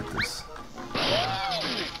I not get this?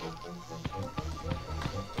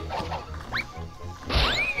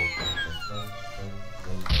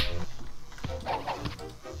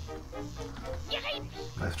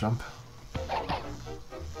 Nice jump.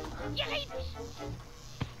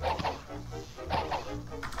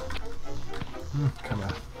 Come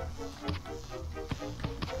on.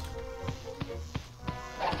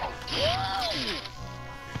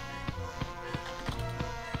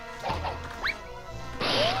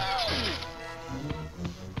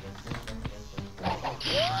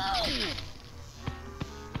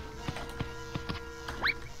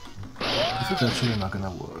 This is actually not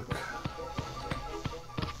gonna work.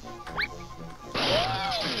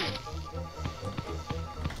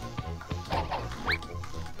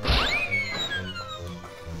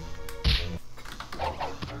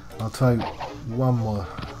 I'll try one more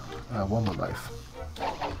life.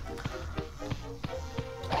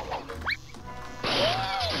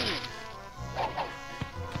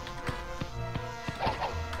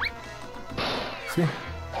 See?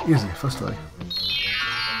 Easy, first try.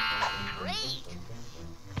 Great.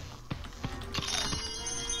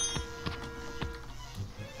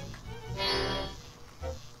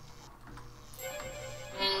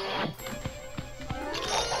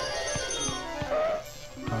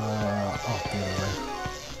 Oh, the other way.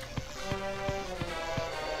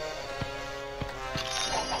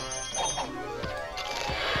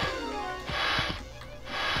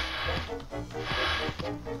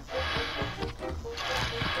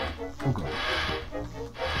 Oh god.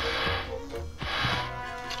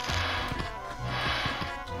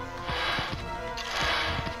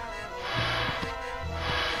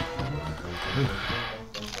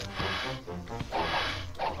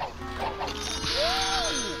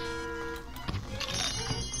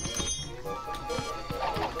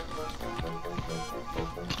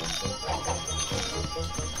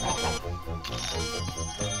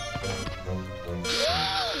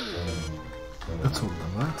 That's all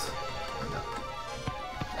done, right? Yeah.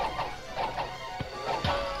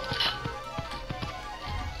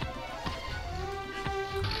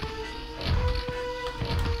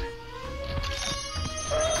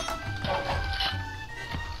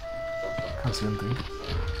 Can't see anything.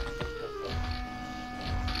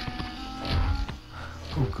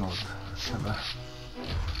 Oh god, never.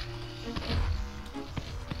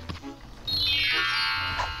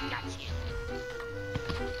 Got you.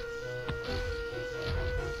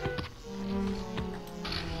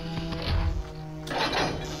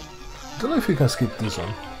 Don't know if you can skip this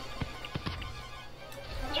one.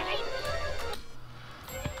 Yay.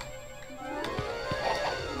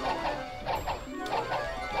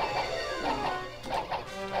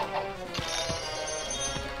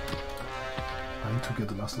 I need to get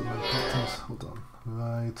the last of my buttons. Hold on.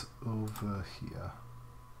 Right over here.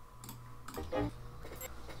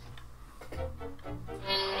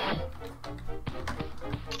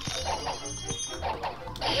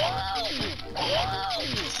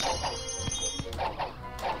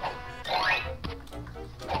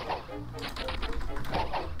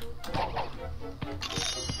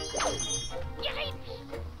 Yay.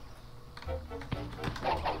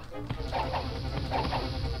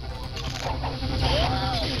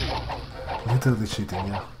 Literally cheating,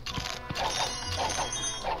 yeah.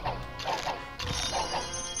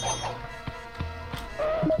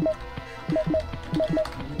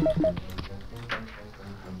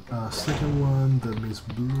 Second one, that means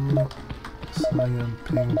blue, cyan,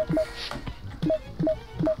 pink,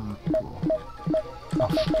 purple. Oh.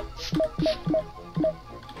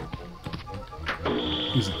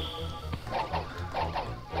 Easy.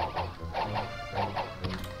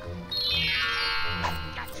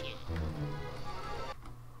 Got you.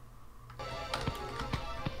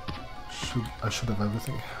 I should have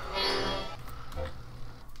everything.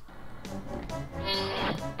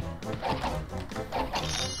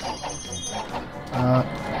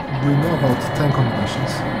 We know about 10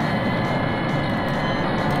 combinations.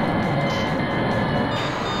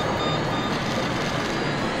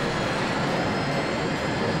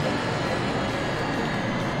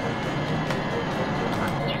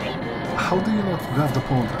 How do you not grab the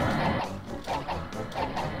pole there?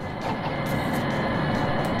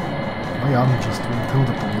 My arm just went through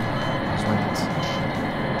the pole. That's why it's...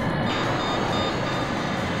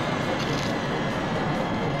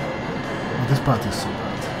 Oh, this part is so bad.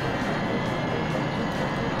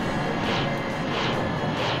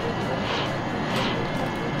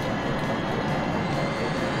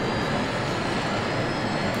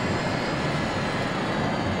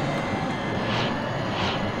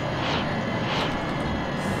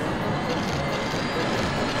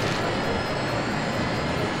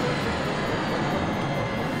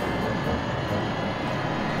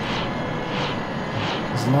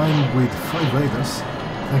 Line with 5 raiders.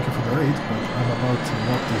 Thank you for the raid, but I'm about to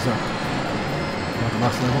wrap this up on the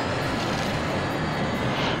last level.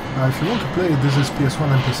 If you want to play, this is PS1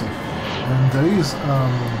 and PC. And there is,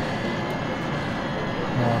 on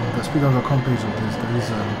the speed.com page of this, there is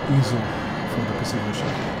an ISO for the PC version.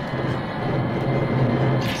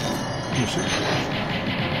 Oh shit.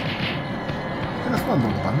 Yeah, that's not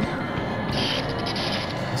long bunny.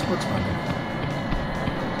 It's Bugs Bunny.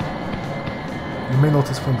 You may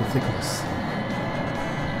notice from the thickness.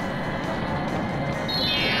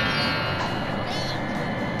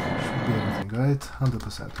 Should be everything, right?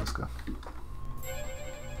 100%, let's go.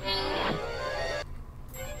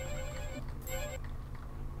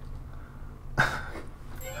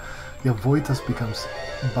 Yeah, Voitas becomes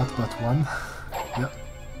Bat1. Yeah.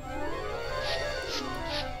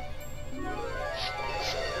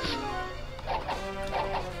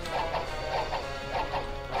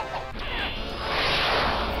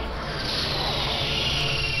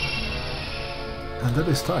 that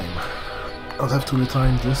is time. I'll have to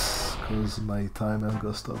retime this because my timer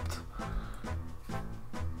got stopped.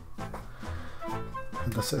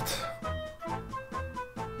 And that's it.